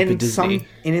super and Disney.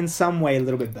 in some way a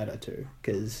little bit better too,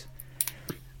 because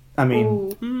I mean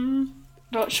Ooh.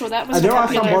 Not sure that was a there are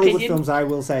some popular Bollywood opinion. films I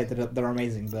will say that they're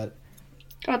amazing, but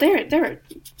Oh, they're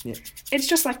Yeah. It's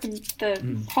just like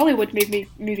the Hollywood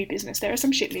movie business. There are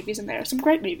some shit movies and there are some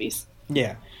great movies.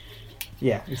 yeah,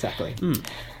 exactly,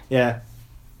 yeah.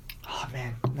 Oh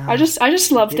man, no. I just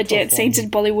love the It's dance awful. scenes in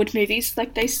Bollywood movies.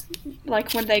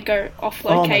 Like when they go off Oh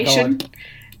my location. God.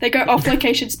 They go off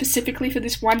location specifically for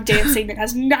this one dance scene that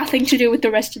has nothing to do with the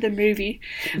rest of the movie.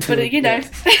 But you know,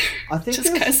 I think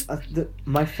just there's- 'cause.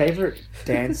 My favorite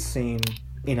dance scene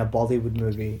in a Bollywood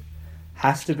movie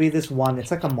has to be this one.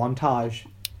 It's like a montage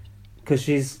because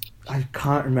she's I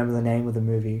can't remember the name of the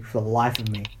movie for the life of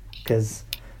me because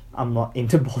I'm not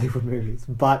into Bollywood movies.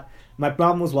 But my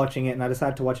mum was watching it, and I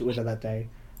decided to watch it with her that day.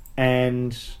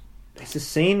 And it's a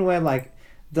scene where like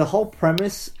the whole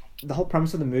premise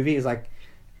of the movie is like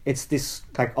it's this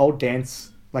like old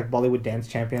dance, like Bollywood dance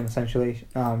champion essentially,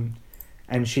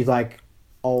 and she's like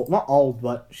old, not old,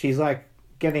 but she's like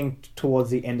getting towards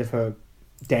the end of her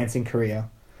dancing career,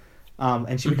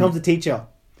 and she becomes a teacher,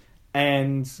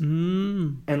 and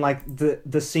like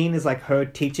the scene is like her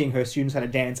teaching her students how to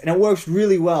dance, and it works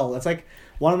really well. It's like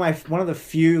one of the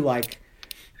few like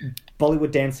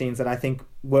Bollywood dance scenes that I think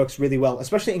works really well,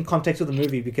 especially in context of the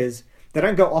movie, because they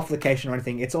don't go off location or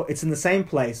anything. It's in the same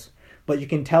place, but you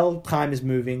can tell time is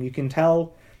moving. You can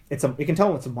tell it's a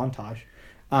montage,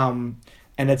 and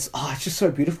it's just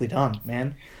so beautifully done,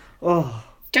 man. Oh,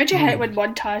 don't you hate when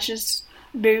montages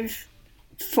move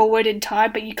forward in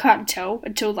time, but you can't tell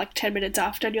until like 10 minutes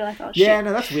after, and you're like, oh shit. Yeah,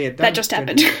 no, that's weird. That just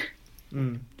happened.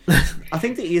 I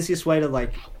think the easiest way to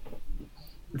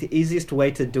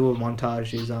do a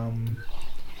montage is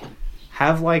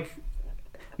have like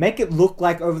make it look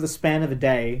like over the span of a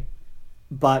day,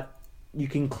 but you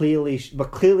can clearly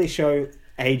show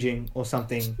aging or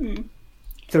something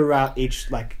throughout each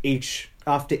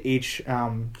after each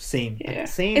scene. Yeah, like,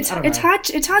 scene. it's hard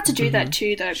to do that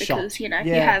too though, because you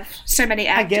have so many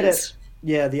actors. I get it.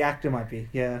 Yeah, the actor might be.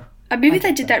 Yeah, a movie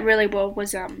that did that really well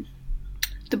was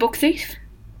The Book Thief.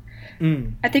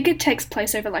 I think it takes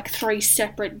place over like 3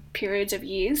 separate periods of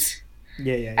years.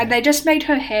 Yeah. And they just made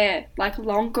her hair like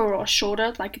longer or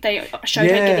shorter. Like they showed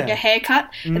her getting a haircut,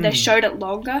 and they showed it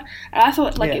longer. And I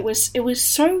thought like it was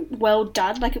so well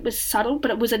done. Like it was subtle,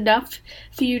 but it was enough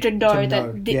for you to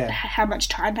know how much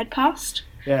time had passed.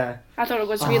 Yeah, I thought it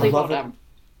was really well done.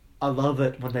 I love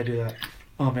it when they do that.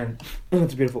 Oh man,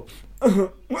 it's beautiful.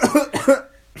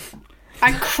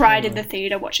 I cried in the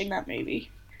theater watching that movie.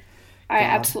 I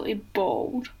absolutely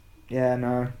bawled. Yeah,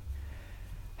 no.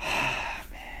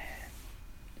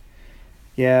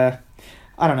 Yeah,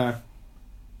 I don't know.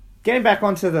 Getting back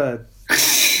onto the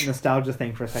nostalgia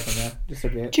thing for a second there, just a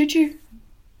bit. Choo-choo.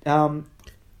 Can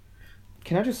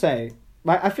I just say,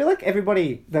 like, I feel like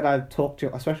everybody that I've talked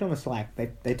to, especially on the Slack,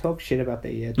 they talk shit about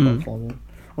their year 12 formal.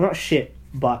 Well, not shit,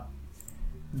 but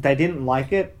they didn't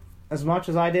like it as much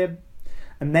as I did.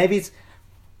 And maybe it's,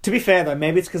 to be fair though,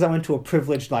 maybe it's because I went to a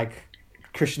privileged, like,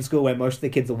 Christian school where most of the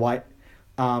kids are white,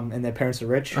 and their parents are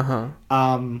rich.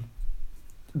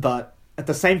 But at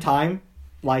the same time,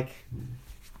 like,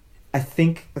 I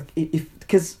think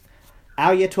because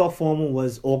our year 12 formal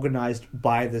was organised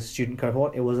by the student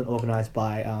cohort, it wasn't organised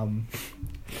by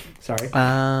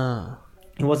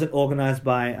it wasn't organised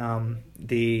by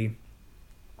the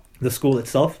school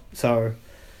itself. So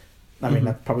I mean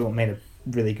that's probably what made it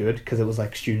really good, because it was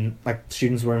like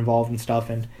students were involved and stuff,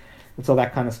 and it's all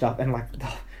that kind of stuff. And like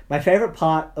my favorite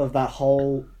part of that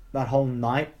whole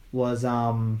night was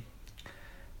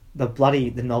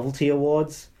the novelty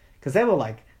awards, because they were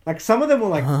like some of them were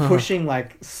like pushing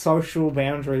like social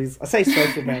boundaries. I say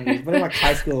social boundaries, but in like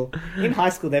high school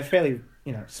they're fairly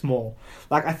small.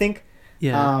 Like I think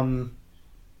one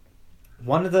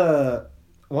of the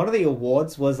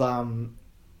awards was the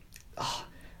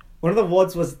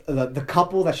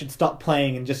couple that should stop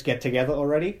playing and just get together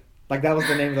already. Like that was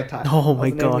the name of the title. Oh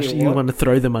my gosh, you want to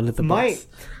throw them under the bus.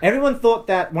 Everyone thought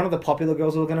that one of the popular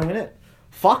girls were going to win it.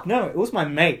 Fuck no, it was my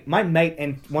mate. My mate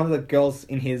and one of the girls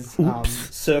in his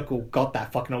circle got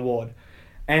that fucking award.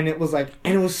 And it was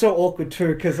so awkward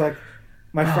too, because like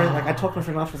my friend, like I talked to my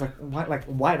friend after, I was like,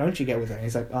 why don't you get with her? And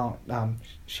he's like,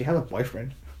 she has a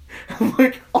boyfriend. I'm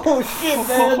like, oh shit,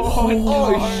 man.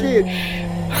 Oh shit.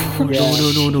 No.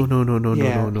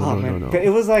 But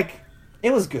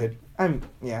it was good. And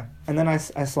then I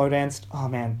slow danced. Oh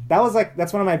man,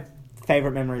 that's one of my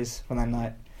favorite memories from that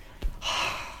night.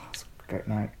 Great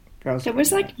night. There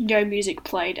was like no music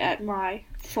played at my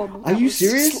formal. Are you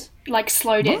serious?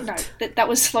 Slow dance? No, that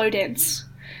was slow dance.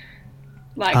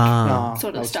 Like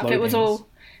sort of stuff. It was all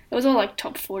like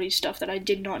top 40 stuff that I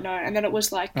did not know, and then it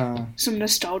was like some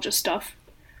nostalgia stuff.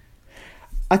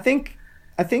 I think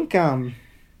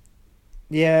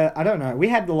yeah, I don't know. We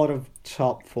had a lot of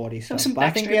top 40 stuff. Some but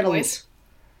I think we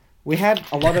had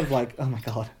a lot of like, oh my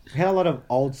god, we had a lot of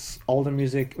older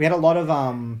music. We had a lot of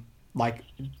like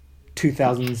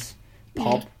 2000s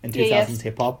pop and 2000s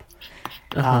hip hop.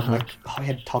 We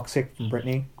had Toxic from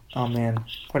Britney. Oh man,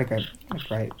 what a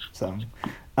great song.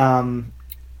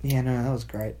 Yeah, no, that was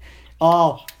great.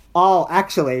 Oh,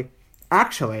 actually,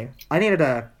 I needed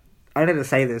to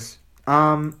say this.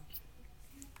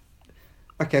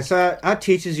 Okay, so our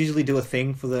teachers usually do a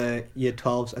thing for the year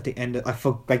 12s at the end of,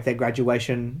 for like their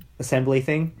graduation assembly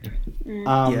thing.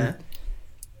 Yeah.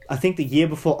 I think the year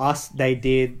before us, they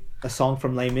did a song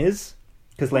from Les Mis,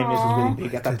 because Les Mis was really Aw.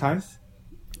 big at that time.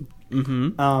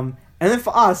 Mm-hmm. And then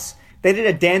for us, they did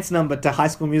a dance number to High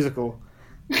School Musical.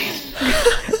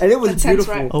 And it was That sounds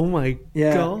beautiful. right. Oh my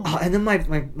Yeah. god. Oh, and then my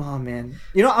oh man.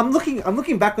 You know, I'm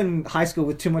looking back on high school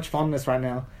with too much fondness right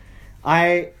now.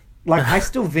 I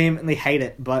still vehemently hate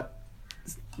it, but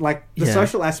like the Yeah.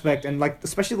 social aspect and like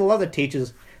especially a lot of the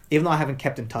teachers, even though I haven't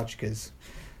kept in touch because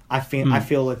I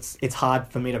feel it's hard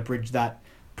for me to bridge that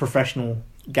professional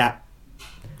gap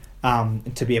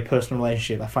to be a personal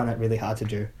relationship. I find that really hard to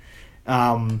do.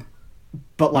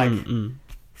 But like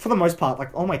for the most part,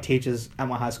 like all my teachers at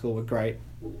my high school were great.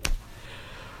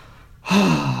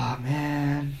 Oh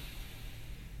man.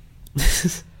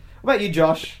 What about you,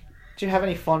 Josh? Do you have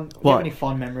any fond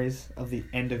memories of the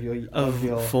end of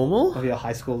your formal? of your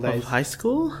high school Of days? high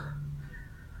school?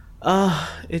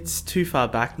 It's too far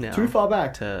back now. Too far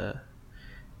back.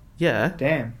 Yeah.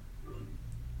 Damn.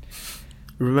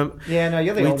 Remember? Yeah, no,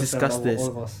 you're the We oldest discussed of this. all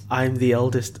of us. I'm the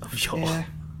eldest of your. Yeah.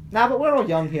 Nah, but we're all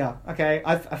young here. Okay,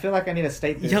 I feel like I need to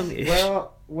state this. Youngish.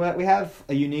 We have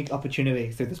a unique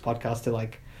opportunity through this podcast to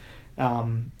like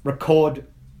record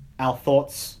our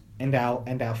thoughts and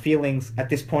our feelings at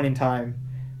this point in time,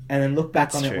 and then look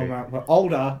back That's on it true. when we're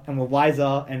older and we're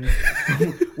wiser, and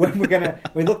when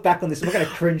we look back on this, we're gonna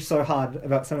cringe so hard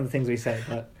about some of the things we say.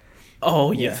 But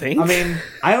Oh, you yeah. think? I mean,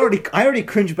 I already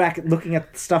cringe back at looking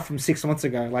at stuff from 6 months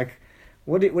ago. Like,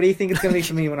 what do you think it's gonna be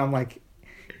for me when I'm like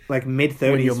mid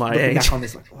 30s? When you're my looking age. back on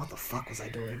this, like, what the fuck was I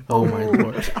doing? Oh my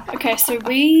lord. Okay, so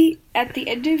we, at the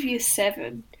end of year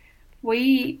 7,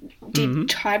 we did Mhm.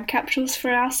 time capsules for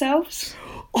ourselves.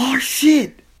 Oh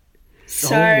shit!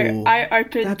 So Oh, I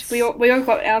opened, that's- we all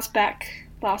got ours back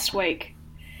last week.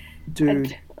 Dude,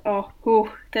 And,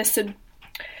 there's some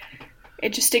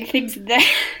interesting things in there.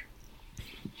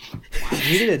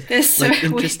 you did There's so Like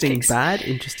weird interesting things. bad,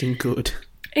 interesting good.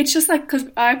 It's just like, because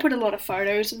I put a lot of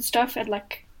photos and stuff, and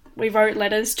like, we wrote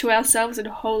letters to ourselves, and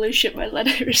holy shit, my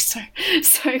letter is so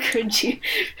cringy.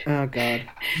 Oh god.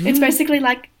 It's basically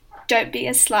like, don't be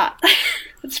a slut.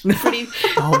 It's pretty.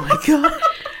 Oh my god.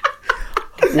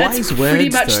 That's Wise pretty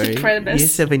words, much though. the premise. Year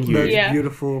 7 you. That's Yeah.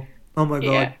 beautiful. Oh my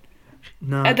god. Yeah.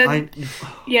 No, And then-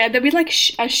 Yeah, then we like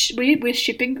we're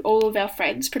shipping all of our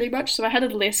friends pretty much. So I had a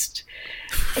list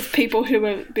of people who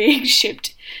were being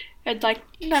shipped, and like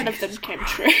none of them came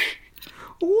true.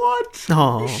 what?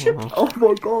 Oh. Oh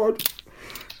my god.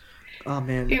 Oh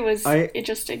man. It was I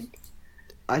interesting.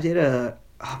 did a.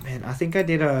 Oh man, I think I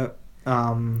did a.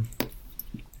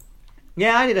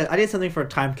 Yeah, I did something for a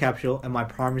time capsule at my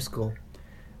primary school,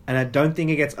 and I don't think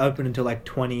it gets open until like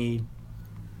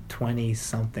 2020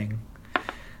 something.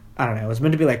 I don't know. It was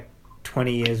meant to be like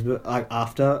 20 years like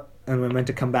after, and we're meant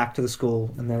to come back to the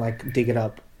school and then like dig it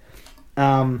up.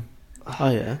 Oh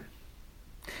yeah.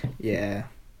 Yeah.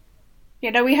 Yeah,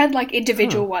 no, we had like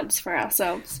individual ones for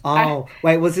ourselves. Oh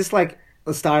wait, was this like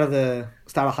the start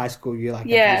of high school? You like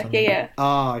Yeah, something? yeah.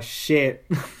 Oh shit.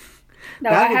 No,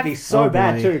 That I would have. be so Oh,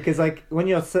 bad boy. too, because like when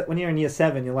you're in year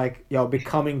 7, you're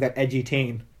becoming that edgy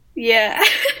teen. Yeah.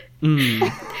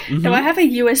 Mm. No, I have a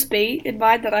USB in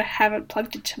mine that I haven't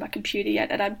plugged into my computer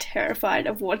yet, and I'm terrified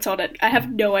of what's on it. I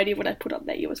have no idea what I put on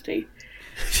that USB.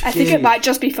 I think Yeah. it might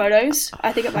just be photos.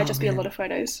 I think it might just be a man. lot of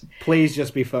photos. Please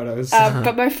just be photos.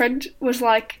 But my friend was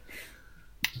like,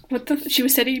 she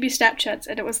was sending me Snapchats,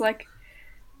 and it was like,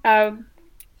 an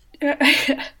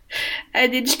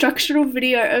instructional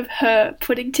video of her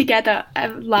putting together a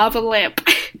lava lamp.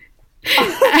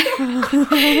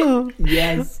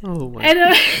 Yes. Oh my. And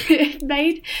it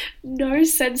made no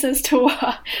sense as to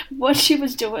what she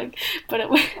was doing, but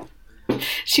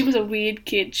she was a weird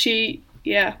kid.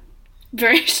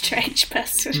 Very strange Oh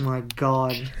person. my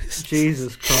god.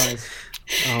 Jesus Christ.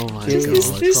 Oh my Jesus.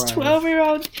 god. This Christ.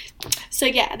 12-year-old. So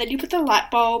yeah, and then you put the light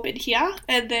bulb in here,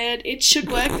 and then it should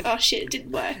work. Oh shit, it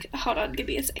didn't work. Hold on, give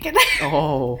me a second.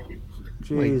 Oh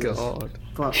my Jesus. god.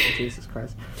 Fuck, Jesus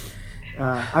Christ.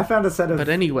 I found a set of But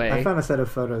anyway. I found a set of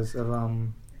photos of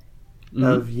Mhm.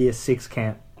 of year 6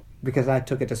 camp because I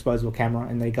took a disposable camera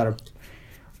and they got a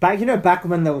back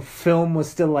when the film was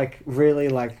still like really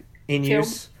like in Film.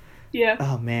 use. Yeah.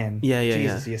 Oh man. Yeah, yeah,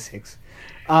 Jesus, year 6.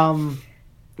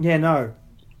 Yeah, no.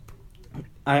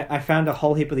 I found a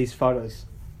whole heap of these photos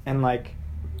and like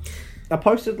I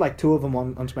posted like 2 of them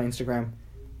onto my Instagram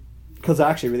because they're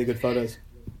actually really good photos.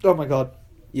 Oh my god.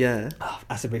 Yeah. Oh,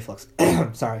 acid reflux.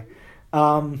 Sorry.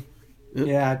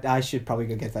 Yeah, I should probably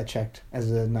go get that checked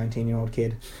as a 19-year-old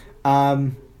kid.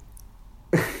 I'm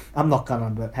not gonna,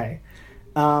 but hey.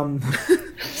 Um,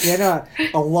 yeah, no,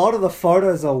 a lot of the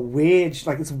photos are weird.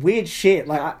 Like it's weird shit.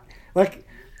 I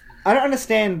don't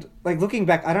understand. Like looking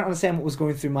back, I don't understand what was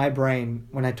going through my brain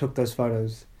when I took those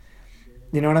photos.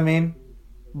 You know what I mean?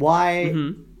 Why?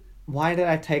 Mhm. Why did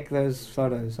I take those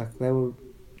photos? Like they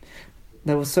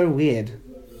were so weird,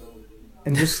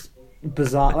 and just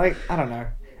bizarre. Like I don't know.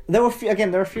 There were there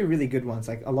were a few really good ones.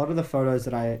 Like a lot of the photos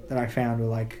that I found were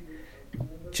like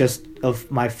just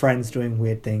of my friends doing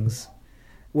weird things.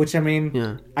 Which, I mean,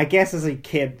 Yeah. I guess as a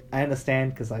kid, I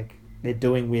understand because, like, they're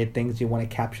doing weird things, you want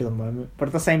to capture the moment. But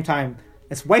at the same time,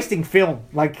 it's wasting film.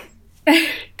 Like,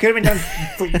 could have been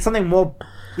done something more,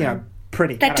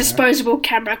 pretty. I That don't disposable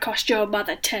camera cost your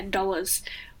mother $10.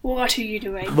 What are you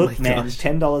doing? know. Look, my man, gosh.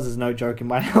 $10 is no joke in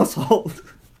my household.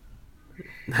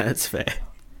 That's fair.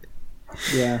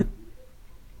 Yeah.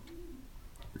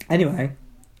 Anyway,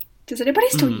 Does anybody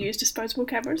still use disposable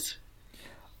cameras?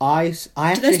 I Do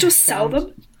actually they still sell found-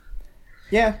 them?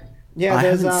 Yeah. I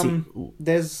There's haven't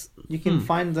seen- you can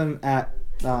find them at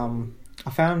I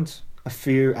found a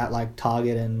few at like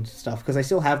Target and stuff because they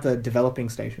still have the developing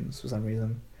stations for some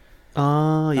reason.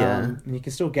 Oh, yeah. And you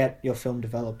can still get your film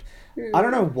developed. I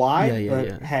don't know why, but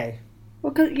Yeah. hey,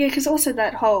 Well, because also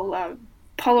that whole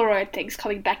Polaroid thing's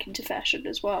coming back into fashion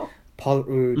as well.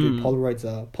 dude, Polaroids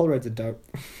are dope.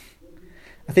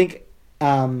 I think,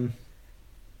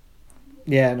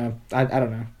 yeah, no, I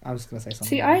don't know. I was gonna say something.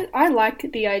 See, I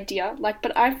like the idea,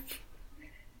 but I've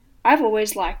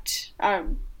always liked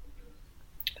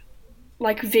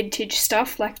like vintage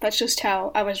stuff. Like that's just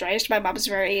how I was raised. My mum's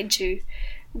very into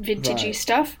vintagey Right.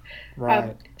 stuff.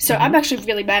 Right. So I'm actually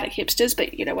really mad at hipsters, but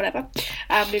whatever.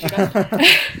 Moving on.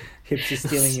 Hipsters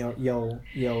stealing your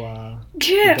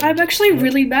Yeah, I'm actually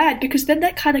really mad because then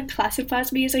that kind of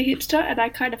classifies me as a hipster, and I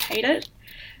kind of hate it.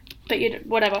 But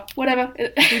whatever.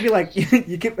 You'd be like,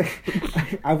 you could.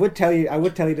 I would tell you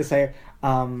to say,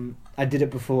 I did it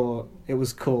before. It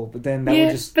was cool, but then that would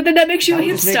just. but then that makes you a that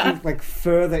would just make hipster. you, like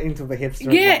further into the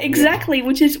hipster. Yeah, like, exactly.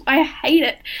 Which is I hate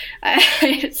it. I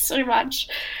hate it so much.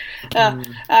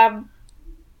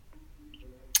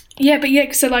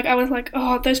 So like I was like,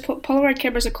 oh, those Polaroid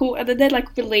cameras are cool, and then they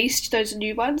like released those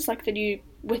new ones, like the new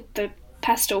with the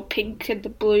pastel pink and the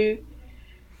blue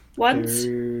ones,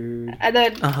 Dude. and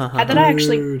then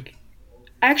I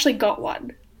actually got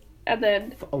one, and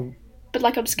then Oh, but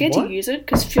like I'm scared What? to use it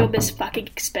because film is fucking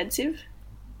expensive.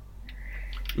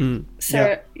 Mm.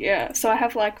 So so I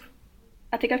have like,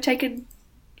 I think I've taken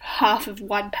half of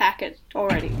one packet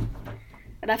already,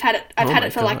 and I've had it my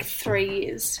for like gosh. 3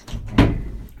 years.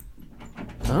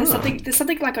 Oh. There's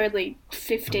something like only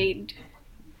 15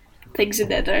 things in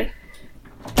there though.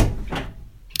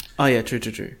 Oh, yeah, true.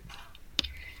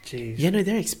 jeez. Yeah, no,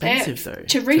 they're expensive, though.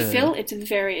 To refill, it's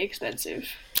very expensive.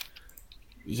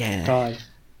 Yeah. God.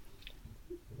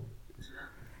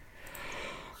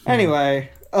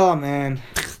 Anyway, oh man,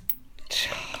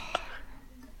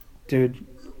 dude,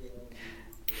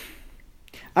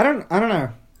 I don't know.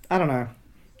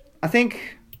 I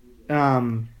think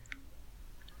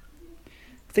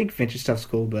vintage stuff's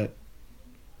cool, but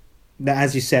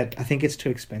as you said, I think it's too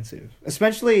expensive,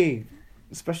 especially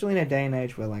in a day and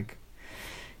age where like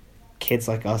kids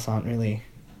like us aren't really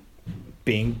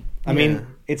being. I Yeah. mean,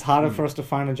 it's harder for us to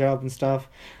find a job and stuff.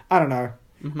 I don't know.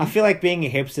 I feel like being a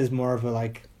hipster is more of a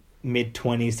like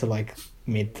mid-20s to like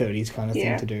mid-30s kind of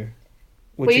Yeah. thing to do.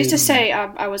 We used to say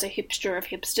I was a hipster of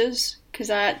hipsters because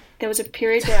there was a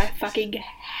period where I fucking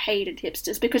hated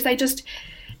hipsters because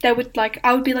they would like,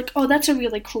 I would be like, oh, that's a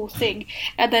really cool thing,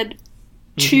 and then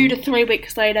 2 to 3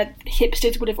 weeks later,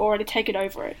 hipsters would have already taken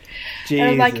over it. Jesus. And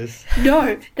I'm like,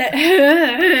 no, that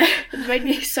it made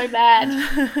me so mad.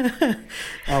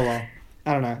 Oh well,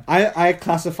 I don't know. I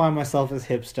classify myself as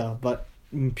hipster, but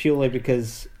purely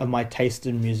because of my taste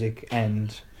in music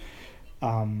and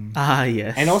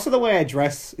Yes. and also the way I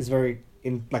dress is very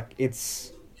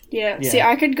it's Yeah. Yeah. See,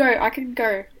 I can go.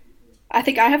 I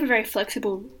think I have a very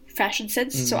flexible fashion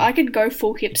sense, so I can go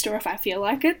full hipster if I feel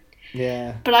like it.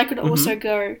 yeah. But I could also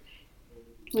go,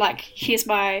 like, here's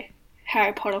my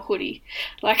Harry Potter hoodie.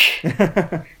 Like,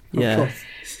 Of Yeah. course.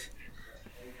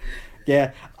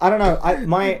 Yeah, I don't know.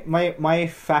 My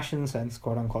fashion sense,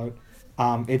 quote unquote,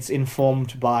 it's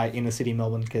informed by inner city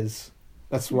Melbourne because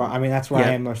that's where I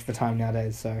Yeah. am most of the time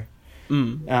nowadays. So,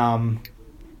 Mm.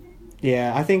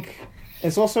 yeah, I think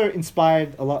it's also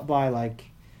inspired a lot by like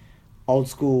old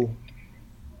school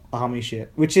army shit,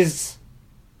 which is,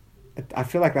 I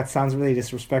feel like that sounds really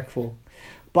disrespectful,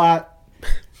 but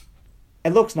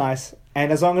it looks nice,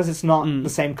 and as long as it's not the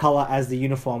same color as the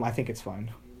uniform, I think it's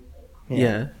fine.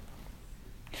 Yeah.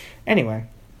 Anyway,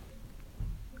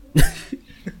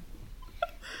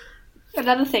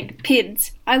 Another thing,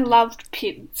 pins. I loved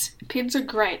pins. Pins are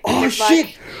great. Oh Like,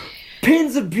 shit!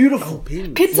 Pins are beautiful.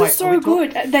 Pins. pins are Wait, so are we talk-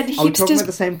 good. And then Are we talking about hipsters.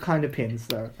 the same kind of pins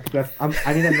though?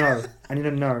 I need to know. I need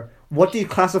to know. What do you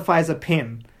classify as a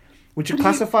pin? Would you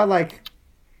classify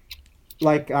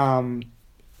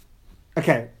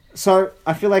Okay, so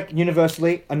I feel like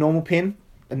universally a normal pin,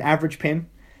 an average pin,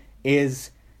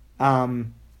 is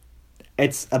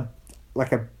it's a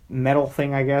metal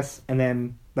thing, I guess, and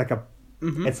then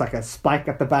it's like a spike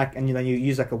at the back, and you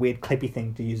use like a weird clippy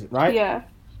thing to use it, right? Yeah,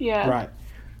 yeah.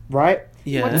 Right.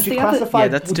 Yeah. What's Would you the other- classify? Yeah,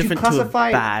 that's would you different to a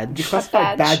classify, badge. Would you classify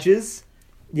badge. badges?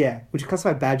 Yeah. Would you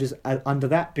classify badges under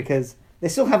that, because they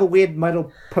still have a weird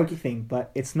metal pokey thing,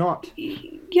 but it's not.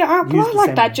 Yeah, I Use the like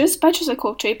same- badges. Badges are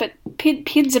cool too, but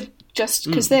pins are just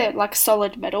because they're like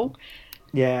solid metal.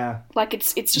 Yeah. Like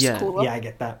it's just Yeah. cooler. Yeah, I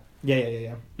get that.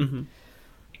 Yeah. Mm-hmm.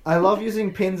 I love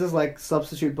using pins as like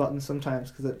substitute buttons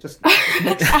sometimes because it just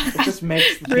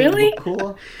makes the thing Really? look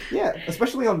cooler. Yeah,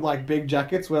 especially on like big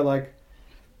jackets where like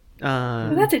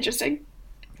Well, that's interesting.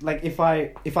 if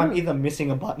I'm either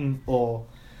missing a button or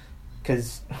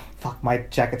because fuck, my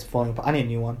jacket's falling apart. I need a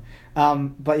new one.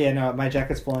 But yeah, no, my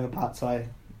jacket's falling apart, so I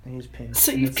use pins.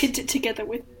 So And you've it's- pinned it together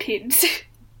with pins.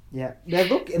 Yeah, they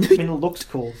look. I mean, it looks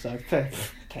cool. So who cares?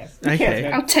 Who Okay. cares,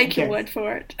 man? I'll take Who your cares? word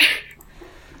for it.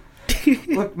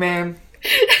 Look, man.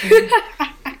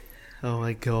 Oh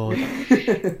my god.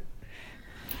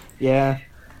 Yeah.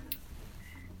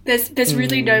 There's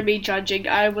really no me judging.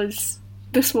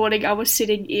 This morning I was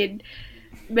sitting in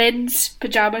men's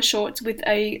pajama shorts with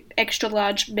a extra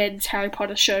large men's Harry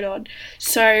Potter shirt on.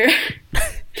 So I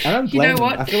don't you blame know them.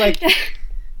 what?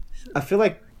 I feel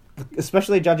like,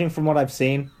 especially judging from what I've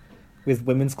seen with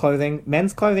women's clothing,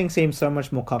 men's clothing seems so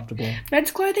much more comfortable.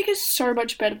 men's clothing is so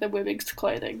much better than women's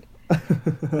clothing.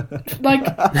 Like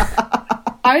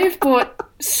I've bought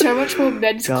so much more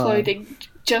men's God. clothing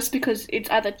just because it's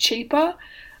either cheaper,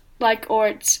 or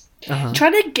it's Uh-huh.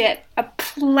 trying to get a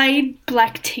plain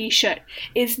black t-shirt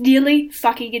is nearly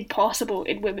fucking impossible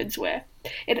in women's wear.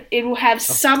 It will have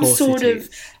some course sort it of is.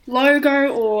 logo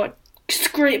or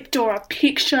script or a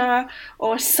picture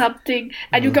or something,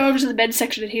 and you go over to the men's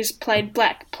section and here's plain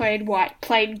black, plain white,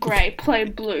 plain grey,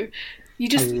 plain blue. You I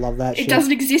just love that it shit.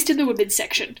 doesn't exist in the women's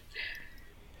section.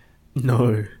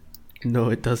 No,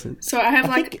 it doesn't. So I have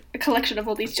I think- a collection of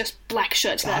all these just black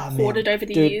shirts that Ah, I've man. hoarded over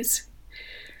the Dude. years.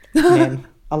 Man,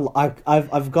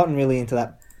 I've gotten really into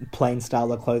that plain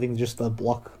style of clothing, just the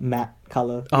block matte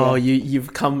color. Oh, Yeah.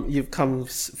 you've come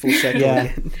full circle Yeah.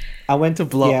 again. I went to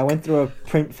block. Yeah, I went through a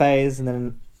print phase, and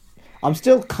then I'm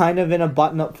still kind of in a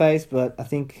button-up phase, but I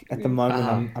think at the moment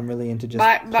Uh-huh. I'm really into just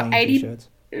My plain 80 t-shirts.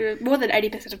 More than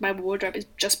 80% of my wardrobe is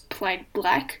just plain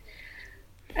black.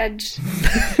 And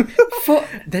for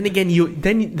Then again, you're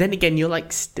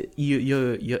like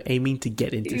you're aiming to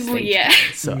get into Well, stage. yeah.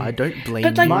 So I don't blame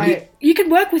but like you. My- you can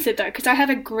work with it though, because I have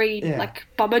a green Yeah.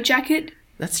 bomber jacket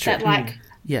That's true. that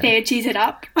yeah. fancies it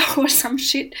up or some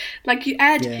shit. Like you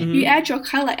add Yeah. you add your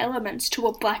color elements to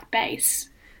a black base,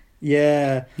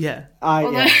 Yeah, Yeah.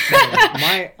 Or yeah. like-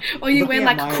 my or you wear looking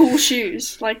like at my- cool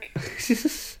shoes. Like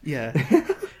Yeah.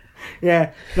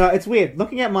 Yeah, no, it's weird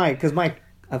looking at because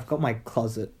I've got my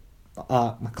closet,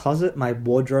 my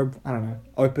wardrobe. I don't know,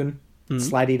 open,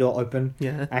 slidey door open.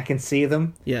 Yeah. I can see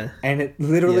them, Yeah. and it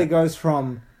literally Yeah. goes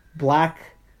from black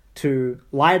to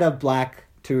lighter black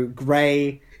to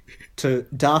grey to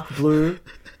dark blue,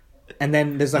 and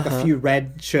then there's like a few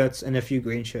red shirts and a few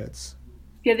green shirts.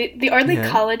 yeah, the only Yeah.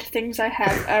 colored things I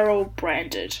have are all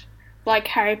branded, like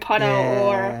Harry Potter Yeah.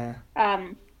 or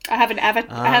I have an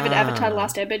Avatar Ah.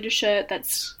 Last Airbender shirt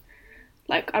that's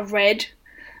like a red,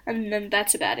 and then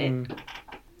that's about it.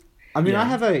 I mean, Yeah.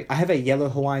 I have a yellow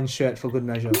Hawaiian shirt for good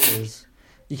measure, because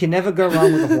you can never go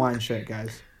wrong with a Hawaiian shirt,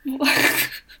 guys.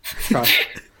 Trust,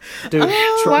 dude.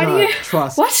 Why do you-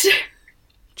 trust? What?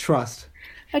 Trust.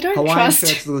 I don't Hawaiian trust.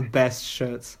 shirts are the best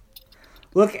shirts.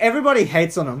 Look, everybody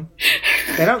hates on them.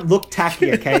 They don't look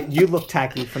tacky, okay? You look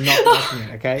tacky for not liking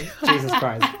it, okay? Jesus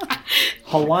Christ.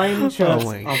 Hawaiian shirts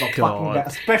my are the fucking God.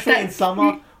 best, especially in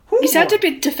summer. You sound a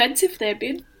bit defensive there,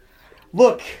 Ben.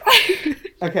 Look,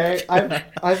 okay,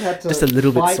 I've had to Just a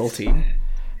little bit fight- salty.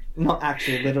 Not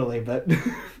actually, literally, but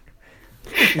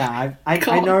nah. I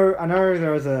God. know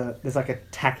there's like a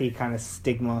tacky kind of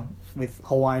stigma with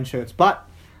Hawaiian shirts, but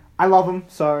I love them,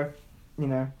 so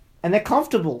and they're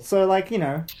comfortable. So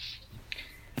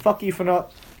fuck you for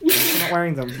not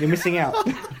wearing them. You're missing out.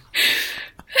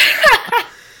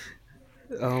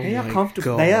 Oh They are my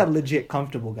comfortable. God. They are legit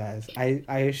comfortable, guys. I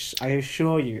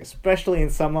assure you, especially in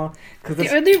summer, because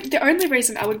The only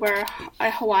reason I would wear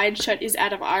a Hawaiian shirt is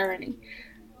out of irony.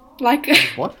 Like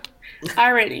what?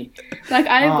 Irony. Like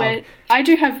I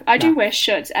do wear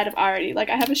shirts out of irony. Like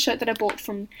I have a shirt that I bought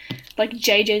from like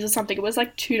JJ's or something. It was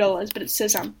like $2, but it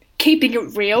says keeping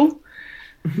it real.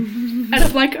 And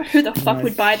I'm like, who the fuck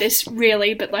would buy this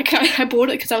really? But like I bought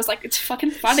it because I was like, it's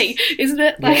fucking funny, isn't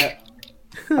it? Like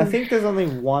I think there's only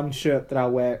one shirt that I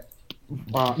wear.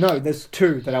 No, there's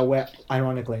two that I wear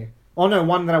ironically. Oh no,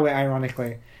 one that I wear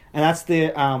ironically, and that's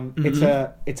the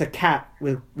it's a cat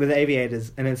with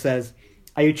aviators, and it says,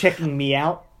 "Are you checking me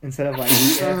out?" Instead of like,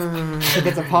 so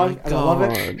it's a pun, and I love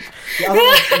it.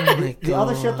 The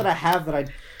other shirt that I have that I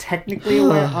technically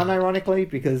wear unironically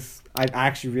because I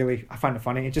actually I find it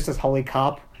funny. It just says "Holy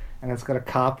Carp," and it's got a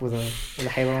carp with a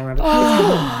halo around it. It's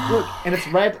cool. Look, and it's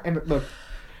red, and look,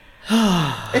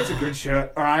 it's a good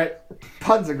shirt. All right,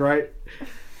 puns are great.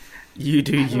 You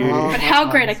do you. But how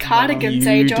great are cardigans,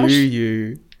 eh, Josh? You do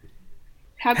you.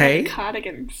 How great are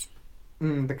cardigans?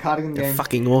 The cardigan game.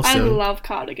 Fucking awesome. I love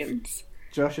cardigans.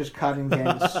 Josh's cardigan game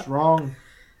is strong.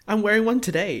 I'm wearing one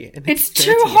today. And it's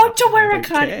too hot to wear a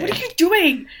cardigan. What are you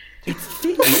doing? It's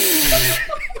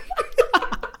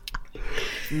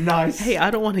nice. Hey,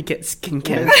 I don't want to get skin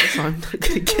cancer, so I'm not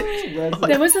going to get...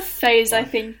 There was a phase, I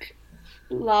think,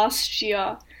 last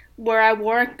year where I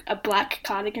wore a black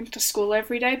cardigan to school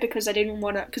every day because I didn't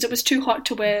want to... Because it was too hot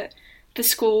to wear the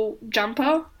school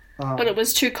jumper, but it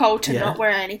was too cold to not wear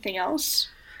anything else.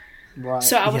 Right.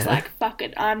 So I was like, fuck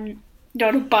it, I'm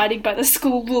not abiding by the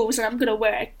school rules and I'm going to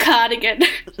wear a cardigan.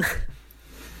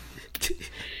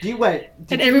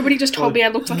 And everybody just told me I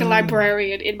looked like a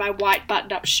librarian in my white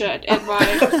button-up shirt and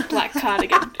my black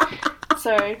cardigan.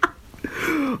 So...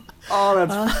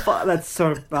 Oh, that's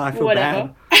so... I feel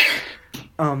whatever. bad.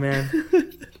 Oh, man.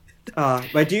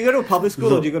 Wait, do you go to a public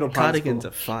school or do you go to a private cardigans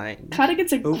school? are fine.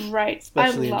 Cardigans are great. I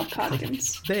Especially love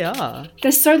cardigans. They are.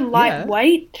 They're so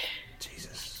lightweight.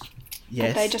 Jesus.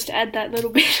 Yes. But they just add that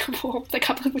little bit of warmth. I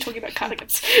can't believe we're talking about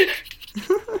cardigans.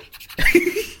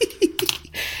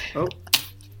 Oh.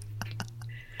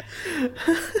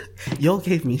 Y'all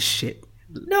gave me shit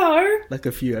No. like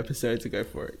a few episodes ago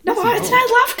for it. No, I said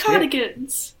I love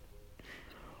cardigans.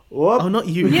 Whoop. Oh, not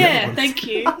you. Yeah, thank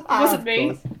you. It wasn't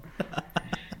me.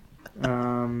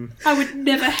 I would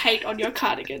never hate on your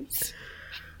cardigans.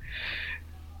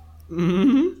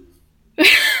 Mm-hmm.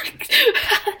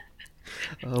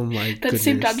 Oh my goodness. That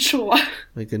seemed unsure.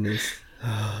 My goodness.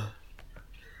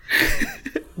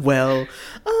 Well,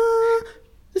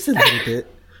 just a little bit.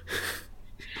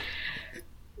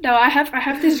 No, I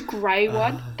have this grey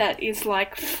one that is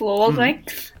like floor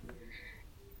length,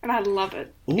 and I love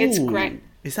it. It's Ooh. great.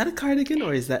 Is that a cardigan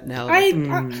or is that now like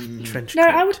trench coat?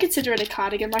 I would consider it a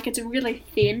cardigan. Like it's really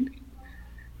thin.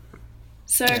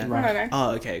 So I don't know.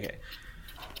 Oh, okay.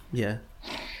 Yeah.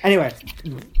 Anyway,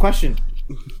 question.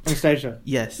 Anastasia.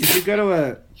 Yes. Did you go to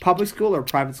a public school or a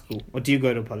private school? Or do you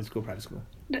go to a public school or private school?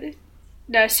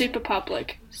 No, super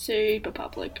public. Super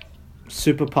public.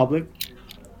 Super public?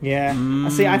 Yeah.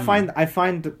 See, I find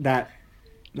that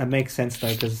makes sense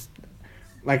though, because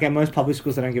like at most public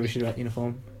schools they don't give a shit about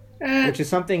uniform. Which is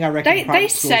something I reckon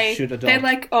private schools should adopt. They're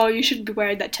like, oh, you shouldn't be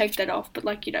wearing that, take that off, but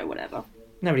like, whatever.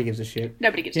 Nobody gives a shit.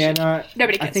 Nobody gives a shit. No,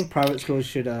 Nobody cares. I think private schools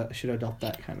should adopt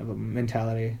that kind of a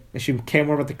mentality. They should care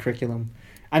more about the curriculum.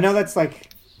 I know that's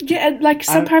like... Yeah, and like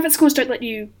some private schools don't let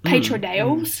you paint your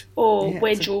nails or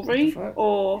wear jewellery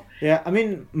or... Yeah, I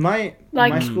mean, my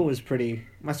school is pretty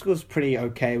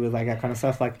okay with like that kind of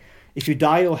stuff. Like, if you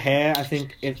dye your hair, I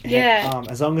think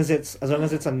as long as it's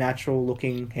a natural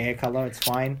looking hair color, it's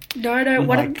fine. No,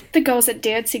 one of the girls at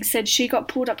dancing said she got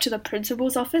pulled up to the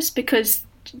principal's office because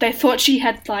they thought she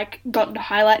had like gotten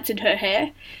highlights in her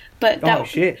hair, but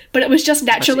it was just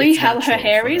naturally how her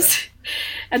hair is.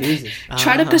 And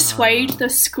try to persuade the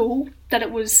school that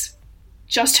it was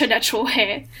just her natural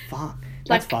hair. Fuck.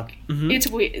 Like, that's fuck. It's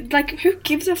weird. Like, who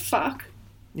gives a fuck?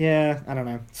 Yeah, I don't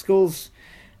know. Schools,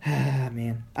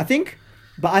 man. I think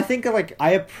like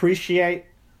I appreciate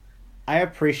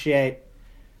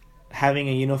having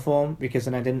a uniform because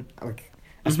then I didn't like,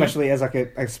 especially as a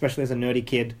nerdy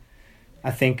kid, I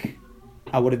think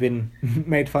I would have been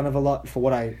made fun of a lot for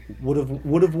what I would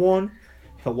have worn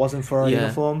if it wasn't for a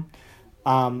uniform.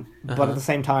 But at the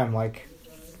same time, like,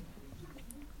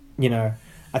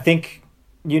 I think,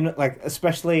 like,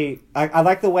 especially, I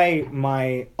like the way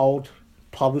my old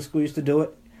public school used to do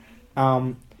it.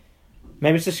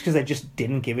 Maybe it's just because they just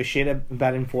didn't give a shit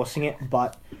about enforcing it,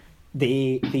 but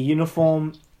the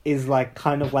uniform is like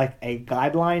kind of like a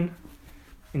guideline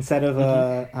instead of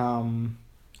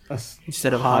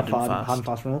instead of hard and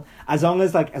fast rule. As long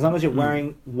as you're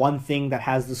wearing one thing that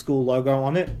has the school logo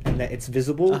on it and that it's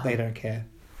visible, they don't care.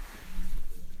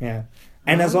 Yeah,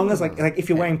 And as long as like if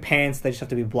you're wearing pants, they just have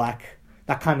to be black.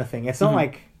 That kind of thing. It's not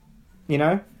like, you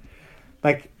know,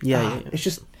 like Yeah. It's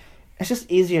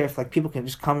just easier if like people can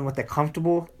just come in what they're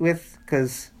comfortable with.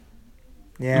 Because,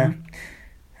 yeah,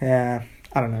 I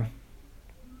don't know.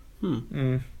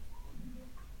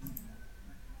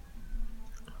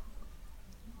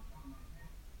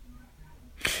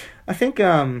 I think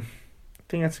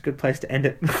that's a good place to end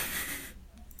it.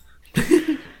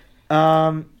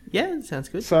 Yeah, sounds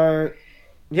good. So,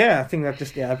 yeah, I think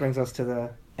that brings us to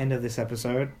the end of this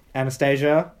episode.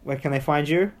 Anastasia, where can they find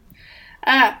you?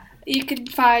 You can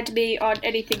find me on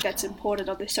anything that's important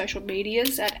on the social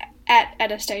medias at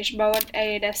Anastasia Mowen,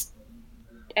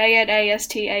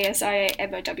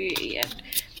 ANASTASIAMOWEN.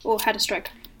 Oh, had a stroke.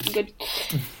 I'm good.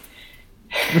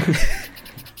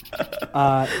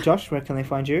 Josh, where can they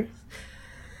find you?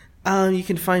 You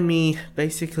can find me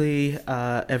basically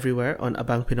everywhere on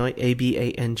Abang Pinoy,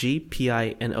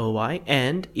 ABANGPINOY.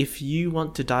 And if you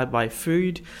want to dive by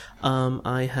food,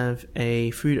 I have a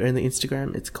food-only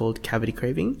Instagram. It's called Cavity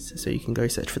Cravings, so you can go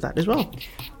search for that as well.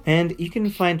 And you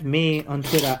can find me on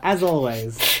Twitter, as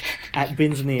always, at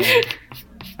Binsneo.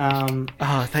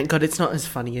 Oh, thank God it's not as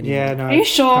funny anymore. Yeah, no. Are you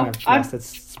sure? Kind of lost its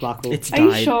sparkle. It's Are you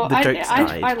died. sure? The joke's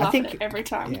died. I laugh think- at it every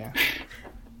time. Yeah.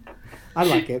 I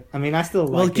like it. I mean, I still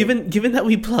like Well, it. given that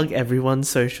we plug everyone's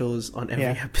socials on every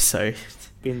Yeah. episode,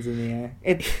 Bins in the air.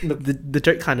 Look, the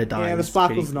joke kind of dies. yeah, the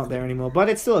sparkle's not there anymore, but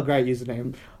it's still a great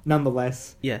username,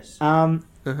 nonetheless. Yes. I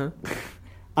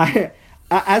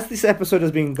as this episode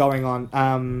has been going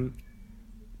on,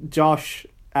 Josh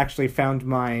actually found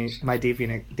my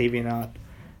DeviantArt.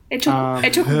 It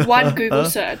took one Google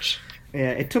search.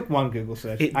 Yeah, it took one Google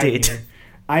search. It did.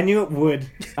 I knew it would.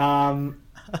 The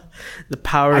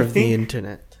power I of the think-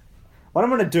 internet. What I'm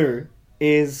gonna do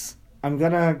is I'm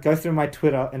gonna go through my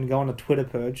Twitter and go on a Twitter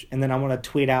purge, and then I'm gonna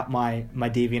tweet out my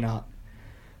DeviantArt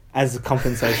as a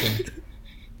compensation.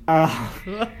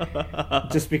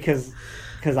 Just because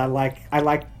I like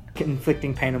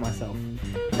inflicting pain on myself.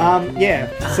 Yeah.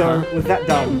 So with that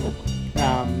done,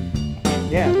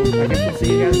 yeah, I guess we'll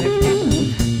see you guys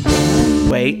next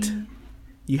week. Wait,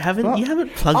 you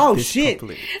haven't plugged Oh, this shit.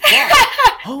 properly.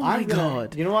 Oh my I'm gonna-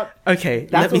 God. You know what? Okay,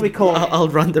 That's what we call. I'll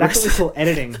run the That's rest. what we call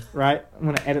editing, right? I'm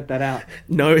gonna edit that out.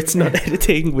 No, it's not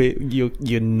editing.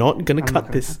 You're not gonna I'm cut not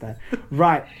gonna this. cut that.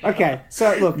 Right. Okay.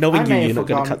 So look, Knowing I you, may have you're not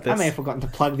gonna forgotten. cut this. I may have forgotten to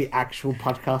plug the actual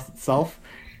podcast itself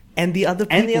And the other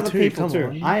people and the other too. people come too.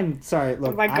 on. I'm sorry.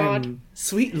 Look, Oh my God.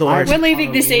 Sweet Lord. We're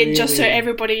leaving this in just so really-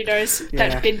 everybody knows Yeah,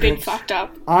 that Bin oops. fucked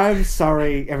up. I'm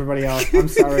sorry, everybody else. I'm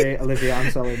sorry, Olivia.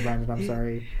 I'm sorry, Brandon. I'm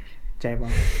sorry,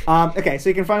 J-Bon. Okay, so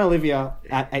you can find Olivia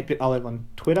at 8BitOlive on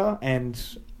Twitter and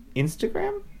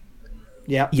Instagram.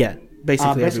 Yeah. Yeah,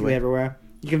 basically, Basically everywhere.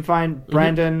 You can find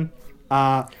Brandon.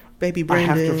 Baby I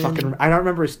Brandon. have to fucking. I don't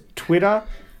remember his Twitter,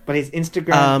 but his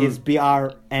Instagram is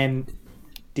brndon.le.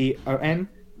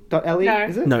 No.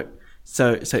 Is it? No.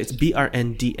 So it's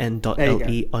brndn.le There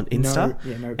you go. on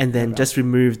Insta, No, and then no. just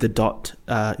remove the dot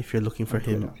if you're looking for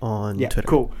him Twitter. on Yeah, Twitter.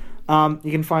 cool.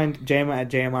 You can find JMR at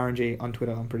JMRNG on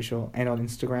Twitter, I'm pretty sure, and on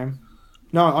Instagram.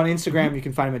 No, on Instagram you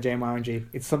can find him at JMRNG.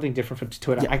 It's something different from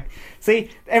Twitter. Yeah. See,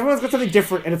 everyone's got something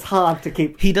different, and it's hard to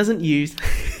keep. He doesn't use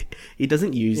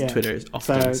Yeah. Twitter as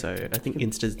often, so I think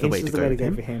Insta's the way to go with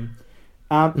him. for him.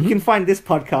 You can find this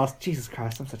podcast. Jesus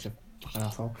Christ, I'm such a fucking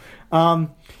asshole. You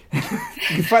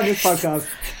can find this podcast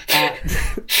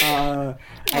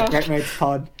at Great Mates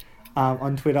Pod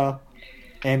on Twitter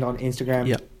and on Instagram.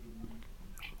 Yep.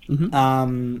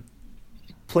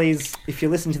 Please, if you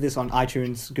listen to this on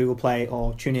iTunes, Google Play,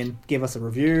 or TuneIn, give us a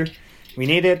review. We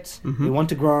need it. We want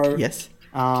to grow. Yes.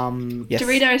 Yes.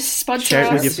 Doritos sponsor Share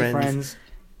it with us. your friends.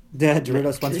 The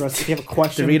Doritos sponsor us. If you have a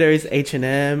question, Doritos,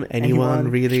 H&M, anyone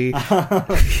really. What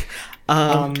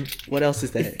else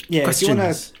is there? yeah, if you want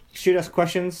Questions. to shoot us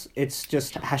questions, it's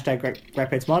just hashtag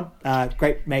Great Mates Mod,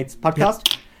 Great Mates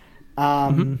Podcast,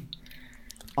 on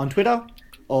Twitter,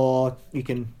 or you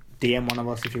can DM one of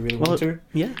us if you really want to.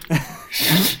 Yeah.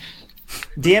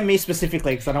 DM me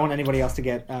specifically because I don't want anybody else to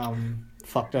get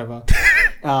fucked over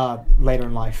later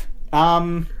in life.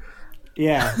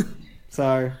 Yeah.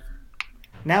 So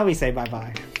now we say bye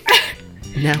bye.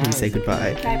 Now we say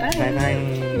goodbye. Bye bye. Bye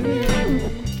bye.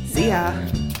 See ya.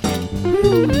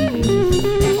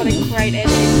 What a great ending.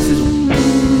 This is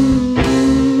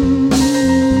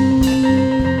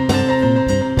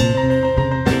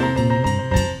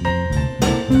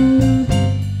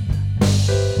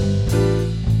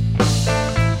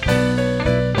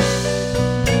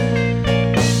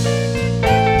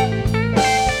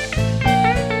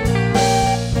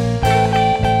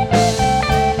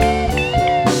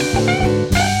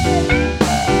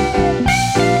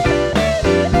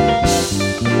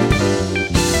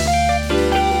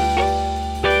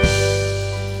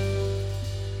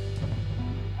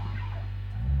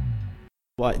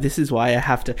why this is why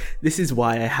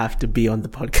I have to be on the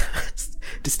podcast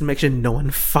just to make sure no one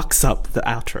fucks up the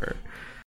outro.